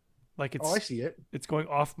 Like Oh, I see it. it's going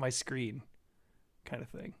off my screen, kind of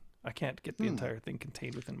thing. I can't get the Hmm. entire thing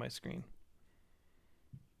contained within my screen.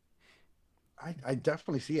 I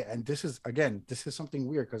definitely see it. And this is something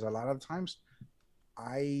weird because a lot of times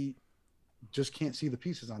I just can't see the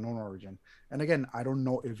pieces on known origin. And again, I don't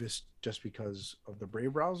know if it's just because of the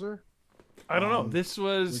Brave browser. I don't know. Um, This which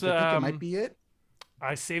was I think it might be it.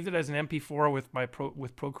 I saved it as an MP4 with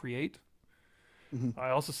with Procreate. Mhm.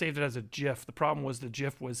 I also saved it as a GIF. The problem was the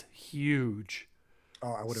GIF was huge,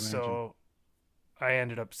 Oh, I would imagine. so I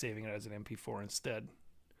ended up saving it as an MP4 instead.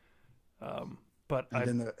 But And I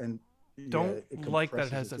then and yeah, don't it like that it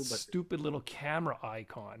compresses has that too, but stupid little camera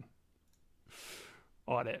icon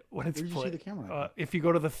on it when it's where did you see the camera? if you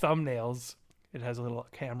go to the thumbnails, it has a little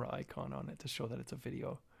camera icon on it to show that it's a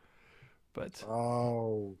video. But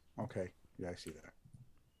Oh, okay. Yeah, I see that.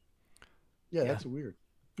 Yeah, Yeah. that's weird.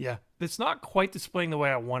 yeah, it's not quite displaying the way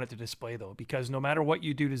I want it to display though, because no matter what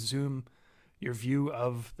you do to zoom your view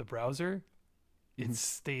of the browser, it Mhm.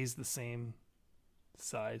 stays the same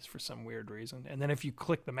size for some weird reason. And then if you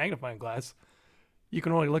click the magnifying glass, you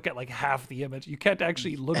can only look at like half the image. You can't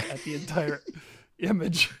actually look at the entire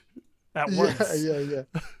image at once. Yeah.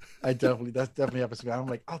 That's definitely happens to me. I'm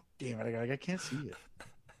like, oh damn it, I can't see it.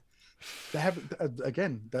 That happened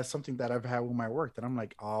again. That's something that I've had with my work. That I'm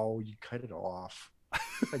like, oh, you cut it off.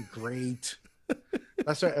 Like great.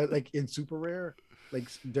 That's right. Like in Super Rare, like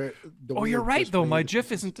the Oh, way you're it right though. My displays the GIF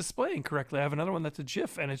pieces- isn't displaying correctly. I have another one that's a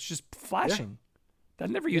GIF and it's just flashing. That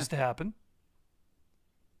never Yeah. used to happen.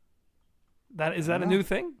 That is I that a don't new know.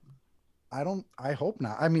 thing? I don't. I hope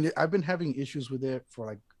not. I mean, I've been having issues with it for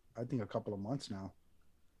like I think a couple of months now.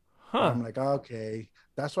 But Huh. I'm like, okay.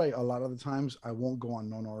 That's why a lot of the times I won't go on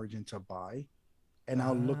known origin to buy, and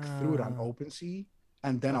I'll look through it on Ah, OpenSea,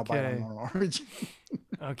 and then I'll buy it on okay. known origin.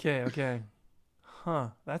 Okay. Huh.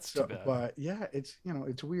 That's too So, bad. but yeah, it's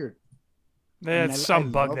weird. I mean, That's I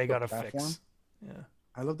some bug love they the gotta platform. fix. Yeah.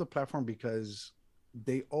 I love the platform because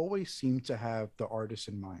they always seem to have the artist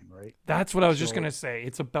in mind, right? That's what I was just So gonna say.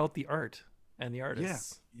 It's about the art and the yeah,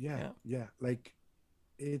 artists. yeah, Yeah. yeah. Like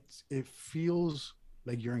it feels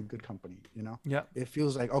like you're in good company, you know? Yeah. It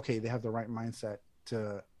feels like okay, they have the right mindset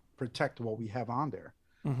to protect what we have on there.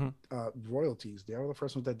 Mm-hmm. Royalties. They are the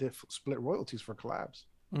first ones that did split royalties for collabs.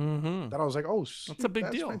 Mm-hmm. That I was like, oh, That's a big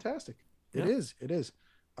that's deal. fantastic. Yeah. It is. It is.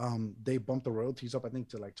 They bumped the royalties up, I think,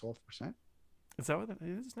 to like 12%. Is that what it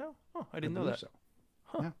is now? Oh, I I didn't know believe that. so.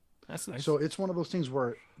 Huh. Yeah. That's nice. So it's one of those things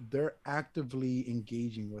where they're actively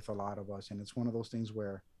engaging with a lot of us, and it's one of those things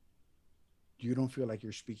where you don't feel like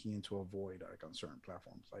you're speaking into a void, like on certain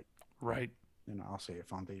platforms. Like, right. I'll say a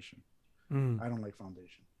Foundation. Mm. I don't like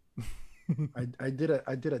Foundation. I did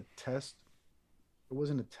a test. It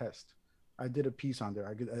wasn't a test. I did a piece on there.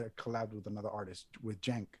 I collabed with another artist with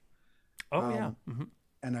Jank, Oh yeah. um, Mm-hmm.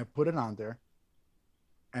 and I put it on there,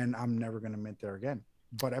 and I'm never gonna mint there again.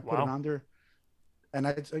 But I put it Wow. on there, and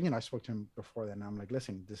I spoke to him before then. And I'm like,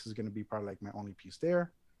 listen, this is gonna be probably like my only piece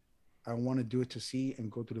there. I want to do it to see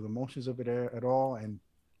and go through the motions of it at all, and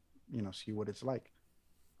see what it's like.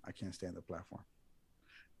 I can't stand the platform.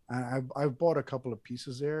 And I've bought a couple of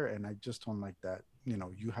pieces there, and I just don't like that.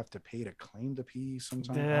 You have to pay to claim the piece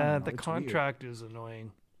sometimes. I Yeah, don't know. the It's weird. contract is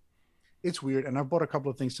annoying. It's weird. And I've bought a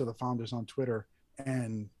couple of things to the founders on Twitter,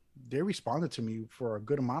 and they responded to me for a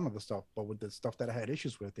good amount of the stuff, but with the stuff that I had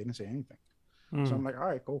issues with, they didn't say anything. So I'm like, all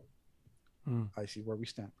right, cool. I see where we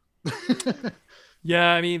stand.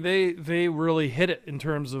 Yeah, I mean they really hit it in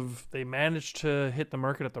terms of they managed to hit the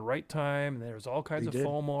market at the right time. And there's all kinds of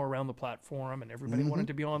FOMO around the platform, and everybody wanted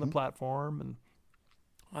to be on the platform.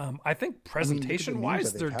 And I think presentation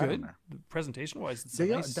wise, they're good. Presentation wise, it's a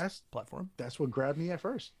nice platform. That's what grabbed me at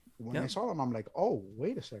first. When I saw them, I'm like, oh,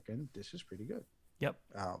 wait a second, this is pretty good. Yep.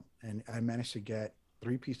 And I managed to get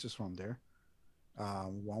 3 pieces from there.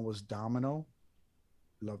 One was Domino.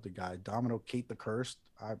 Love the guy. Domino, Kate the Cursed.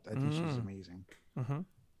 I think she's amazing.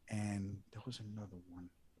 And there was another one.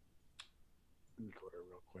 Let me go there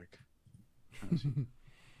real quick.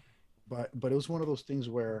 But it was one of those things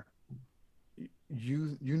where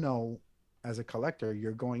as a collector,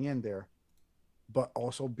 you're going in there, but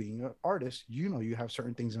also being an artist, you have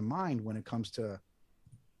certain things in mind when it comes to,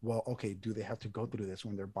 well, okay, do they have to go through this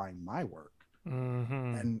when they're buying my work?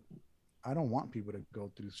 And I don't want people to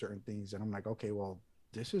go through certain things. And I'm like, okay, well,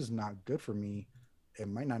 this is not good for me. It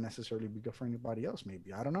might not necessarily be good for anybody else.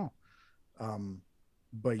 Maybe, I don't know.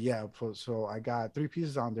 But yeah, so I got 3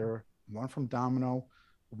 pieces on there. One from Domino,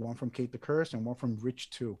 one from Kate the Curse, and one from Rich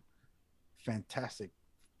 2. Fantastic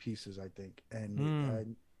pieces, I think.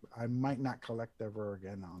 And I might not collect ever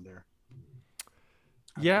again on there.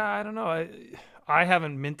 I don't know. I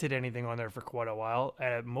haven't minted anything on there for quite a while,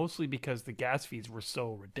 mostly because the gas fees were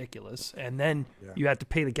so ridiculous. And then you had to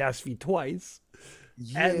pay the gas fee twice.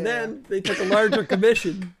 And then they took a larger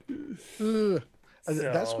commission.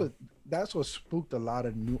 That's what spooked a lot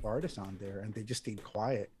of new artists on there, and they just stayed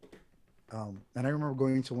quiet. And I remember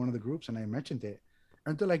going into one of the groups and I mentioned it,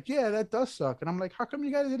 and they're like, yeah, that does suck. And I'm like, how come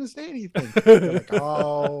you guys didn't say anything? They're like,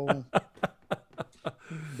 oh.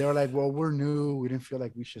 They were like, well, we're new, we didn't feel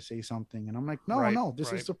like we should say something. And I'm like, no,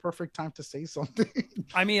 this is the perfect time to say something.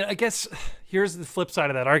 I mean, I guess here's the flip side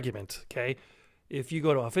of that argument. Okay, if you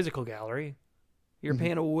go to a physical gallery, you're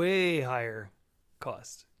paying a way higher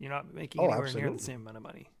cost. You're not making anywhere near the same amount of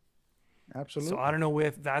money. Absolutely. So I don't know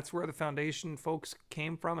if that's where the foundation folks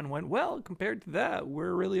came from and went, well, compared to that,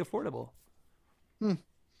 we're really affordable.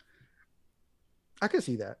 I could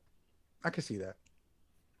see that.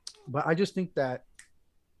 But I just think that,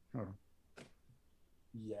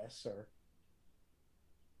 yes, sir.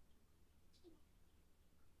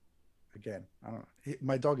 Again, I don't know.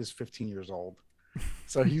 My dog is 15 years old.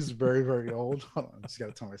 So he's very, very old. Hold on, I just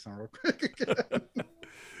gotta tell my son real quick.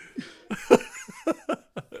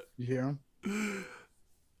 You hear him?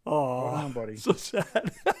 Oh, hold on, buddy. So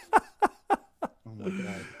sad. Oh my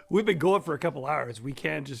god. We've been going for a couple hours. We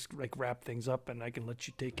can just wrap things up, and I can let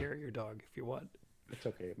you take care of your dog if you want. It's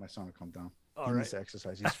okay. My son will come down. He needs to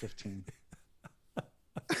exercise. He's 15.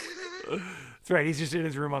 That's right. He's just in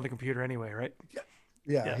his room on the computer anyway, right?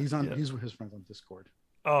 Yeah. He's with his friends on Discord.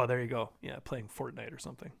 Oh, there you go. Yeah, playing Fortnite or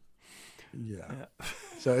something. Yeah.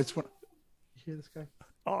 So it's when you hear this guy.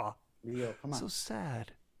 Oh, Leo, come on. So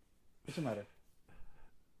sad. What's the matter?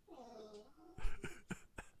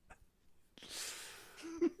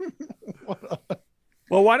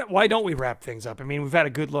 Well, why don't we wrap things up? I mean, we've had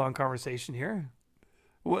a good long conversation here.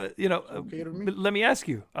 Well, okay to me? Let me ask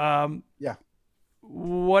you.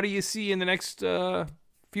 What do you see in the next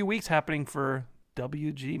few weeks happening for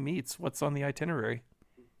WG Meets? What's on the itinerary?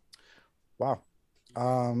 Wow.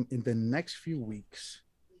 In the next few weeks,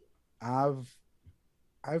 I've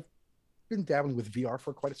been dabbling with VR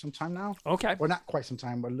for quite some time now. Okay. Or not quite some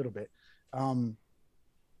time, but a little bit.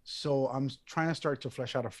 So I'm trying to start to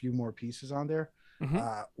flesh out a few more pieces on there.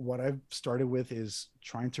 What I've started with is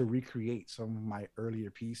trying to recreate some of my earlier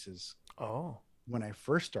pieces. Oh. When I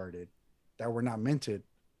first started, that were not minted,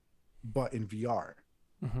 but in VR.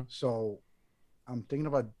 So I'm thinking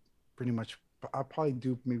about pretty much, I'll probably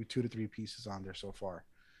do maybe 2 to 3 pieces on there so far.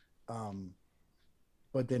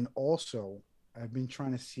 But then also I've been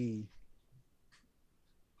trying to see,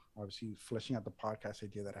 obviously fleshing out the podcast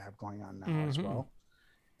idea that I have going on now as well.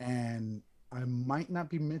 And I might not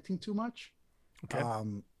be minting too much. Okay.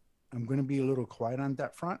 I'm going to be a little quiet on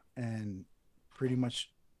that front and pretty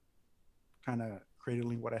much kind of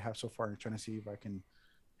cradling what I have so far and trying to see if I can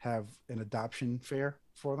have an adoption fair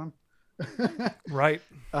for them. Right.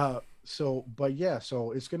 So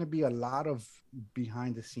it's going to be a lot of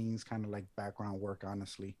behind the scenes kind of like background work,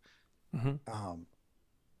 honestly.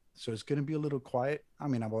 So it's gonna be a little quiet. I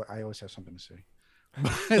mean, I always have something to say.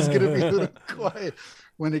 But it's gonna be a little quiet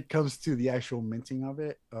when it comes to the actual minting of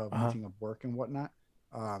it, Uh-huh. minting of work and whatnot.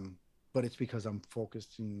 Um, but it's because I'm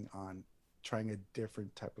focusing on trying a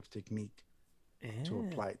different type of technique to Yeah.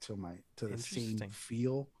 apply it to the same Interesting.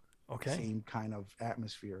 feel, Okay. same kind of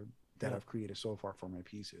atmosphere that Yeah. I've created so far for my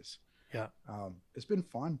pieces. Yeah. It's been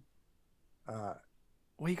fun. Uh,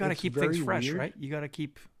 Well, you got to it's keep things very fresh, weird. right? You got to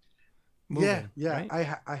keep Yeah, moving, yeah.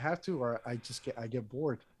 right? I have to, or I get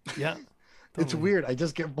bored. Yeah. It's Totally. weird. I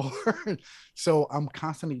just get bored. So I'm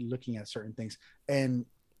constantly looking at certain things. And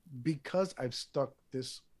because I've stuck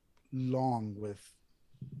this long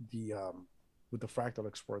the with the fractal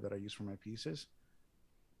explorer that I use for my pieces,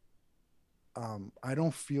 I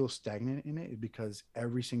don't feel stagnant in it because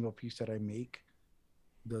every single piece that I make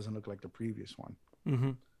doesn't look like the previous one.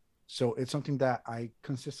 Mm-hmm. So it's something that I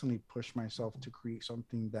consistently push myself to create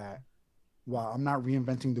something that while I'm not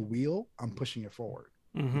reinventing the wheel, I'm pushing it forward,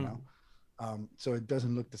 you Mm-hmm. know? So it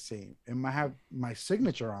doesn't look the same. It might have my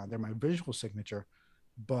signature on there, my visual signature,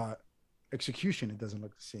 but execution, it doesn't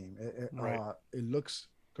look the same. Right. It looks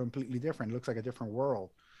completely different. It looks like a different world.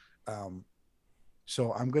 Um,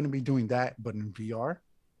 so I'm going to be doing that, but in VR.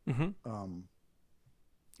 Mm-hmm. Um,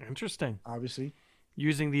 Interesting. obviously,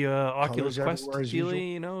 Using the Oculus colors Quest everywhere as usual.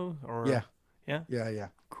 dealie, Yeah, or yeah, yeah.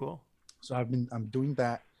 cool. So I'm doing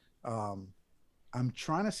that. Um, I'm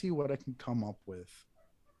trying to see what I can come up with.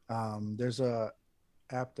 There's a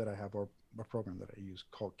app that I have or a program that I use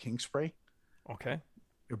called King Spray. Okay.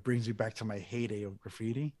 It brings me back to my heyday of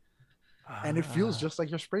graffiti, and it feels Ah. just like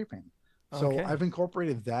your spray paint. So Okay. I've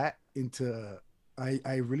incorporated that into.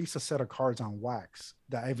 I released a set of cards on wax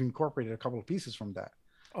that I've incorporated a couple of pieces from that,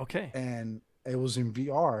 Okay. and it was in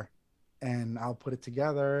VR, and I'll put it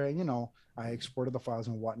together. And I exported the files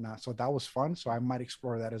and whatnot, so that was fun. So I might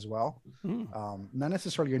explore that as well. Mm. Not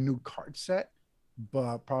necessarily a new card set,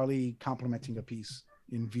 but probably complementing a piece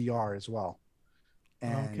in VR as well.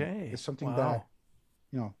 And Okay. it's something that Wow.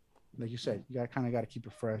 you know, like you said, you got kind of got to keep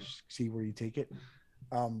it fresh, see where you take it.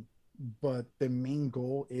 Um, but the main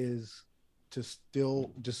goal is to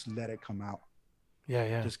still just let it come out. Yeah.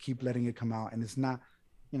 Yeah. Just keep letting it come out. And it's not,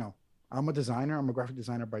 you know, I'm a designer. I'm a graphic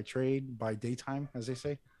designer by trade, by daytime, as they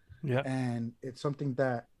say. Yeah. And it's something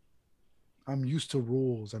that I'm used to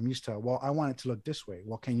rules. I'm used to, well, I want it to look this way.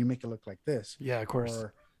 Well, can you make it look like this? Yeah. Of course.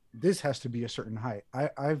 Or this has to be a certain height.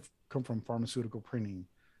 I've come from pharmaceutical printing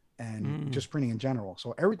and Mm. just printing in general.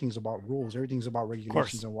 So everything's about rules, everything's about Of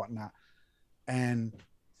regulations course. and whatnot. And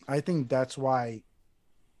I think that's why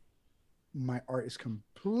my art is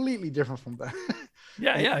completely different from that.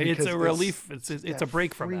 Yeah. Yeah. It's Because a it's relief. It's that a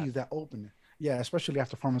break from that. freeze, that open. Yeah, especially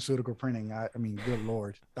after pharmaceutical printing. I mean, good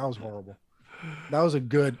lord, that was horrible. That was a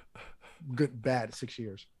good bad 6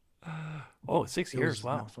 years. Oh, 6 years. It was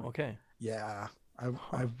not Wow. fun. Okay. Yeah, I've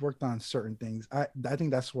Huh. I've worked on certain things. I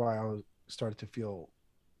think that's why I was started to feel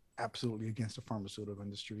absolutely against the pharmaceutical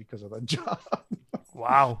industry because of that job.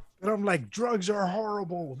 Wow. And I'm like, drugs are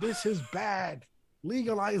horrible. This is bad.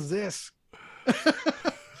 Legalize this.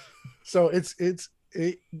 So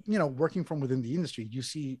working from within the industry, you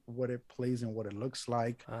see what it plays and what it looks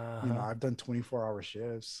like. Uh huh. I've done 24-hour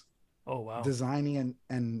shifts Oh wow. designing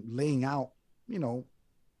and laying out, you know,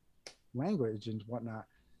 language and whatnot.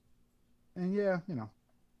 And yeah,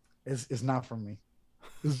 it's not for me.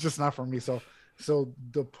 It's just not for me. So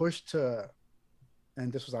the push to,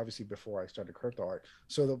 and this was obviously before I started crypto art.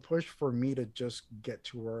 So the push for me to just get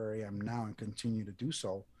to where I am now and continue to do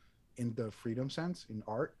so in the freedom sense in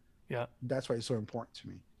art, Yeah. that's why it's so important to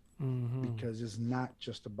me Mm-hmm. because it's not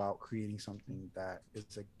just about creating something that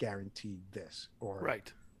is a guaranteed this or,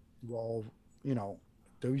 Right. well, you know,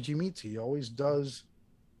 WG Meets, he always does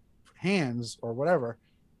hands or whatever.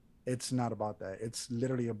 It's not about that. It's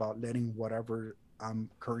literally about letting whatever I'm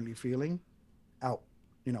currently feeling out,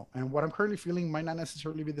 and what I'm currently feeling might not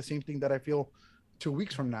necessarily be the same thing that I feel 2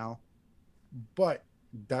 weeks from now, but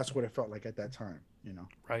that's what it felt like at that time.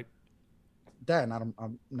 Right. That, and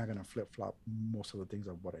I'm not going to flip flop most of the things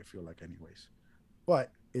of what I feel like, anyways,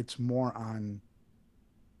 but it's more on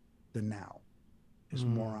the now. It's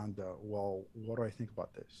more Mm. on the, well, what do I think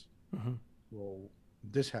about this? Mm-hmm. Well,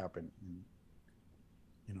 this happened. And,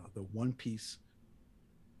 the one piece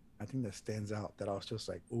I think that stands out that I was just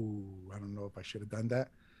like, ooh, I don't know if I should have done that.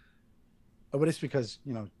 But it's because,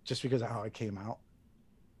 just because of how it came out,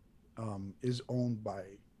 is owned by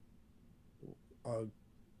a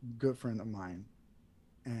good friend of mine.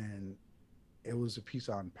 And it was a piece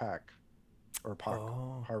on Pac or Pac,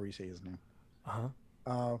 Oh. however you say his name. Uh huh.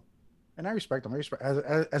 Uh, and I respect him. I respect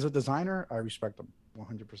as a designer, I respect him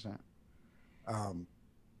 100%. Um,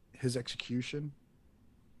 his execution,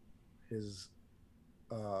 his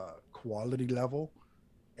quality level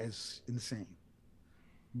is insane.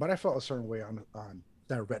 But I felt a certain way on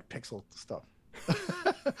that red pixel stuff.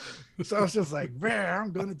 So I was just like, man,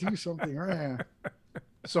 I'm gonna do something, man.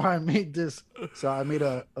 So I made this. So I made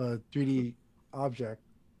a 3D object,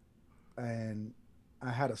 and I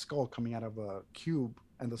had a skull coming out of a cube,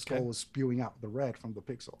 and the skull Okay. was spewing out the red from the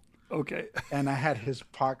pixel. Okay. And I had his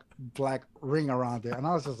black ring around it, and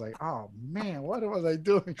I was just like, "Oh man, what was I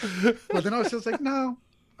doing?" But then I was just like, "No,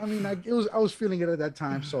 I mean, I was feeling it at that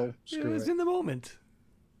time, so It screw was it." in the moment.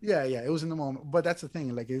 Yeah, yeah, it was in the moment. But that's the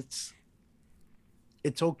thing, like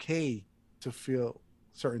it's okay to feel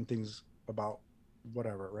certain things about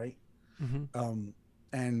whatever, right? Hmm. Um,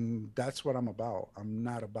 and that's what I'm about. I'm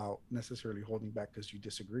not about necessarily holding back because you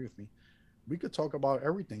disagree with me. We could talk about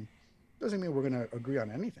everything. Doesn't mean we're gonna agree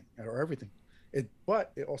on anything or everything.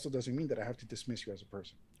 But it also doesn't mean that I have to dismiss you as a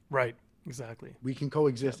person. Right. Exactly. We can Yep.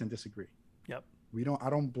 coexist and disagree. Yep. We don't. I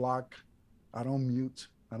don't block. I don't mute.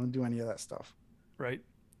 I don't do any of that stuff. Right.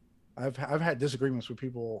 I've had disagreements with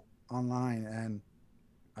people online, and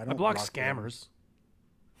I I don't block block them. scammers.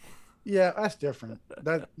 Yeah, that's different.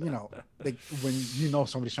 That like when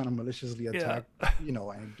somebody's trying to maliciously Yeah. attack,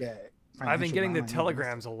 and get I've been financial getting the gain on you.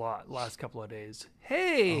 telegrams a lot last couple of days. Oh,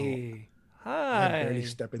 Hey. I barely Hi.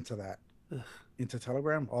 step into that. Into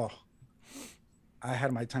Telegram. Oh, I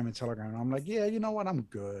had my time in Telegram. And I'm like, yeah, you know what? I'm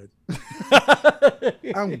good.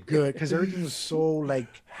 I'm good because everything was so like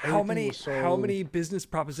How everything many was so how many business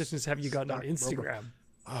propositions have you gotten on stockbroker. Instagram?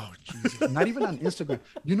 Oh Jesus! Not even on Instagram.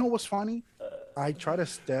 You know what's funny? I try to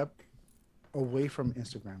step away from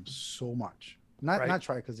Instagram so much. Not Right. not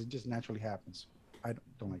try because it just naturally happens. I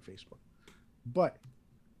don't like Facebook, but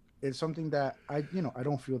it's something that I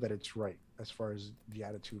don't feel that it's right as far as the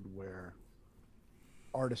attitude where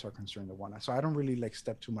artists are concerned and whatnot. So I don't really like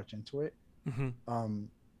step too much into it. Hmm. Um,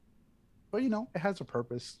 but it has a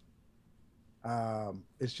purpose.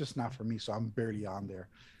 It's just not for me, so I'm barely on there.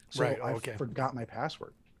 Right. So Oh, I okay. forgot my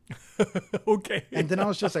password. Okay. And then I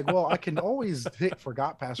was just like, well, I can always hit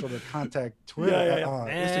forgot password or contact Twitter, Yeah, yeah,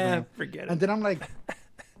 yeah. Instagram. Forget And it. then I'm like,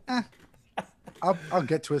 eh, I'll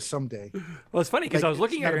get to it someday. Well, it's funny because Like I was it's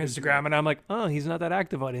looking at not a your big deal. Instagram and I'm like, oh, he's not that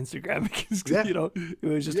active on Instagram because Yeah. it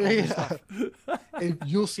was just Yeah, awful yeah. stuff. And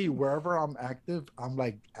you'll see wherever I'm active, I'm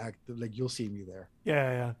like active. Like you'll see me there.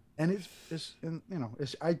 Yeah, yeah. And it's and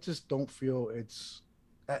it's I just don't feel it's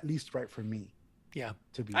at least right for me Yeah.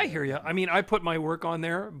 to be I there hear you. that I mean, much. I put my work on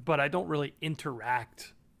there, but I don't really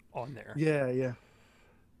interact on there. Yeah, yeah.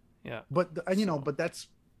 Yeah. But So, but that's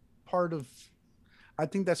part of I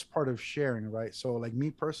think that's part of sharing, right? So like me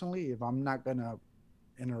personally, if I'm not gonna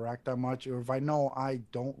interact that much, or if I know I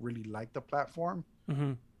don't really like the platform,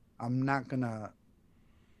 hmm. I'm not gonna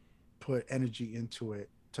put energy into it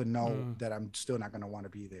to know Mm, that I'm still not gonna want to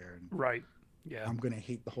be there, and right. Yeah. I'm gonna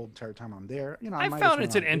hate the whole entire time I'm there. I I might as found well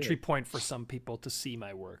it's an not do entry it. point for some people to see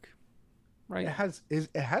my work. Right.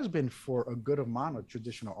 It has been for a good amount of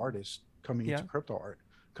traditional artists coming Yeah. into crypto art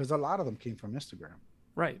because a lot of them came from Instagram.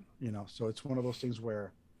 Right. So it's one of those things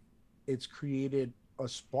where it's created a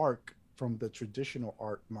spark from the traditional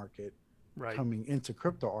art market Right. coming into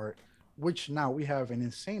crypto art, which now we have an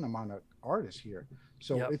insane amount of artists here.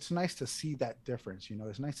 So Yep. it's nice to see that difference.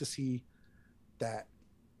 It's nice to see that.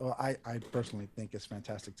 I personally think it's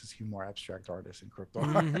fantastic to see more abstract artists in crypto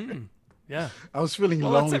art. Hmm. Yeah. I was feeling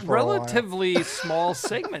Well, it's lonely a for a while. relatively small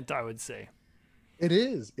segment, I would say. It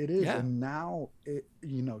is, Yeah. and now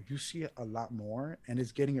you see it a lot more, and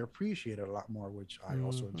it's getting appreciated a lot more, which I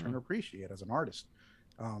also in Hmm. turn appreciate as an artist.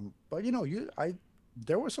 But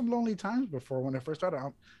there were some lonely times before when I first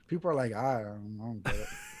started. People are like, I don't get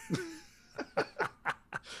it.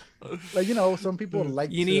 Like some people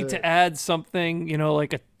like You need to add something,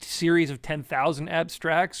 like a series of 10,000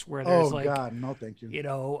 abstracts where there's Oh God, no, thank you.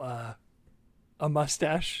 a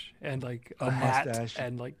mustache and like a A hat mustache.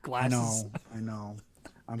 and like I glasses. know, I know.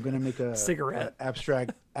 I'm gonna make a Cigarette.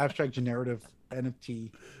 abstract generative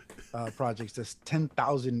NFT projects. There's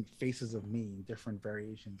 10,000 faces of me, in different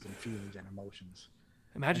variations and feelings and emotions.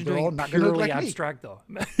 Imagine And they're all doing not gonna look purely like me. abstract though.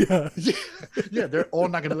 Yeah. Yeah, they're all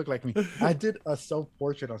not gonna look like me. I did a self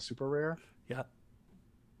portrait on Super Rare, Yeah.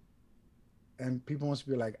 and people must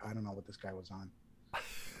be like, I don't know what this guy was on,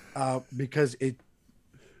 because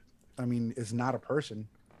it's not a person.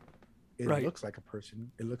 It Right. looks like a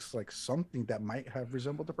person. It looks like something that might have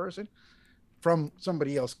resembled a person from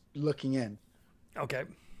somebody else looking in. Okay.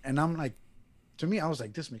 And I'm like, to me, I was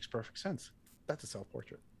like, this makes perfect sense. That's a self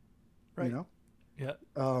portrait, Right. Yeah.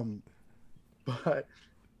 But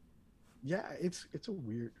yeah, it's a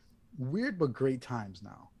weird but great times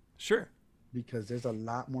now. Sure. because there's a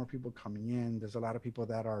lot more people coming in. There's a lot of people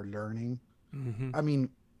that are learning. Mm-hmm. I mean,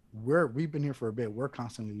 we've been here for a bit. We're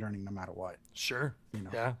constantly learning no matter what. Sure. You know?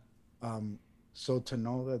 Yeah. So to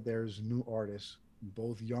know that there's new artists,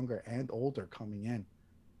 both younger and older, coming in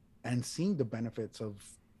and seeing the benefits of,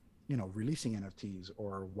 releasing NFTs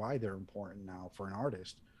or why they're important now for an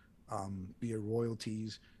artist, be it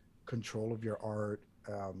royalties, control of your art,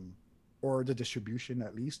 or the distribution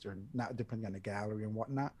at least, or not, depending on the gallery and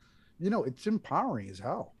whatnot. It's empowering as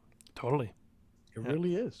hell. Totally. It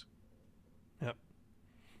really is. Yep.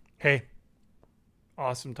 Hey,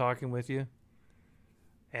 awesome talking with you.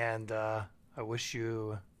 And I wish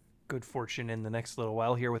you good fortune in the next little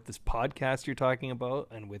while here with this podcast you're talking about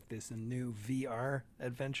and with this new VR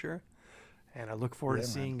adventure. And I look forward to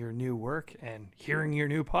seeing your new work and hearing your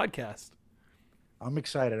new podcast. I'm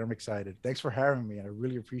excited. Thanks for having me. And I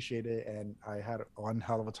really appreciate it. And I had one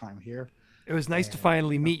hell of a time here. It was nice to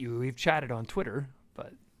finally meet you. We've chatted on Twitter,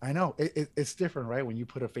 but I know it's different, right? When you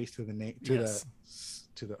put a face to the name,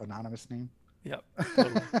 to the anonymous name. Yep.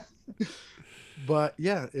 Totally. But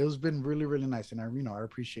yeah, it has been really, really nice. And I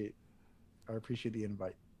appreciate the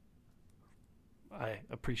invite. I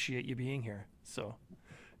appreciate you being here. So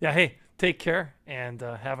yeah. Hey, take care and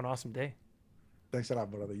have an awesome day. Thanks a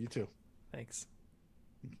lot, brother. You too. Thanks.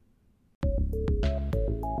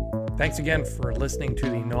 Thanks again for listening to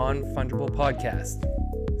the Non-Fungible Podcast.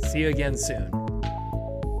 See you again soon.